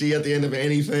put HD at the end of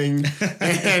anything,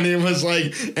 and it was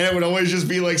like, and it would always just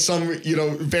be like some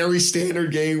very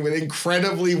standard game with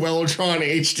incredibly well drawn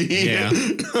HD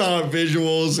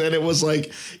visuals, and it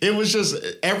was just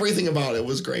everything about it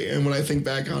was great. And when I think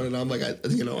back on it, I'm like,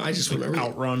 I just remember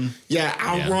Outrun. Outrun.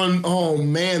 Yeah. Oh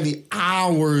man, the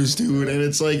hours, dude, and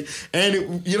it's like, and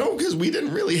because we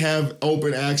didn't really have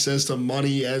open access to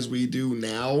money as we do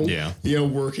now. Yeah.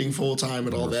 Working full time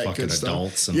and all that good stuff.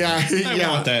 Adults and I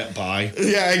want that buy.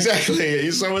 Yeah, exactly.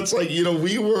 So it's like,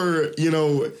 we were,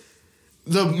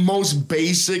 the most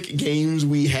basic games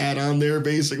we had on there,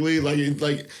 basically,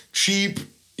 like cheap,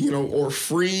 or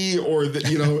free, or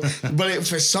but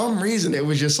for some reason it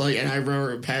was just like, and I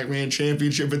remember Pac-Man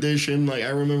Championship Edition. Like I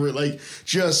remember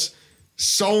just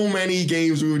so many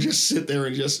games we would just sit there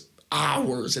and just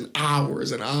hours and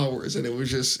hours and hours, and it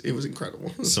was incredible.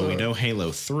 So we know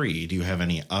Halo 3. Do you have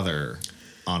any other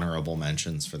honorable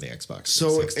mentions for the Xbox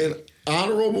 360? So an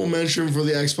honorable mention for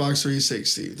the Xbox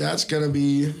 360. That's gonna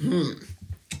be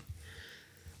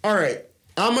all right.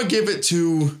 I'm gonna give it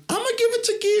to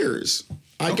Gears.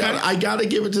 I gotta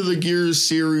give it to the Gears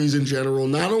series in general.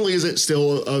 Not only is it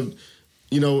still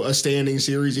a standing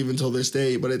series even till this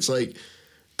day, but it's like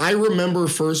I remember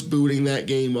first booting that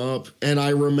game up, and I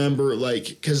remember like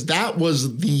because that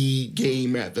was the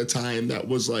game at the time that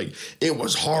was like it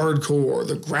was hardcore.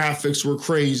 The graphics were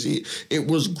crazy. It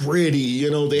was gritty. You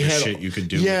know, they had shit you could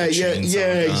do. Yeah, with the yeah, chainsaw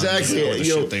yeah, guns, exactly. all the You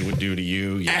shit know, they would do to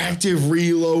you. Yeah. active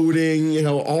reloading. You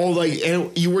know, all like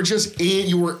and you were just in.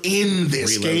 You were in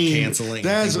this Reload game. canceling.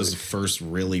 That's It was first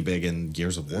really big in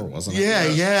Gears of War, wasn't it?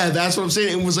 yeah, that's what I'm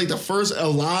saying. It was like the first, a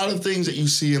lot of things that you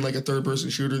see in like a third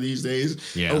person shooter these days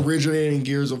originated in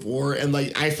Gears of War. And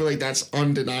like, I feel like that's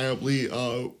undeniably,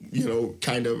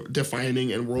 kind of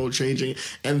defining and world changing.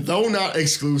 And though not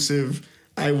exclusive,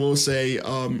 I will say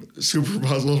Super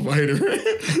Puzzle Fighter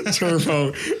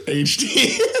Turbo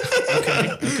HD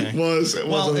Okay. was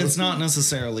Well, it's not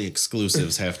necessarily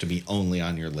exclusives have to be only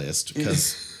on your list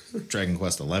because Dragon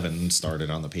Quest XI started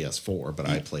on the PS4, but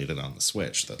I played it on the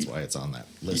Switch. That's why it's on that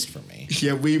list for me.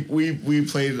 Yeah, we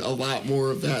played a lot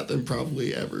more of that than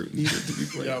probably ever needed to be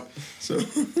played. Yep. So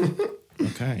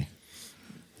Okay.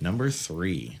 Number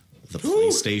 3, the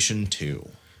PlayStation 2.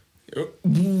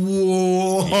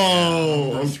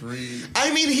 whoa. Number 3.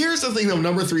 I mean, here's the thing though.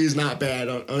 Number 3 is not bad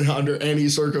under any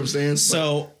circumstance.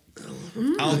 So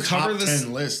I'll cover Top this.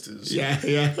 10 list is.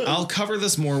 yeah. I'll cover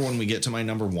this more when we get to my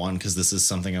number 1 because this is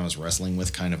something I was wrestling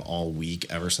with kind of all week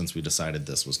ever since we decided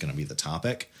this was going to be the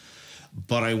topic.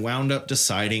 But I wound up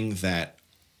deciding that.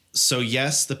 So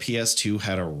yes, the PS2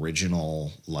 had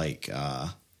original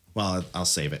well, I'll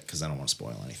save it because I don't want to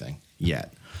spoil anything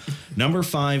yet. Number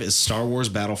 5 is Star Wars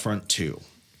Battlefront 2.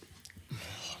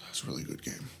 That's a really good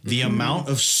game. The amount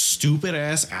of stupid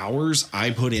ass hours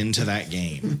I put into that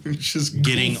game, Just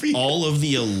getting goofy. all of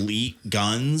the elite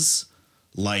guns,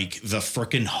 like the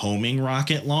frickin' homing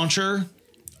rocket launcher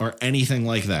or anything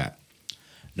like that.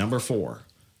 Number 4,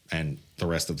 and the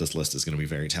rest of this list is going to be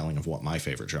very telling of what my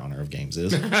favorite genre of games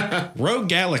is. Rogue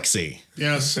Galaxy.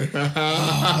 Yes.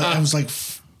 I was like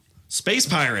Space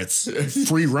Pirates.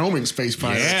 free roaming space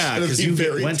pirates. Yeah, because That'd you be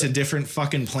very went to different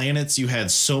fucking planets. You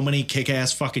had so many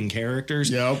kick-ass fucking characters.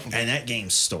 Yep. And that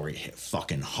game's story hit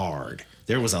fucking hard.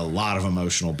 There was a lot of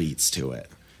emotional beats to it.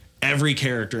 Every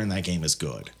character in that game is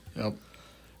good. Yep.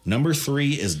 Number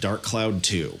 3 is Dark Cloud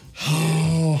 2.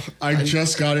 I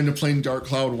just got into playing Dark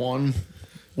Cloud 1.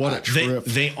 What a trip.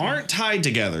 They aren't tied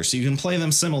together, so you can play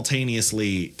them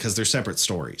simultaneously because they're separate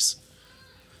stories.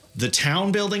 The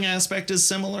town building aspect is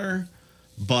similar,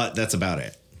 but that's about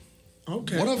it.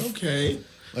 Okay. What okay.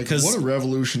 Like, 'Cause- what a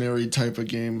revolutionary type of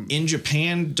game. In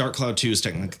Japan, Dark Cloud 2 is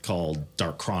technically called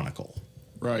Dark Chronicle.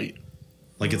 Right.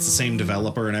 Like it's the same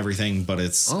developer and everything, but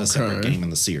it's a separate Okay. game in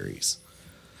the series.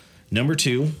 Number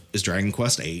 2 is Dragon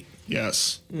Quest 8.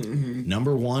 Yes.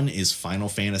 Number 1 is Final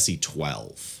Fantasy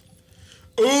 12.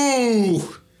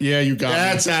 Ooh, Yeah, you got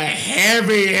that's me. a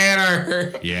heavy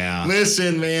hitter. Yeah.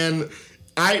 Listen, man.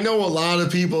 I know a lot of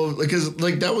people because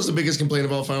like that was the biggest complaint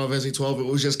about Final Fantasy 12. It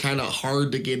was just kind of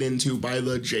hard to get into by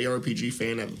the JRPG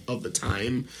fan of the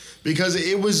time because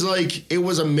it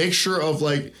was a mixture of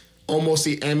like almost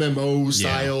the MMO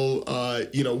style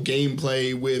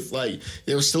gameplay with like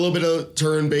there was still a bit of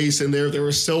turn based in there. There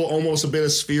was still almost a bit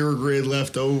of sphere grid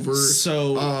left over.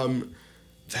 So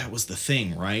that was the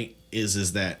thing, right?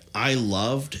 Is that I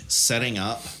loved setting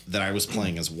up that I was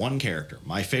playing as one character.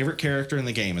 My favorite character in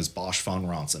the game is Bosch von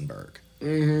Ronsenberg.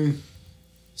 Mm-hmm.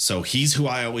 So he's who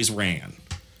I always ran.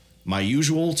 My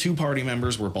usual 2 party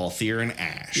members were Balthier and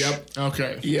Ash. Yep.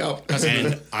 Okay. Yep.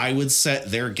 And I would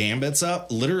set their gambits up.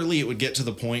 Literally, it would get to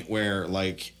the point where,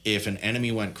 like, if an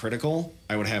enemy went critical,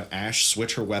 I would have Ash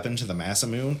switch her weapon to the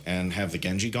Masamune and have the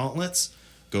Genji gauntlets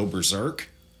go berserk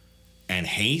and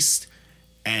haste.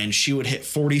 And she would hit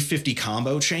 40, 50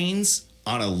 combo chains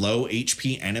on a low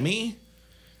HP enemy.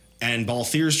 And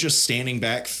Balthier's just standing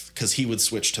back because he would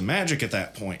switch to magic at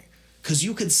that point. Because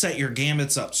you could set your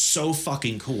gambits up so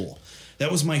fucking cool.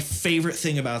 That was my favorite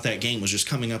thing about that game, was just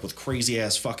coming up with crazy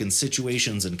ass fucking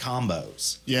situations and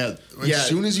combos. Yeah. Yeah. As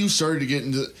soon as you started to get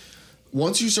into,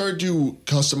 once you started to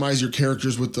customize your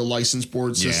characters with the license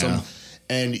board system, Yeah.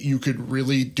 and you could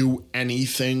really do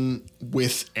anything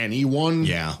with anyone.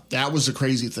 Yeah. That was the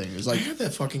crazy thing. It's I like have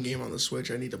that fucking game on the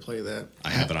Switch. I need to play that. I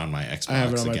have it on my Xbox. I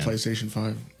have it on my again. PlayStation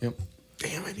 5. Yep.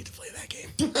 Damn, I need to play that game.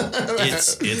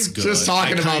 It's good. Just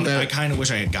talking about that. I kind of wish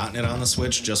I had gotten it on the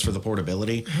Switch just for the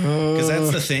portability, because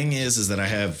that's the thing is that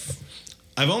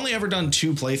I've only ever done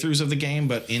 2 playthroughs of the game,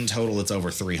 but in total it's over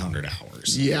 300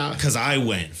 hours. Yeah. Because I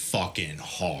went fucking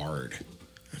hard.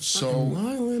 So,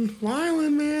 Wyland,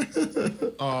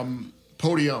 man.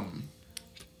 Podium,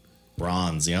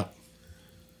 Bronze, yep.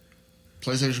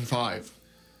 PlayStation 5.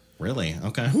 Really?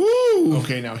 Okay. Woo!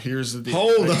 Okay, now here's the deal.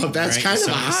 Hold right? up, that's Right, kind of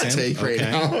a Sony hot simp, take right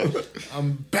okay. now.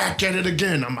 I'm back at it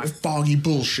again on my foggy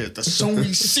bullshit. The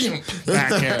Sony simp.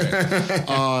 Back at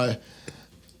it.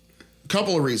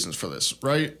 Couple of reasons for this,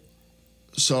 right?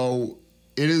 So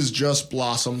it has just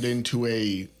blossomed into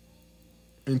a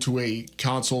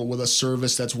console with a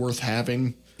service that's worth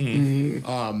having.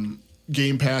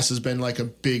 Game Pass has been like a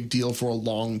big deal for a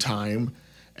long time,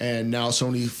 and now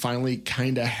Sony finally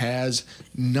kind of has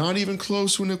not even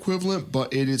close to an equivalent,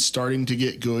 but it is starting to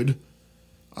get good.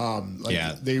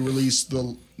 Yeah. They released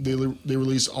they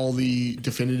released all the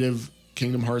definitive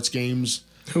Kingdom Hearts games,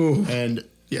 Ooh. and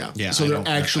Yeah. Yeah. So I they're don't-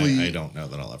 actually- I don't know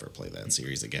that I'll ever play that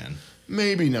series again.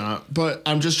 maybe not. But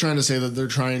I'm just trying to say that they're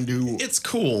trying to It's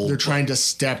cool. they're trying to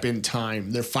step in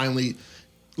time. They're finally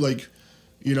like,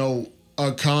 you know,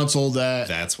 a console that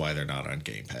That's why they're not on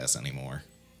Game Pass anymore.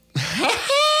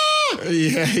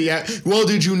 Yeah. Well,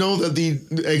 did you know that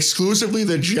exclusively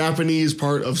the Japanese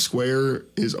part of Square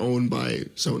is owned by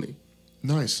Sony?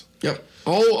 nice. Yep.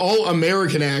 All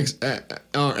American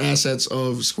assets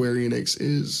of Square Enix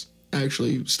is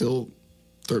actually still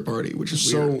third party, which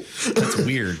is weird. So That's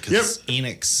weird because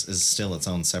Enix is still its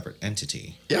own separate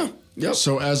entity. Yeah. Yep.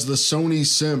 So as the Sony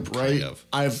simp, right? Kind of.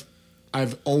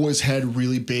 I've always had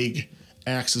really big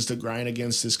axes to grind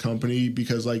against this company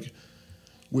because like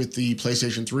with the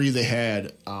PlayStation 3 they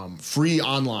had free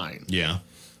online, Yeah.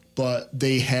 but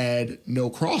they had no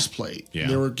crossplay. Yeah.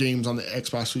 There were games on the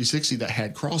Xbox 360 that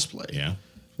had crossplay Yeah.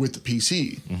 with the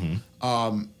PC.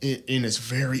 In its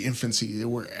very infancy, they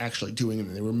were actually doing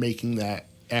it. They were making that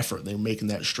effort. They were making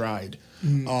that stride.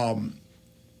 When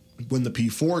the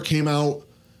P4 came out,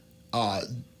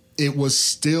 it was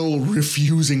still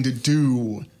refusing to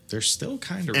do. They're still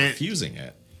kind of And- refusing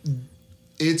it.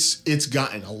 It's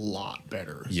gotten a lot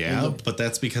better. Yeah, And but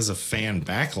that's because of fan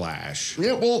backlash.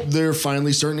 yeah, well, they're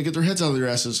finally starting to get their heads out of their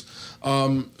asses.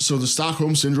 So the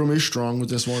Stockholm Syndrome is strong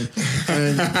with this one.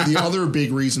 And the other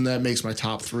big reason that makes my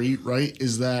top 3, right,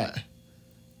 is that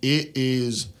it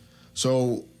is...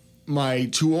 So my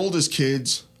two oldest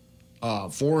kids,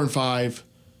 4 and 5,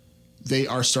 they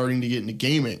are starting to get into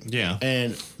gaming. Yeah.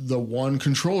 And the one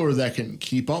controller that can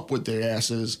keep up with their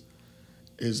asses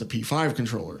is the P5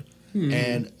 controller.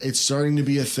 And it's starting to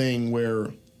be a thing where,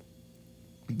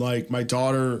 like, my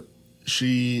daughter,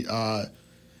 she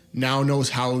now knows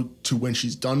how to, when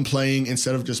she's done playing,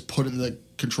 instead of just putting the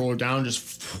controller down,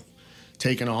 just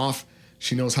taking off,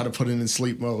 she knows how to put it in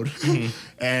sleep mode.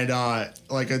 And,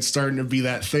 like, it's starting to be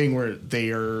that thing where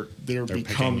they're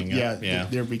becoming, picking up, yeah.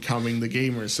 they're becoming the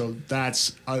gamers. So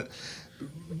that's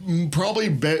probably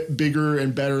bigger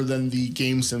and better than the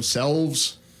games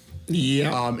themselves.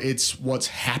 yeah. It's what's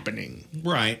happening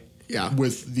Right. Yeah.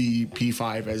 with the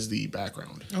P5 as the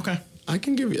background. Okay. I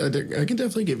can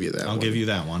definitely give you that. I'll give you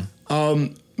that one.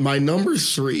 My number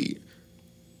 3.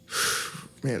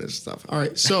 Man, it's tough. All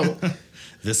right. So,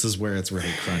 This is where it's really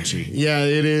crunchy. yeah,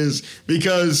 it is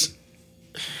because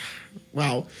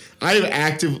wow, I have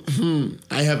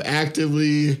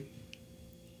actively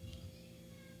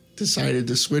decided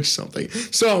to switch something.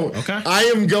 So Okay.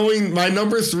 my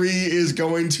number 3 is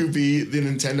going to be the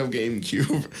Nintendo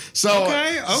GameCube. So,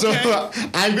 Okay. so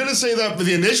I'm going to say that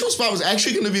the initial spot was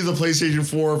actually going to be the PlayStation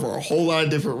 4 for a whole lot of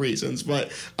different reasons,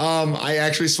 but I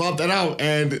actually swapped that out,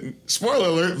 and spoiler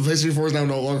alert, the PlayStation 4 is now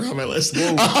no longer on my list.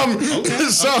 The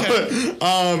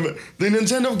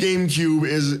Nintendo GameCube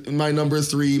is my number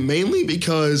 3 mainly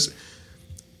because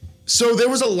so there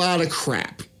was a lot of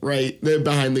crap, right,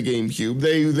 behind the GameCube.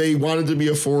 They wanted to be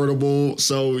affordable,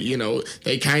 so, you know,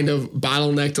 they kind of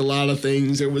bottlenecked a lot of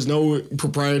things. There was no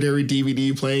proprietary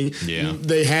DVD playing. Yeah.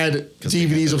 They had they had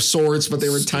DVDs the of sorts, but they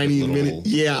were stupid tiny little- mini.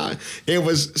 Yeah, it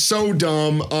was so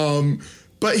dumb.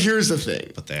 But here's the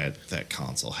thing. But that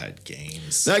console had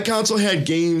games. That console had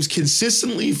games,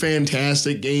 consistently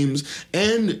fantastic games,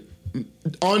 and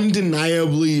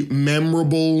undeniably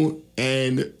memorable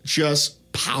and just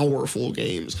powerful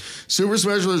games. Super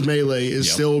Smash Bros. Melee is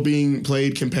Yep. still being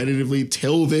played competitively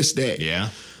till this day. Yeah.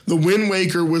 The Wind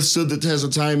Waker withstood the test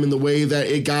of time in the way that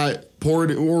it got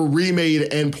ported or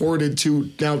remade and ported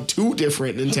to now 2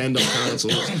 different Nintendo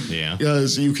consoles. Yeah.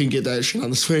 Because you can get that shit on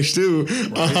the Switch too.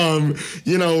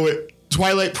 You know,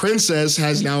 Twilight Princess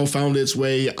has now found its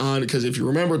way on, because if you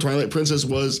remember, Twilight Princess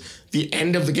was the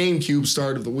end of the GameCube,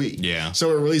 start of the Wii. Yeah.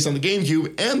 So it released on the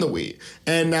GameCube and the Wii.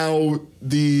 And now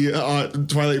the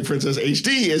Twilight Princess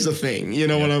HD is a thing. You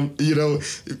know what I'm, you know,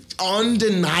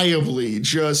 undeniably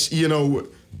just, you know,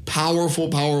 powerful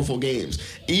games.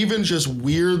 Even just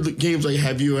weird games like,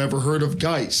 have you ever heard of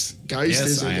Geist? Geist Yes,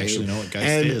 is a I game. actually know what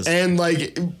Geist is. And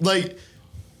like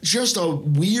just a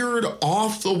weird,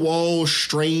 off the wall,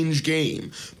 strange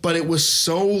game. But it was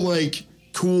so like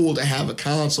cool to have a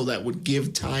console that would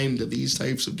give time to these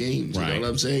types of games. You know what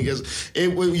I'm saying? Because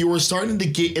you were starting to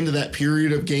get into that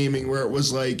period of gaming where it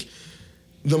was like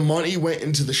the money went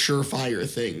into the surefire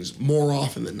things more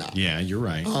often than not. Yeah, you're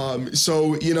right.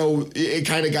 So, you know, it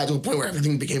kind of got to a point where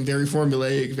everything became very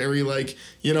formulaic, very like,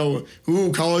 you know,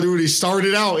 Call of Duty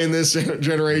started out in this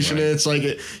generation. Right. And it's like,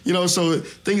 you know, so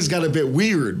things got a bit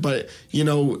weird, but, you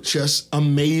know, just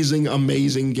amazing,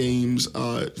 amazing games.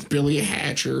 Billy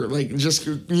Hatcher, like just,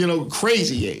 you know,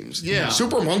 crazy games. Yeah.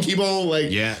 Super Monkey Ball,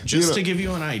 like. Yeah, just to give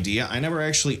you an idea, I never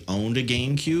actually owned a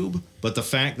GameCube. But the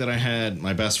fact that I had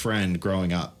my best friend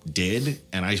growing up did,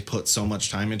 and I put so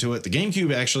much time into it, the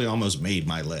GameCube actually almost made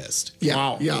my list. Yeah,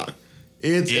 wow. Yeah.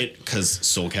 Because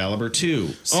Soul Calibur 2,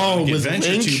 Sonic Adventure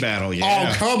Link? 2 Battle,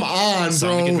 yeah. Oh, come on, bro.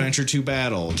 Sonic Adventure 2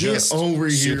 Battle. Get over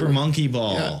here. Super Monkey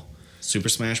Ball. Yeah. Super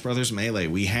Smash Brothers Melee.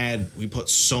 We put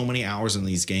so many hours in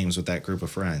these games with that group of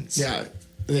friends. Yeah.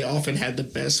 They often had the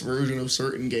best version of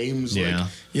certain games. Yeah. Like,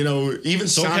 you know, even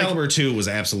Soul Sonic, Calibur 2 was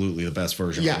absolutely the best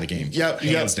version of the game.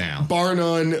 Hands down. Bar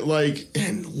none. Like,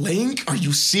 and Link? Are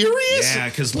you serious? Yeah,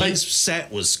 because Link's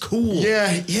set was cool. Yeah.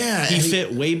 He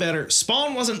fit way better.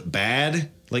 Spawn wasn't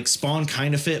bad. Like, Spawn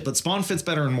kind of fit, but Spawn fits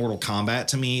better in Mortal Kombat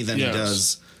to me than he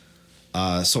does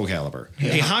Soul Calibur.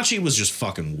 Yeah. Heihachi was just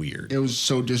fucking weird. It was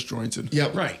so disjointed.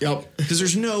 Yep. Right. Yep. Because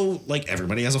there's no, like,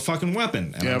 everybody has a fucking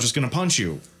weapon, and I'm just going to punch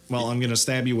you. Well, I'm going to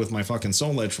stab you with my fucking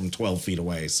soul edge from 12 feet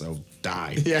away, so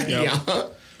die. Yeah.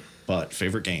 But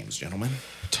favorite games, gentlemen?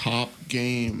 Top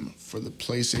game for the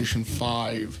PlayStation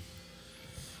 5.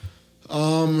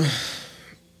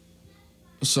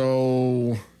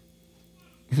 So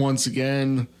once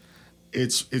again,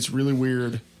 it's really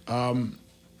weird.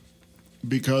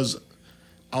 Because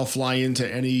I'll fly into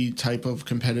any type of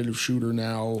competitive shooter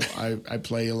now. I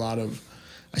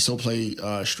still play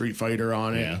Street Fighter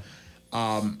on it. Yeah.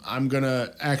 I'm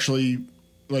gonna actually,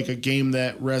 like, a game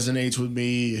that resonates with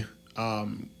me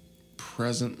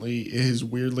presently is,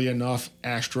 weirdly enough,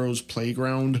 Astro's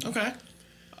Playground. Okay.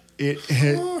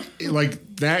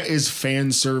 Like, that is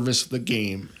fan service, the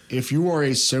game. If you are a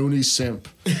Sony simp,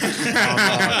 you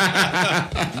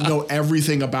know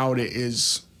everything about it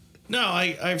is. No,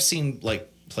 I've seen, like,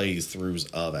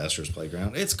 playthroughs of Astro's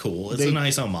Playground. It's cool. It's a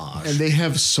nice homage. And they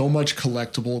have so much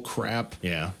collectible crap.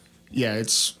 Yeah. Yeah,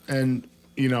 and,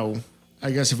 you know,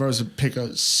 I guess if I was to pick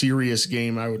a serious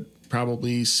game, I would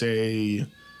probably say,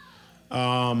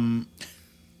 I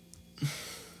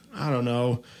don't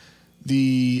know,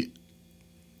 a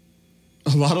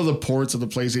lot of the ports of the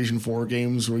PlayStation 4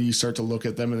 games where you start to look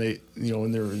at them and they, you know,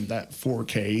 and they're in that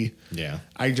 4K. Yeah.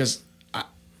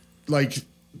 Like,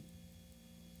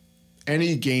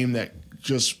 any game that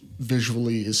just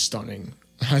visually is stunning.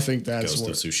 I think that's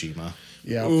Ghost of Tsushima.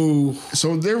 Yeah. Ooh.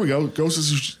 So there we go. Ghost of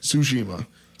Tsushima.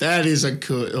 That is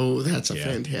that's a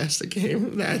fantastic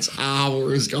game. That's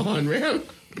hours gone, man.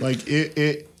 Like,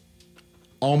 it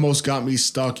almost got me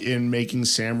stuck in making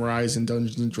samurais and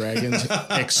Dungeons and Dragons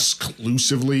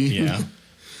exclusively. Yeah.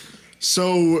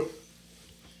 So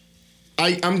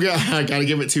I gotta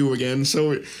give it 2 again.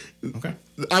 So Okay.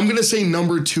 I'm gonna say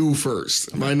number 2 first.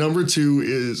 Okay. My number 2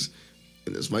 is,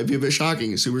 and this might be a bit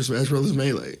shocking, Super Smash Bros.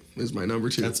 Melee is my number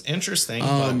 2. That's interesting,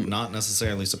 but not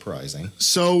necessarily surprising.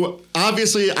 So,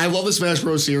 obviously, I love the Smash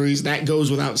Bros. Series. That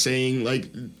goes without saying. Like,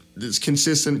 it's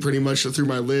consistent pretty much through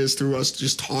my list, through us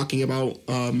just talking about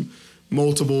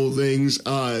multiple things.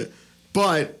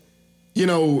 But, you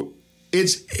know,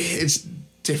 it's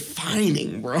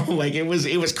defining, bro. Like, it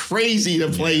was crazy to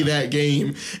play that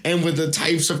game, and with the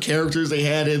types of characters they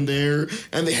had in there,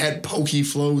 and they had Poke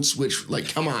Floats, which, like,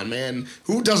 come on, man,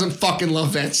 who doesn't fucking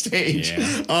love that stage?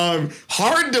 Yeah.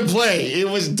 Hard to play. It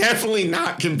was definitely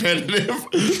not competitive,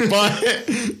 but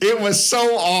it was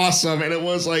so awesome. And it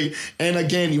was like, and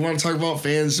again, you want to talk about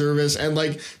fan service, and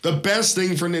like the best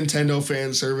thing for Nintendo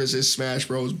fan service is Smash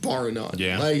Bros. Bar none.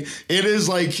 Yeah. Like, it is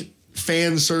like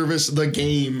fan service, the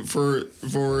game for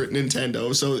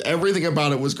Nintendo. So everything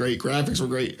about it was great. Graphics were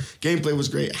great. Gameplay was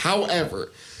great. However,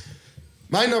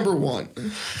 my number 1,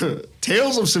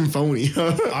 Tales of Symphonia.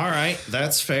 All right,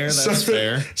 that's fair.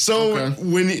 Fair. So Okay.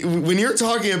 when you're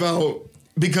talking about,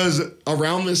 because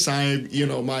around this time, you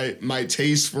know, my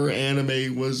taste for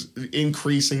anime was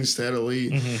increasing steadily.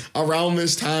 Mm-hmm. Around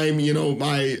this time, you know,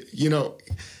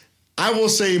 I will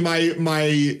say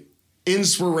my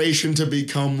inspiration to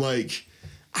become like,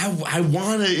 I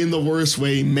want to, in the worst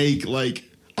way, make like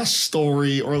a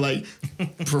story or like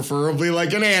preferably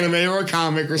like an anime or a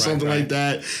comic or something like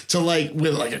that to like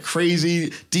with like a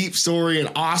crazy deep story and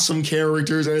awesome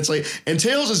characters. And it's like, and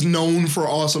Tales is known for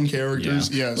awesome characters.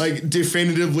 Yeah. Yes. Like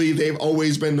definitively they've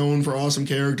always been known for awesome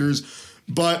characters,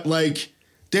 but like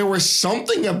there was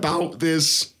something about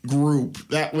this group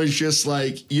that was just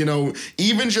like, you know,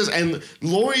 even just, and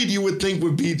Lloyd you would think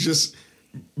would be just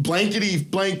blankety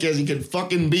blank as he could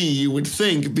fucking be, you would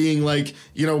think, being like,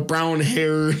 you know, brown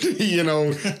haired, you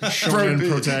know, shonen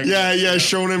protagonist. Yeah,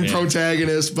 shonen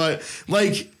protagonist. But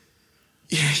like,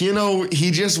 you know,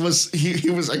 he just was, he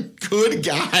was a good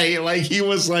guy. Like he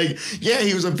was like, yeah,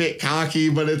 he was a bit cocky,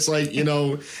 but it's like, you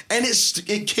know, and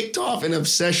it kicked off an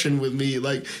obsession with me.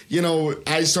 Like, you know,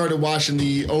 I started watching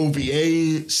the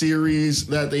OVA series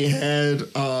that they had,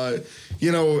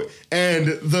 you know,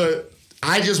 and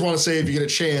I just want to say, if you get a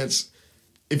chance,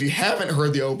 if you haven't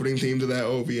heard the opening theme to that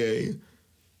OVA,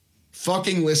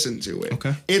 fucking listen to it.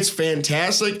 Okay. It's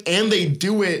fantastic, and they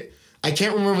do it, I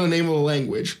can't remember the name of the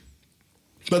language,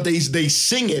 but they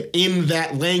sing it in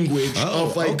that language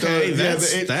of like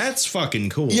that's fucking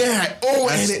cool. Yeah.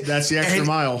 That's the extra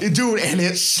mile, dude. And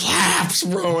it slaps,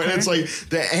 bro. And it's like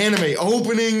the anime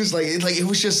openings, like it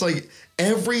was just like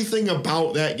everything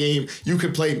about that game. You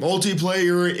could play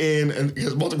multiplayer and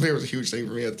because multiplayer was a huge thing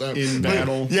for me at the time. In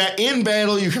battle. Yeah, in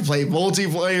battle you could play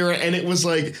multiplayer, and it was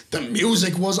like the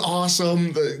music was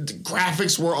awesome, the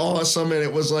graphics were awesome, and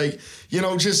it was like, you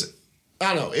know, just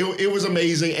I don't know. It was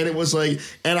amazing, and it was like,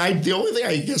 and the only thing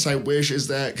I guess I wish is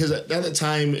that, because at the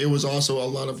time it was also a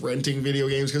lot of renting video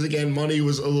games, because again, money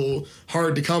was a little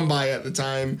hard to come by at the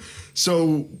time.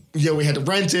 So, you know, we had to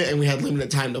rent it, and we had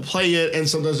limited time to play it, and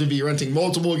sometimes we'd be renting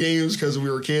multiple games because we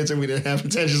were kids and we didn't have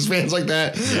attention spans like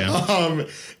that. Yeah.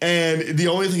 And the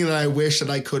only thing that I wish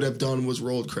that I could have done was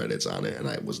rolled credits on it, and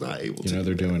I was not able to. You know,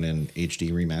 they're doing an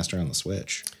HD remaster on the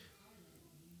Switch.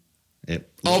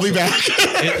 I'll be back.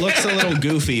 It looks a little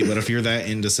goofy, but if you're that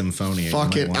into Symphonia,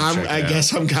 fuck it. I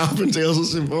guess I'm copping Tales of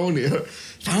Symphonia.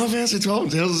 Final Fantasy 12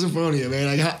 and Tales of Symphonia, man.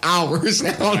 I got hours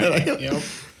now.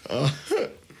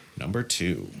 Number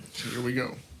 2. Here we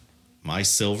go. My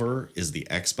silver is the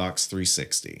Xbox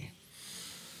 360.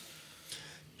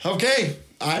 Okay.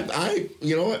 I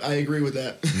you know what? I agree with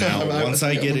that. Now, once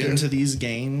I get into these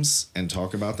games and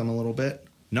talk about them a little bit,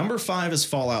 number 5 is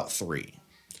Fallout 3.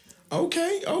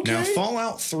 Okay. Now,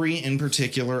 Fallout 3 in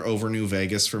particular over New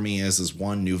Vegas for me is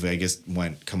one, New Vegas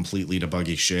went completely to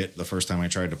buggy shit the first time I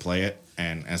tried to play it.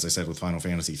 And as I said with Final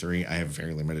Fantasy 3, I have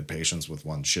very limited patience with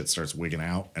when shit starts wigging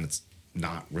out, and it's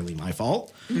not really my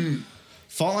fault.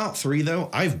 Fallout 3, though,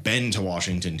 I've been to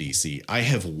Washington, D.C. I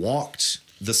have walked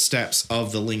the steps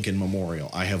of the Lincoln Memorial.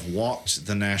 I have walked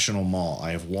the National Mall.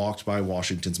 I have walked by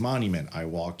Washington's Monument. I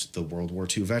walked the World War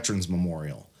II Veterans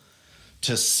Memorial.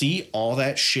 To see all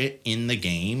that shit in the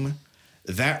game,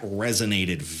 that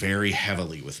resonated very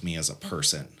heavily with me as a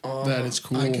person. That is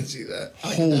cool. I can see that.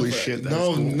 Holy shit! That's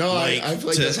cool. Like, I feel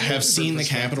like to have seen the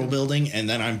Capitol building, and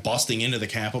then I'm busting into the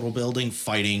Capitol building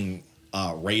fighting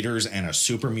raiders and a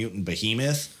super mutant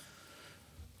behemoth,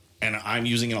 and I'm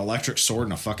using an electric sword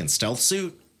and a fucking stealth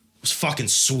suit. It was fucking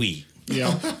sweet.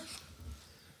 Yeah.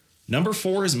 Number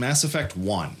 4 is Mass Effect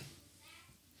 1.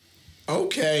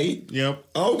 Okay. Yep.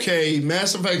 Okay.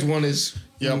 Mass Effect 1 is.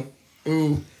 Yep.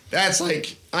 Ooh. That's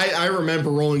like. I remember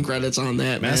rolling credits on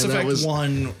that. Mass man. Effect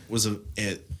 1 was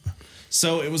it.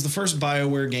 So it was the first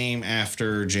BioWare game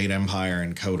after Jade Empire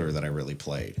and Coder that I really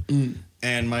played.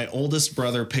 And my oldest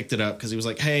brother picked it up because he was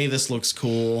like, hey, this looks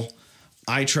cool.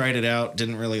 I tried it out,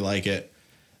 didn't really like it.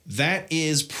 That's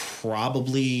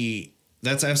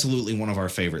absolutely one of our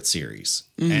favorite series.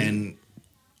 And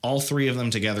all 3 of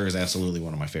them together is absolutely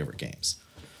one of my favorite games.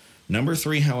 Number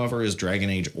 3, however, is Dragon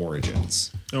Age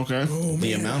Origins. Okay. Oh,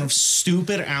 The amount of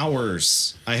stupid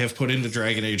hours I have put into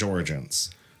Dragon Age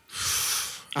Origins.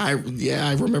 I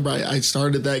remember I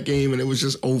started that game and it was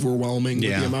just overwhelming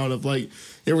with the amount of like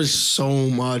there was so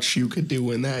much you could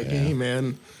do in that game,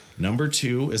 man. Number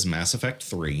 2 is Mass Effect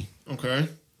 3. Okay.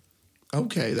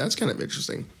 Okay, that's kind of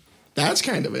interesting. That's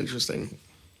kind of a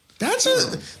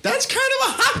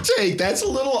hot take. That's a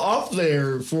little up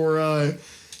there for a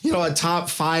top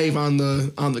 5 on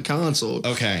the console.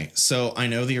 Okay, so I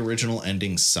know the original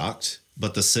ending sucked,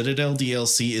 but the Citadel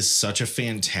DLC is such a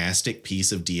fantastic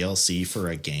piece of DLC for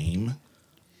a game.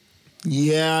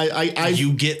 Yeah,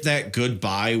 you get that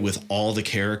goodbye with all the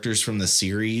characters from the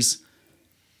series.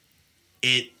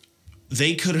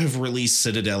 They could have released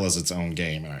Citadel as its own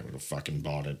game, and I would have fucking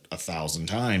bought it 1,000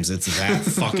 times. It's that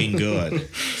fucking good.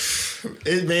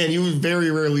 Man, you very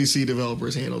rarely see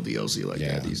developers handle DLC like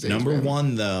that these days. Number man.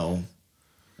 1, though,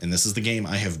 and this is the game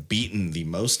I have beaten the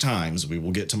most times. We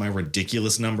will get to my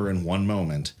ridiculous number in one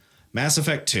moment. Mass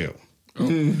Effect 2.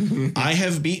 I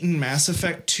have beaten Mass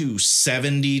Effect 2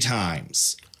 70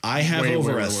 times. I have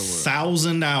over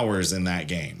 1,000 hours in that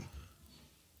game.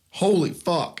 Holy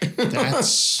fuck.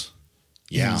 That's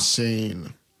Yeah.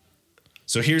 insane.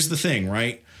 So here's the thing,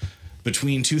 right?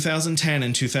 Between 2010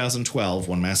 and 2012,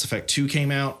 when Mass Effect 2 came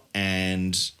out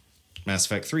and Mass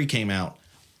Effect 3 came out,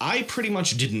 I pretty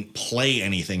much didn't play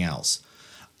anything else.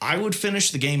 I would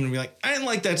finish the game and be like, I didn't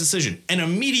like that decision, and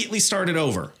immediately start it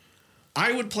over.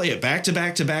 I would play it back to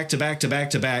back to back to back to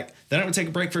back to back. Then I would take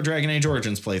a break for Dragon Age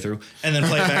Origins playthrough, and then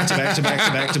play it back to back to back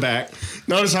to back to back.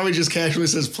 Notice how he just casually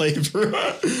says playthrough.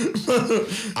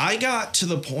 I got to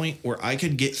the point where I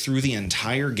could get through the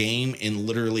entire game in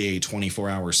literally a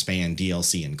 24-hour span,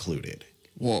 DLC included.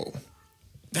 Whoa.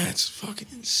 That's fucking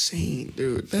insane,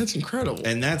 dude. That's incredible.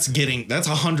 And that's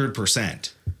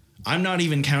 100%. I'm not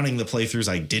even counting the playthroughs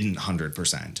I didn't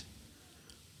 100%.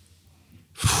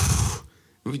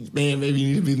 Man, maybe you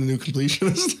need to be the new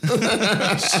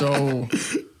completionist. So,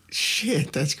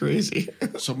 Shit, that's crazy.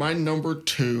 so my number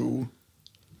 2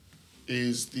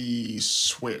 is the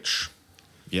Switch.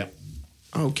 Yep.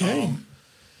 Okay.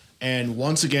 And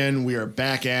once again, we are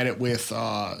back at it with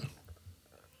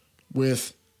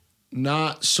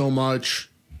not so much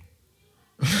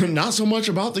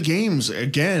about the games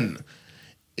again.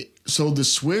 So the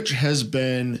Switch has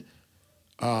been,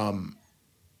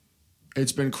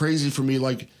 it's been crazy for me.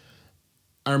 Like,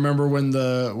 I remember when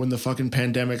the fucking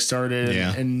pandemic started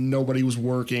Yeah. and nobody was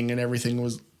working and everything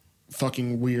was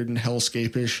fucking weird and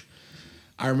hellscape-ish.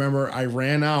 I remember I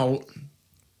ran out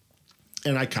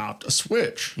and I copped a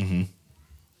Switch. Mm-hmm.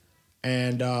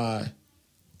 And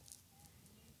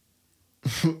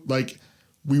like,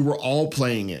 we were all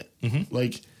playing it. Mm-hmm.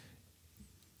 Like,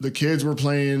 the kids were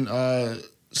playing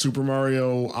Super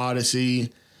Mario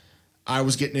Odyssey. I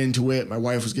was getting into it. My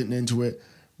wife was getting into it.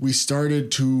 We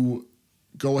started to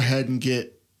go ahead and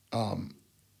get,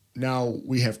 now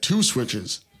we have 2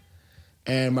 Switches.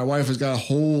 And my wife has got a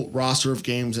whole roster of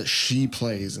games that she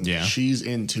plays and Yeah. she's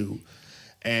into.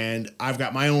 And I've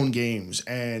got my own games.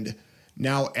 And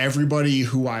now everybody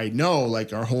who I know,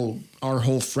 like our whole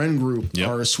friend group, Yep.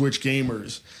 are Switch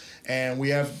gamers. And we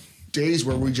have days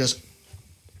where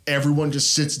everyone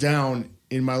just sits down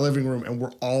in my living room and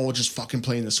we're all just fucking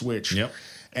playing the Switch. Yep.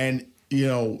 And, you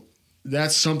know,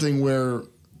 that's something where,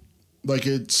 like,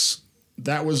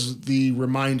 that was the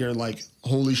reminder, like,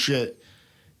 holy shit,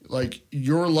 like,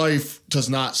 your life does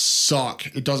not suck.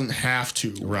 It doesn't have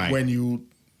to. Right. When you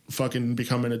fucking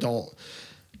become an adult.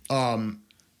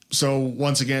 So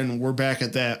once again, we're back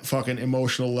at that fucking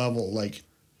emotional level. Like,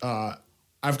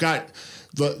 I've got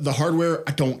the hardware.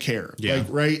 I don't care. Yeah. Like,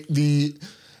 right.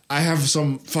 I have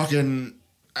some fucking,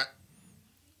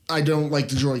 I don't like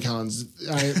the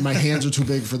Joy-Cons. My hands are too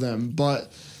big for them,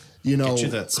 but you know, Get you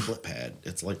that split pad.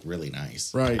 It's like really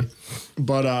nice. right.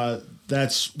 But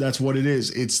that's what it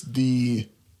is.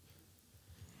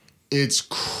 It's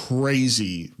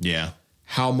crazy Yeah.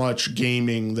 how much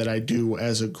gaming that I do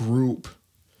as a group,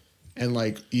 and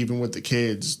like even with the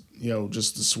kids, you know,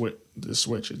 just the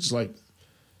Switch. It's like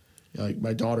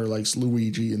my daughter likes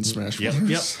Luigi and Smash Yep. Bros.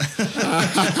 Yep.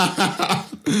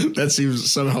 That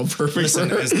seems somehow perfect. Listen,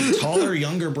 for her. as the taller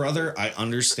younger brother, I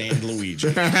understand Luigi.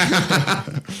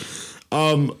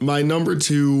 My number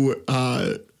 2,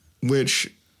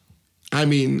 which, I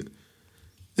mean,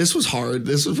 this was hard.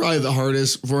 This was probably the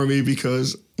hardest for me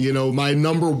because, you know, my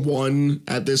number 1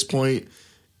 at this point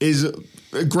is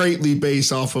greatly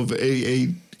based off of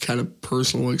a kind of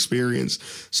personal experience.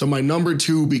 So my number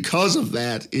 2, because of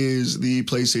that, is the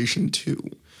PlayStation 2.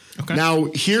 Okay. Now,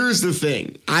 here's the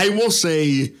thing. I will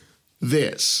say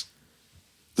this.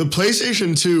 The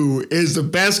PlayStation 2 is the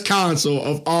best console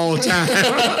of all time.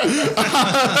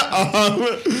 I'm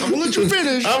gonna let you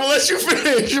finish. I'm gonna let you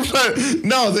finish, but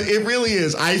no, it really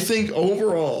is. I think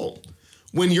overall,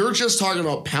 when you're just talking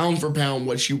about pound for pound,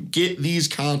 what you get these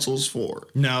consoles for.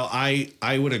 No, I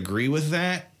would agree with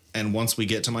that. And once we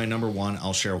get to my number 1,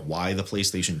 I'll share why the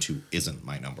PlayStation 2 isn't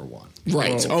my number 1.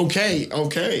 Right. Oh.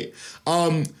 Okay.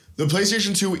 The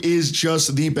PlayStation 2 is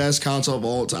just the best console of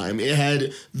all time. It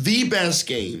had the best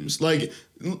games, like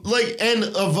and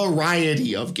a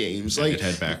variety of games. Like It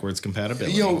had backwards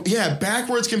compatibility.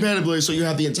 backwards compatibility. So you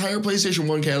have the entire PlayStation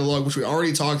 1 catalog, which we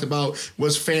already talked about,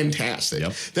 was fantastic.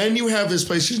 Yep. Then you have this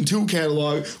PlayStation 2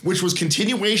 catalog, which was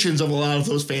continuations of a lot of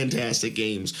those fantastic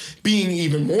games, being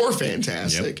even more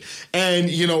fantastic. Yep.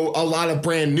 And, you know, a lot of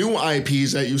brand new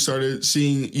IPs that you started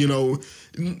seeing, you know,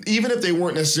 even if they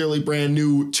weren't necessarily brand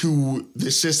new to the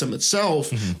system itself,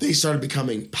 they started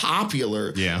becoming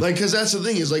popular. Yeah. Like, because that's the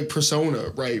thing is like Persona,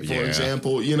 right? For Yeah.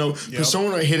 example, you know,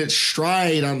 Persona hit its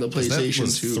stride on the PlayStation That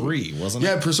was 2. 3, wasn't it?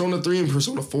 Yeah, Persona 3 and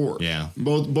Persona 4. Yeah.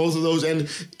 Both of those. And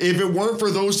if it weren't for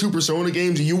those two Persona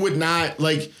games, you would not,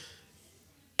 like,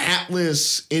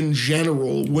 Atlas in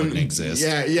general wouldn't exist.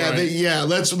 Yeah, Right.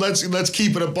 let's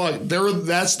keep it a buck.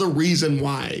 That's the reason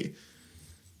why,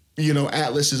 you know,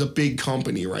 Atlas is a big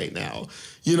company right now.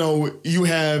 You know, you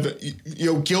have, you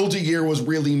know, Guilty Gear was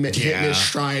really hitting its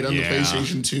stride on the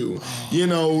PlayStation 2. You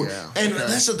know, and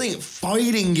that's the thing,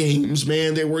 fighting games,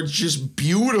 man, they were just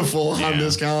beautiful on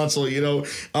this console. You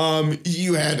know,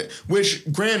 you had, which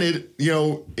granted, you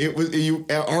know, it was, you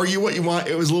argue what you want,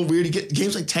 it was a little weird to get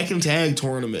games like Tekken Tag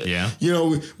Tournament. Yeah. You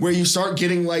know, where you start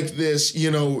getting like this,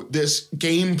 you know, this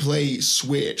gameplay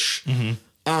switch.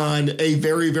 On a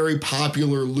very, very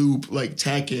popular loop like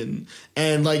Tekken.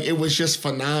 And like it was just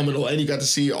phenomenal. And you got to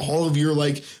see all of your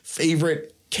like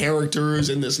favorite characters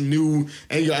in this new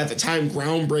and you know, at the time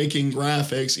groundbreaking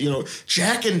graphics. You know,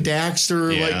 Jak and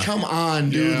Daxter, like come on,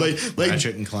 dude. Yeah. Like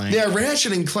Ratchet and Clank. Yeah,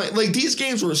 Ratchet and Clank. Like these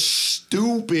games were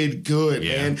stupid good,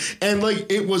 man. And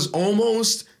like it was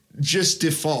almost just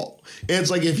default.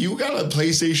 It's like if you got a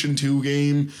PlayStation 2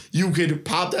 game, you could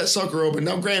pop that sucker open.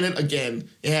 Now, granted, again,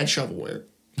 it had shovelware.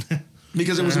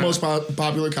 Because it was the most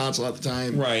popular console at the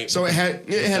time, Right? So it had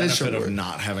its benefit of shovelware.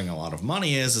 not having a lot of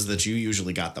money is that you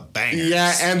usually got the bangers.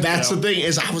 Yeah, and that's the thing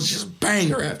is I was just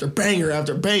banger after banger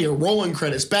after banger, rolling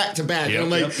credits back to back. And I'm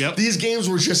like, these games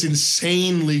were just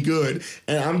insanely good.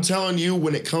 And I'm telling you,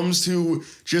 when it comes to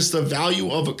just the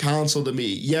value of a console to me,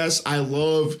 yes, I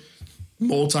love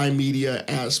multimedia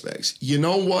aspects. You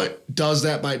know what does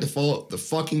that by default? The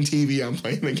fucking TV I'm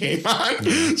playing the game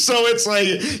on. So it's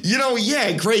like, you know,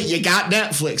 yeah, great, you got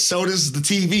Netflix, so does the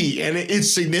TV, and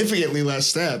it's significantly less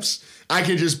steps. I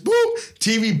could just boop,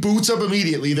 TV boots up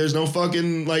immediately. There's no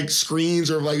fucking like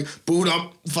screens or like boot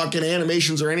up fucking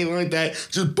animations or anything like that.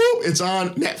 Just boop, it's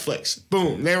on Netflix.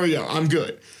 Boom, there we go. I'm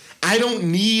good. I don't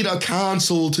need a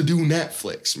console to do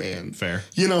Netflix, man. Fair.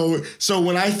 You know, so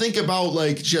when I think about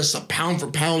like just a pound for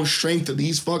pound strength of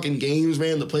these fucking games,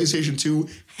 man, the PlayStation 2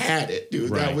 had it, dude.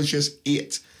 Right. That was just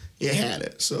it. It had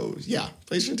it. So yeah,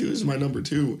 PlayStation 2 is my number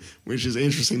 2, which is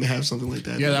interesting to have something like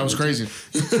that. Yeah, that was crazy.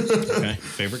 Okay.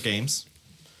 Favorite games?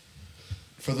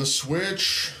 For the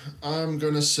Switch, I'm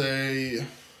gonna say.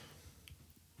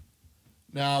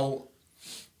 Now,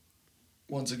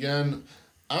 once again,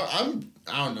 I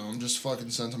don't know. I'm just fucking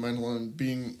sentimental and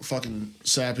being fucking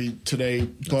sappy today.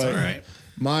 But all right.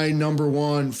 my number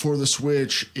 1 for the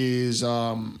Switch is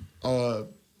oh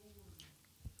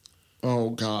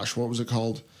gosh, what was it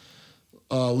called?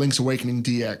 Link's Awakening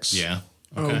DX. Yeah.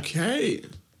 Okay.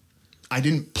 I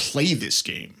didn't play this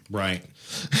game. Right.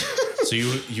 So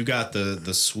you got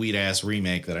the sweet ass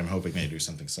remake that I'm hoping they do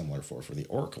something similar for the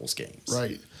Oracle's games.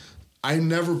 Right. I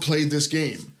never played this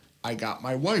game. I got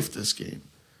my wife this game.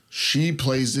 She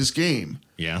plays this game.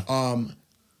 Yeah.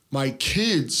 My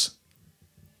kids,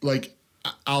 like,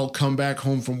 I'll come back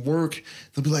home from work.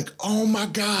 They'll be like, oh my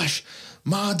gosh,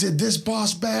 Ma did this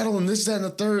boss battle and this, that, and the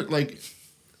third. Like,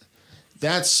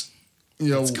 that's, you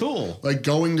know, It's cool. Like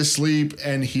going to sleep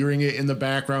and hearing it in the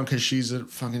background because she's a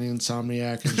fucking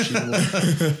insomniac and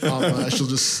she'll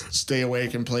just stay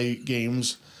awake and play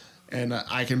games. And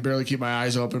I can barely keep my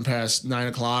eyes open past 9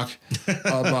 o'clock.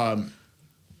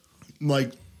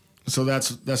 Like, so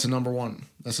that's a number 1.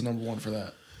 That's a number 1 for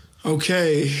that.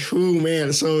 Okay. Ooh,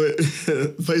 man. So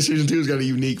PlayStation 2's got a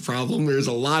unique problem. There's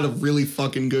a lot of really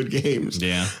fucking good games.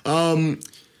 Yeah.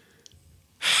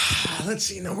 Let's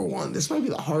see, number 1. This might be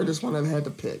the hardest one I've had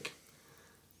to pick.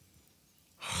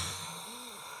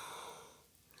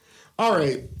 All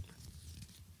right.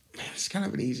 Man, it's kind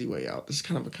of an easy way out. This is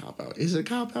kind of a cop-out. Is it a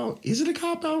cop-out? Is it a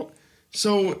cop-out?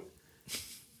 So,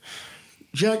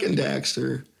 Jak and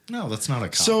Daxter. No, that's not a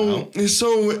cop So out.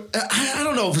 I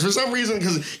don't know, for some reason,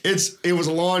 because it was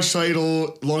a launch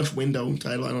window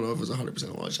title. I don't know if it was 100%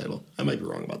 a launch title. I might be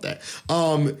wrong about that.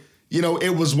 You know, it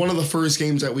was one of the first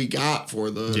games that we got for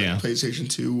the PlayStation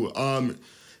 2.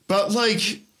 But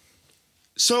like,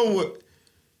 so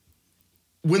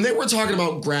when they were talking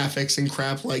about graphics and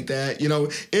crap like that, you know,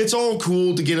 it's all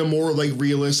cool to get a more like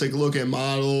realistic look at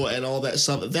model and all that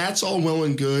stuff. That's all well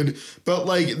and good, but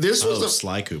like this was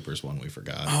Sly Cooper's one we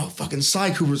forgot. Oh, fucking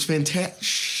Sly Cooper's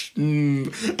fantastic.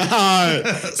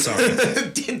 Sorry.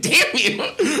 Damn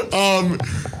you.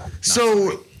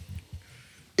 So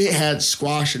it had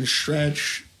squash and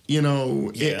stretch. You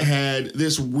know, it had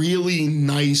this really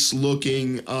nice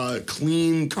looking,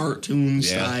 clean cartoon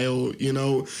style. You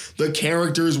know, the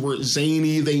characters were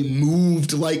zany. They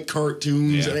moved like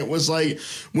cartoons. And it was like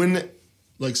when...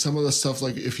 Like some of the stuff,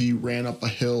 like if he ran up a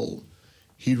hill,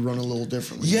 he'd run a little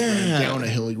differently. Yeah. If he ran down a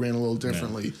hill, he ran a little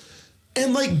differently.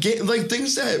 And like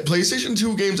things that PlayStation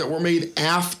 2 games that were made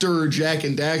after Jak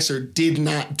and Daxter did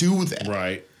not do that.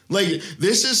 Right. Like,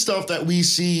 this is stuff that we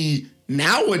see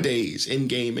nowadays in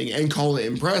gaming and call it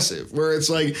impressive, where it's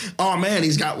like, oh man,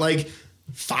 he's got like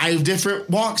 5 different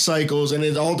walk cycles and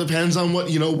it all depends on what,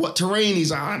 you know, what terrain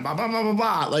he's on, blah, blah, blah, blah,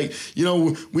 blah. Like, you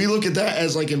know, we look at that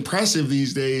as like impressive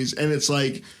these days, and it's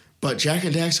like, but Jak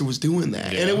and Daxter was doing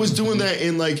that. And it was doing that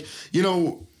in like, you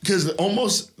know, because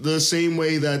almost the same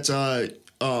way that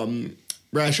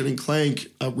Ratchet and Clank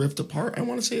Rift Apart, I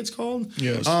want to say it's called.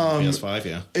 Yes. PS5,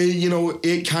 yeah. You know,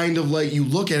 it kind of like, you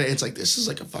look at it, it's like, this is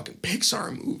like a fucking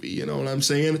Pixar movie, you know what I'm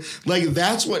saying? Like,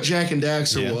 that's what Jak and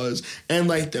Daxter was. And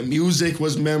like, the music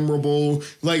was memorable.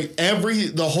 Like,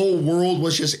 the whole world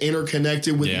was just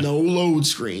interconnected with no load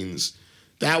screens.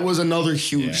 That was another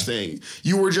huge thing.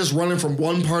 You were just running from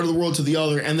one part of the world to the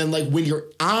other, and then like when you're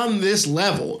on this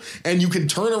level and you can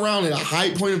turn around at a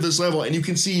high point of this level and you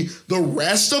can see the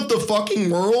rest of the fucking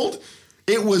world,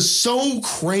 it was so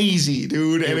crazy,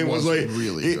 dude. And it was like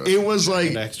really good. It was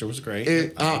like Daxter was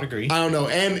great. I would agree. I don't know.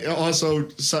 And also,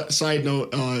 side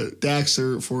note,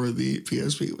 Daxter for the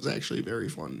PSP was actually very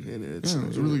fun, and it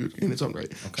was really good in its own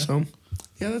right. Okay. So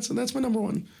yeah, that's my number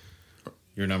one.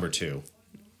 Your number 2.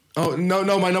 Oh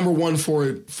no! My number one for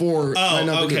my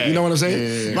number okay. two. You know what I'm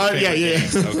saying? Yeah.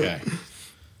 Okay.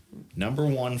 Number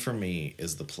 1 for me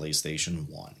is the PlayStation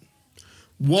 1.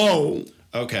 Whoa.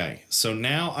 Okay, so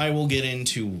now I will get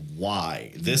into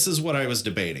why. This is what I was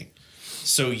debating.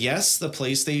 So yes, the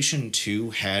PlayStation 2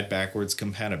 had backwards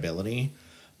compatibility,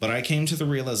 but I came to the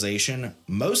realization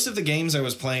most of the games I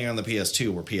was playing on the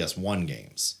PS2 were PS1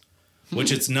 games,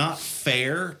 which it's not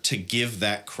fair to give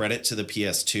that credit to the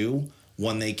PS2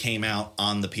 when they came out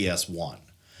on the PS1.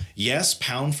 Yes,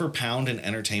 pound for pound and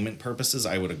entertainment purposes,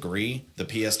 I would agree. The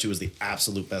PS2 is the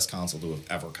absolute best console to have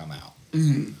ever come out.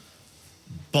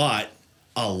 But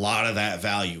a lot of that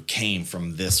value came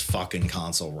from this fucking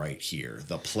console right here,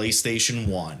 the PlayStation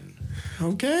 1.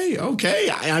 Okay.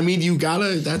 I mean,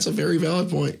 that's a very valid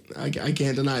point. I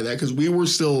can't deny that, because we were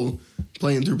still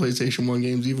playing through PlayStation 1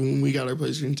 games even when we got our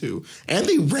PlayStation 2. And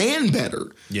they ran better.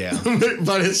 Yeah.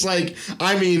 But it's like,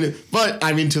 I mean,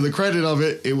 to the credit of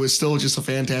it, it was still just a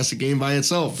fantastic game by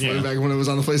itself back when it was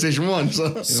on the PlayStation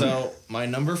 1. So my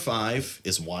number 5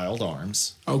 is Wild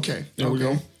Arms. Okay. There we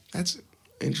go. That's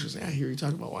interesting. I hear you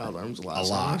talk about Wild Arms a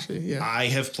lot. Actually. Yeah. I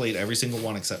have played every single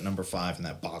one except number 5, and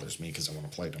that bothers me because I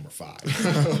want to play number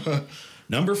 5.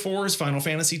 Number 4 is Final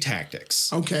Fantasy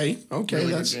Tactics. Okay.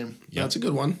 Really That's good game. That's a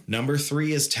good one. Number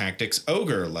 3 is Tactics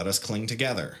Ogre, Let Us Cling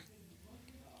Together.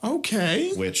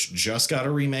 Okay. Which just got a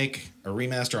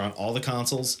remaster on all the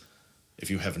consoles. If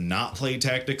you have not played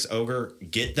Tactics Ogre,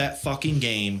 get that fucking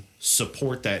game,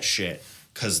 support that shit,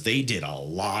 because they did a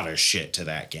lot of shit to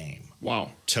that game.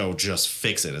 Wow. To just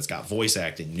fix it. It's got voice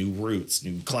acting, new routes,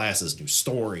 new classes, new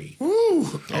story.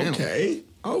 Ooh. Okay.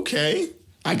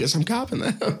 I guess I'm copping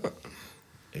that.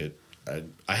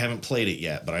 I haven't played it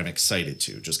yet, but I'm excited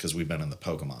to, just because we've been in the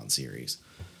Pokemon series.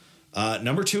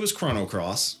 Number 2 is Chrono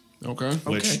Cross. Okay.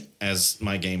 Which, as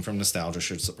my game from nostalgia,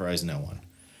 should surprise no one.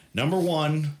 Number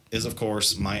 1 is, of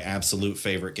course, my absolute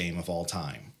favorite game of all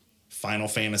time, Final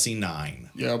Fantasy IX.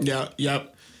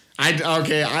 Yep.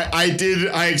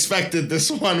 I expected this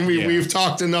one. We've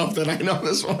talked enough that I know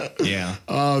this one. Yeah.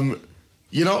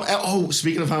 You know,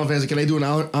 speaking of Final Fantasy, can I do an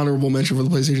honorable mention for the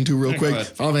PlayStation 2 real quick?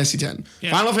 Final Fantasy X.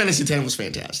 Yeah. Final Fantasy X was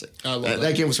fantastic. I love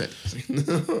that game was fantastic.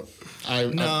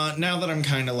 Now that I'm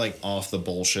kind of like off the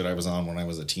bullshit I was on when I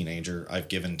was a teenager, I've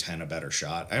given 10 a better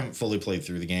shot. I haven't fully played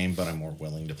through the game, but I'm more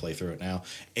willing to play through it now.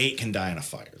 8 can die in a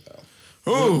fire, though.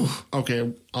 Oh,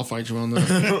 okay. I'll fight you on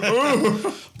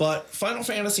that. But Final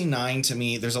Fantasy IX, to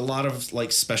me, there's a lot of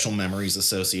like special memories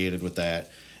associated with that.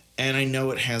 And I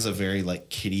know it has a very like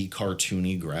kiddie,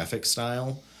 cartoony graphic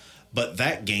style, but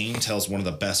that game tells one of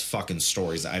the best fucking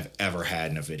stories I've ever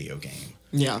had in a video game.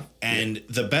 Yeah. And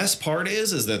the best part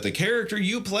is that the character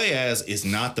you play as is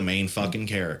not the main fucking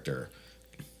character.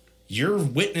 You're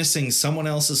witnessing someone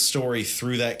else's story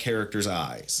through that character's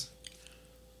eyes.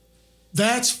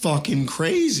 That's fucking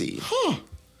crazy. Huh.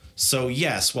 So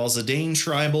yes, while Zidane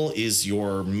Tribal is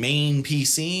your main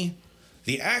PC,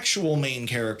 the actual main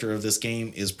character of this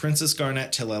game is Princess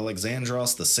Garnet till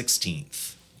Alexandros the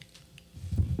 16th.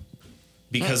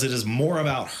 Because it is more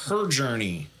about her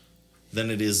journey than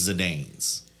it is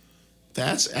Zidane's.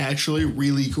 That's actually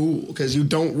really cool because you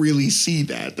don't really see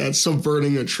that. That's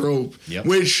subverting a trope, Yep.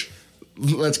 which,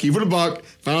 let's keep it a buck,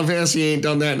 Final Fantasy ain't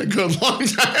done that in a good long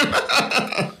time.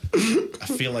 I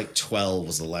feel like 12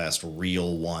 was the last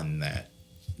real one that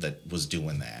was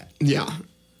doing that. Yeah.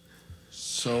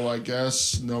 So I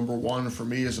guess number one for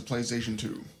me is a PlayStation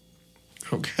 2.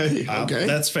 Okay. Okay.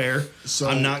 That's fair. So-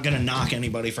 I'm not gonna knock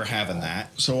anybody for having that.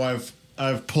 So I've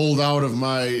pulled out of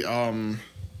my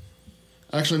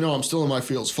actually no, I'm still in my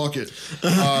feels. Fuck it.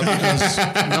 Because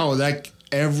no, that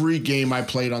every game I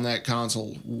played on that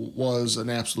console was an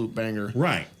absolute banger.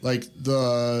 Right. Like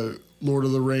the Lord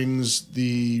of the Rings,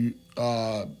 the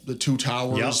Two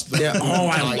Towers. Yep. the- Yeah. Oh,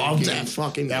 I like, loved game. that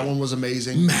fucking That game. one was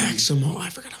amazing. Maximo. I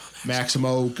forgot about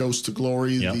Maximo, Ghost to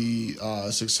Glory, Yep.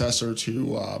 the successor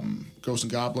to Ghosts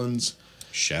and Goblins.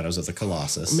 Shadows of the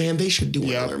Colossus. Man, they should do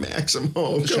Yeah. another Maximo.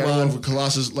 Come Shadow on. of the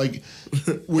Colossus. Like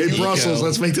Hey, Brussels,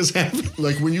 let's make this happen.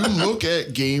 like when you look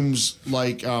at games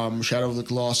like Shadow of the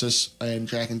Colossus and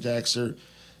Jack and Daxter,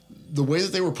 the way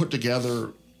that they were put together,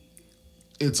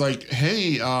 it's like,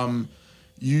 hey,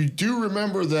 you do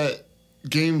remember that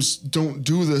games don't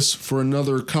do this for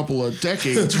another couple of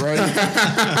decades, right?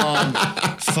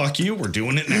 Fuck you, we're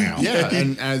doing it now. Yeah,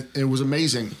 and it was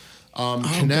amazing. God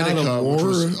Connecticut, of which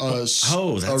was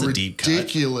Oh, that's a deep cut.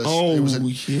 ridiculous. Oh, it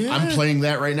was yeah. I'm playing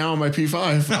that right now on my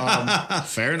P5.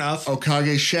 Fair enough.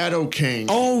 Okage Shadow King.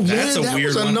 Oh, That's man, a that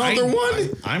weird was one. another one.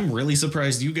 I'm really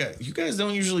surprised you guys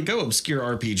don't usually go obscure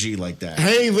RPG like that.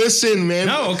 Hey, listen, man.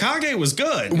 No, Okage was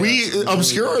good. We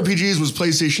obscure RPGs was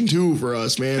PlayStation 2 for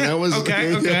us, man. That was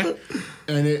Okay.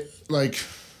 And it like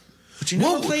But you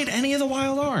never Whoa. played any of the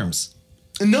Wild Arms.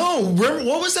 No, remember,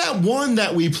 what was that one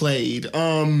that we played?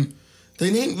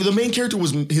 The main character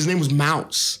his name was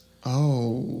Mouse.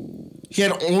 He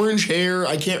had orange hair.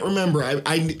 I can't remember.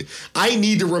 I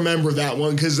need to remember that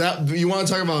one because that you want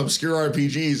to talk about obscure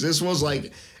RPGs. This was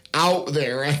like out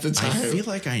there at the I time. feel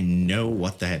like I know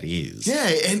what that is. Yeah,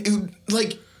 and it,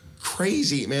 like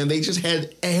crazy, man. They just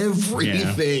had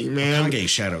everything, man. Okage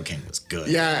Shadow King was good.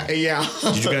 Yeah.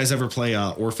 Did you guys ever play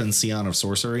Orphan Scion of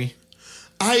Sorcery?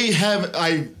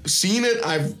 I've seen it.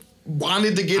 I've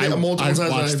wanted to get it multiple I've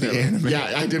times. watched I've the never- anime.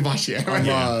 Yeah, I did watch the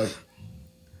anime.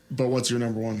 But what's your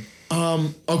number one?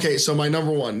 Okay, so my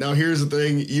number one. Now here's the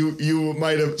thing. You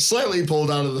might have slightly pulled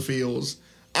out of the feels.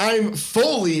 I'm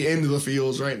fully into the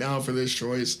feels right now for this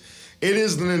choice. It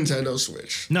is the Nintendo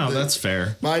Switch. No, that's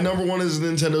fair. My number one is the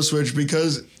Nintendo Switch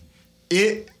because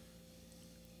it.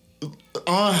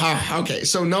 Okay,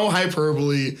 so no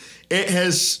hyperbole. It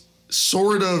has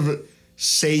sort of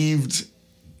saved,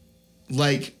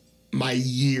 like, my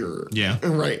year. Yeah.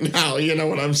 Right now, you know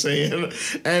what I'm saying?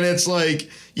 And it's like,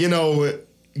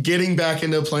 getting back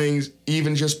into playing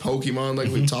even just Pokemon, like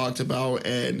we talked about,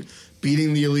 and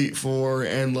beating the Elite Four,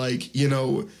 and like,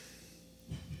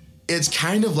 it's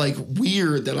kind of like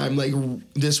weird that I'm like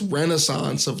this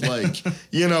renaissance of like,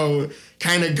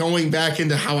 kind of going back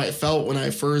into how I felt when I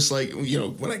first like,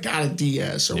 when I got a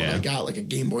DS or when I got like a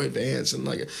Game Boy Advance, and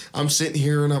like I'm sitting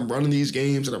here and I'm running these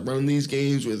games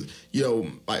with,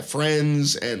 my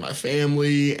friends and my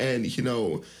family, and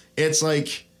it's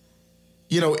like,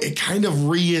 it kind of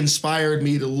re-inspired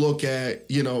me to look at,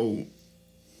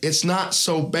 it's not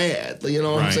so bad. You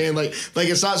know what I'm Right. saying? Like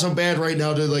it's not so bad right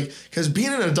now to like, because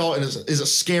being an adult is a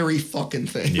scary fucking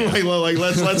thing. Yeah. like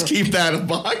let's keep that a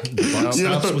buck. Well, You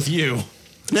know? stops with you.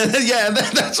 Yeah,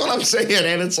 that's what I'm saying.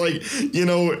 And it's like,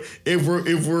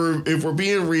 if we're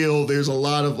being real, there's a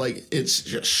lot of like, it's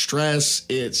just stress,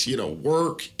 it's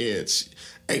work, it's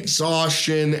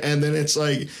exhaustion, and then it's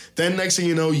like, then next thing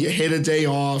you know, you hit a day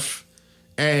off.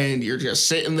 And you're just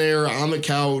sitting there on the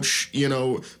couch,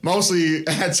 mostly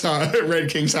at Red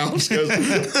King's house. Because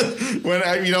when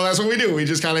that's what we do. We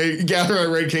just kind of gather at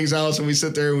Red King's house and we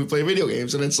sit there and we play video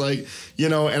games. And it's like,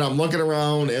 and I'm looking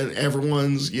around and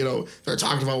everyone's, they're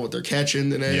talking about what they're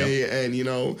catching today. Yep.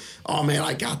 And, oh man,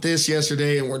 I got this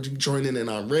yesterday and we're joining in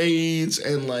on raids.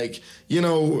 And like,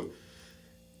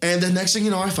 and then next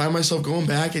thing I find myself going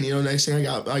back, and next thing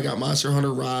I got Monster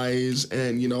Hunter Rise,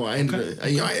 and I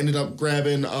ended up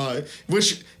grabbing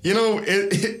which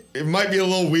it might be a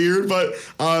little weird, but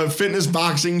Fitness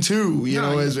Boxing 2,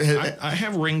 I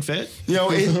have Ring Fit.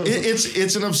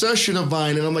 it's an obsession of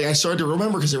mine, and I'm like I started to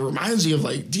remember because it reminds me of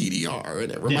like DDR,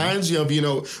 and it reminds me of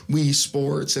Wii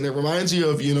Sports, and it reminds you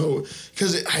of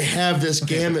because I have this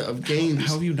gamut of games.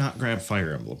 How have you not grabbed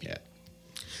Fire Emblem yet?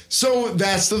 So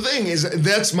that's the thing,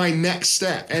 that's my next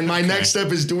step. And my next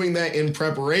step is doing that in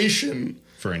preparation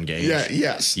For Engage. Yeah,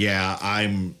 yes. Yeah,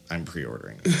 I'm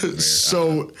pre-ordering.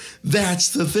 So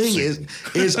that's the thing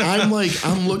is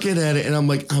I'm looking at it and I'm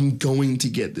like, I'm going to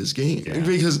get this game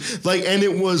because like, and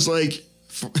it was like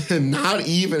not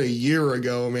even a year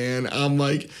ago, man. I'm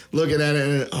like looking at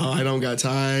it and I don't got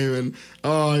time and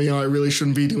I really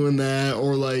shouldn't be doing that,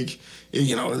 or like,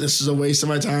 this is a waste of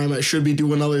my time. I should be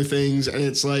doing other things. And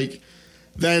it's like,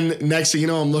 then next thing you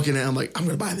know, I'm looking at it, I'm like, I'm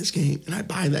going to buy this game. And I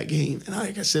buy that game. And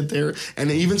I sit there. And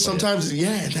even sometimes,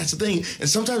 that's the thing. And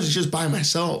sometimes it's just by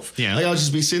myself. Yeah. Like I'll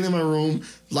just be sitting in my room,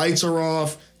 lights are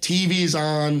off, TV's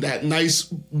on, that nice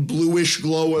bluish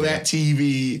glow of that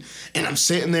TV. And I'm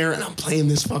sitting there and I'm playing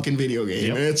this fucking video game.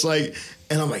 Yep. And it's like,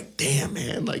 and I'm like, damn,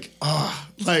 man,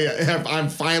 I'm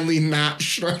finally not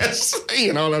stressed.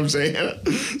 You know what I'm saying?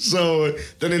 So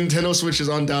the Nintendo Switch is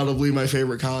undoubtedly my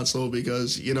favorite console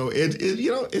because,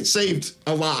 it saved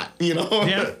a lot,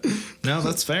 Yeah. No,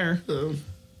 that's fair.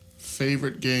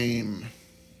 Favorite game?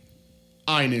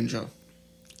 iNinja.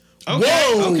 Okay.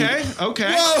 Whoa!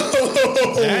 Okay.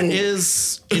 Whoa! That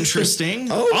is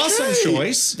interesting. Okay. Awesome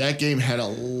choice. That game had a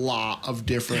lot of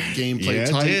different gameplay Yeah, it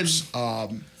types.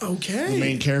 Okay. The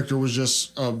main character was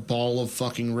just a ball of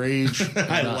fucking rage.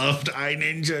 I loved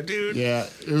iNinja, dude. Yeah,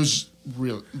 it was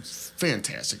real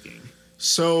fantastic game.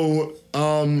 So,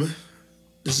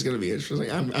 this is gonna be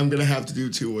interesting. I'm gonna have to do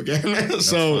two again.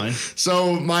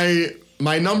 So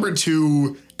my number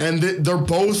two, and they're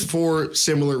both for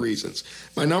similar reasons.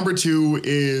 My number two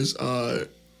is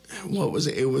what was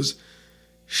it? It was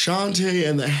Shantae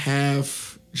and the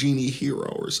Half Genie Hero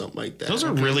or something like that. Those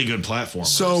are really good platformers.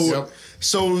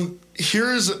 So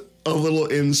here's a little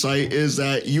insight: is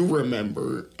that you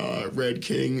remember Red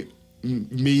King,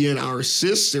 me and our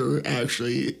sister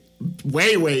actually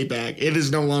way back. It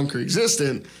is no longer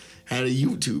existent. Had a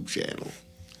YouTube channel.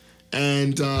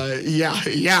 And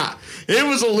it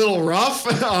was a little rough.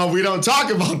 We don't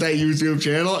talk about that YouTube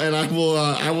channel, and I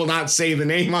will not say the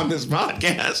name on this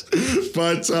podcast.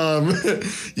 But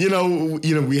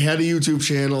we had a YouTube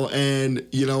channel, and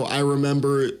I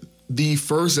remember the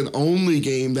first and only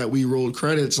game that we rolled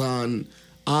credits on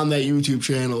that YouTube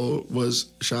channel was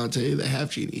Shantae the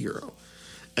Half Genie Hero.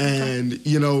 And,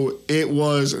 it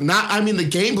was not, the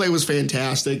gameplay was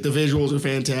fantastic. The visuals are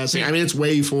fantastic. It's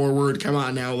Way Forward. Come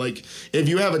on now. Like, if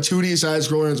you have a 2D side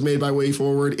scroller that's made by Way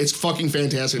Forward, it's fucking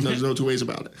fantastic. There's no two ways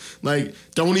about it. Like,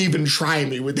 don't even try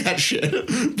me with that shit.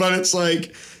 But it's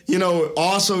like,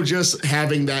 also just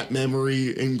having that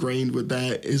memory ingrained with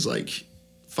that is like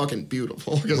fucking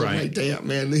beautiful. Because I'm like, damn,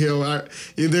 man,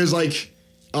 there's like,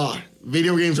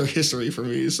 video games are history for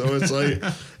me, so it's like,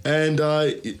 and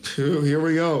here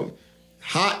we go.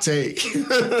 Hot take: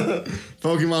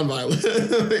 Pokemon Violet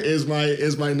is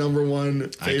my number one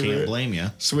favorite. I can't blame you.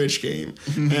 Switch game,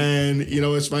 and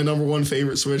it's my number one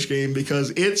favorite Switch game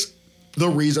because it's the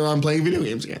reason I'm playing video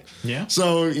games again. Yeah.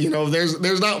 So,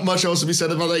 there's not much else to be said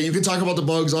about that. You can talk about the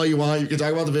bugs all you want. You can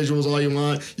talk about the visuals all you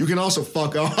want. You can also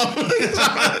fuck off.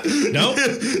 Nope.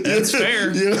 That's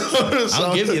fair.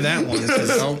 I'll give you that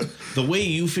one. The way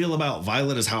you feel about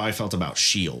Violet is how I felt about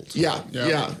Shield. Yeah.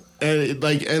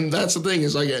 And that's the thing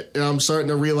is I'm starting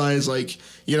to realize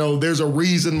there's a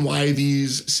reason why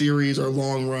these series are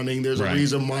long running. There's a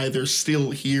reason why they're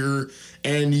still here.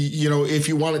 And, if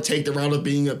you want to take the route of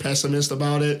being a pessimist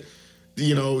about it,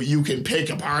 you can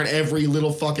pick apart every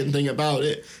little fucking thing about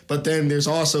it. But then there's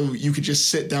also, you could just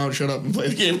sit down, shut up, and play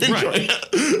the game and enjoy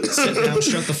it. Sit down,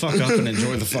 shut the fuck up, and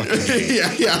enjoy the fucking game.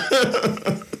 Yeah.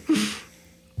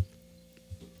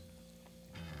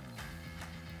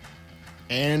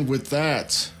 And with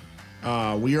that,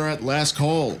 we are at last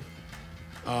call.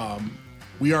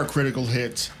 We are Critical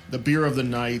Hit. The beer of the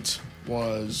night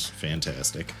was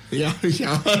fantastic. Yeah.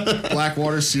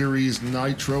 Blackwater Series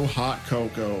Nitro Hot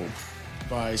Cocoa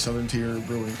by Southern Tier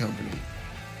Brewing Company.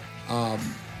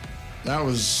 That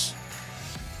was,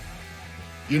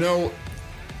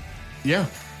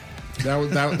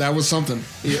 that was something.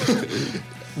 Yeah.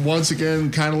 Once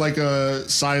again, kind of like a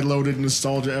side-loaded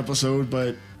nostalgia episode,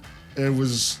 but it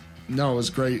was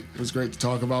great. It was great to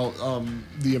talk about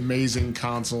the amazing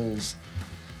consoles.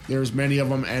 There's many of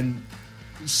them, and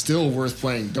still worth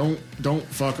playing. Don't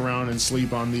fuck around and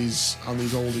sleep on these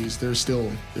oldies. They're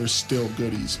still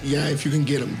goodies. Yeah, if you can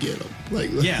get them, get them.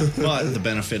 But the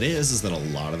benefit is that a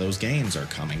lot of those games are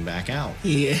coming back out.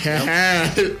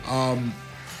 Yeah.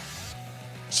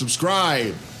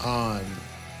 Subscribe on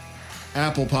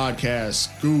Apple Podcasts,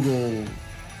 Google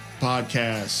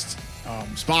Podcast,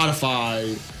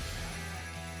 Spotify,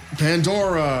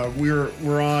 Pandora.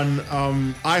 We're on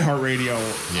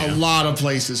iHeartRadio. Yeah. A lot of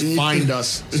places. Find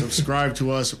us. Subscribe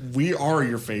to us. We are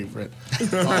your favorite.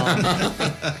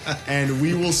 And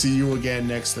we will see you again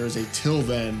next Thursday. Till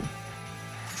then,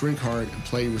 drink hard and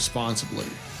play responsibly.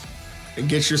 And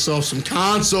get yourself some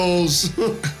consoles.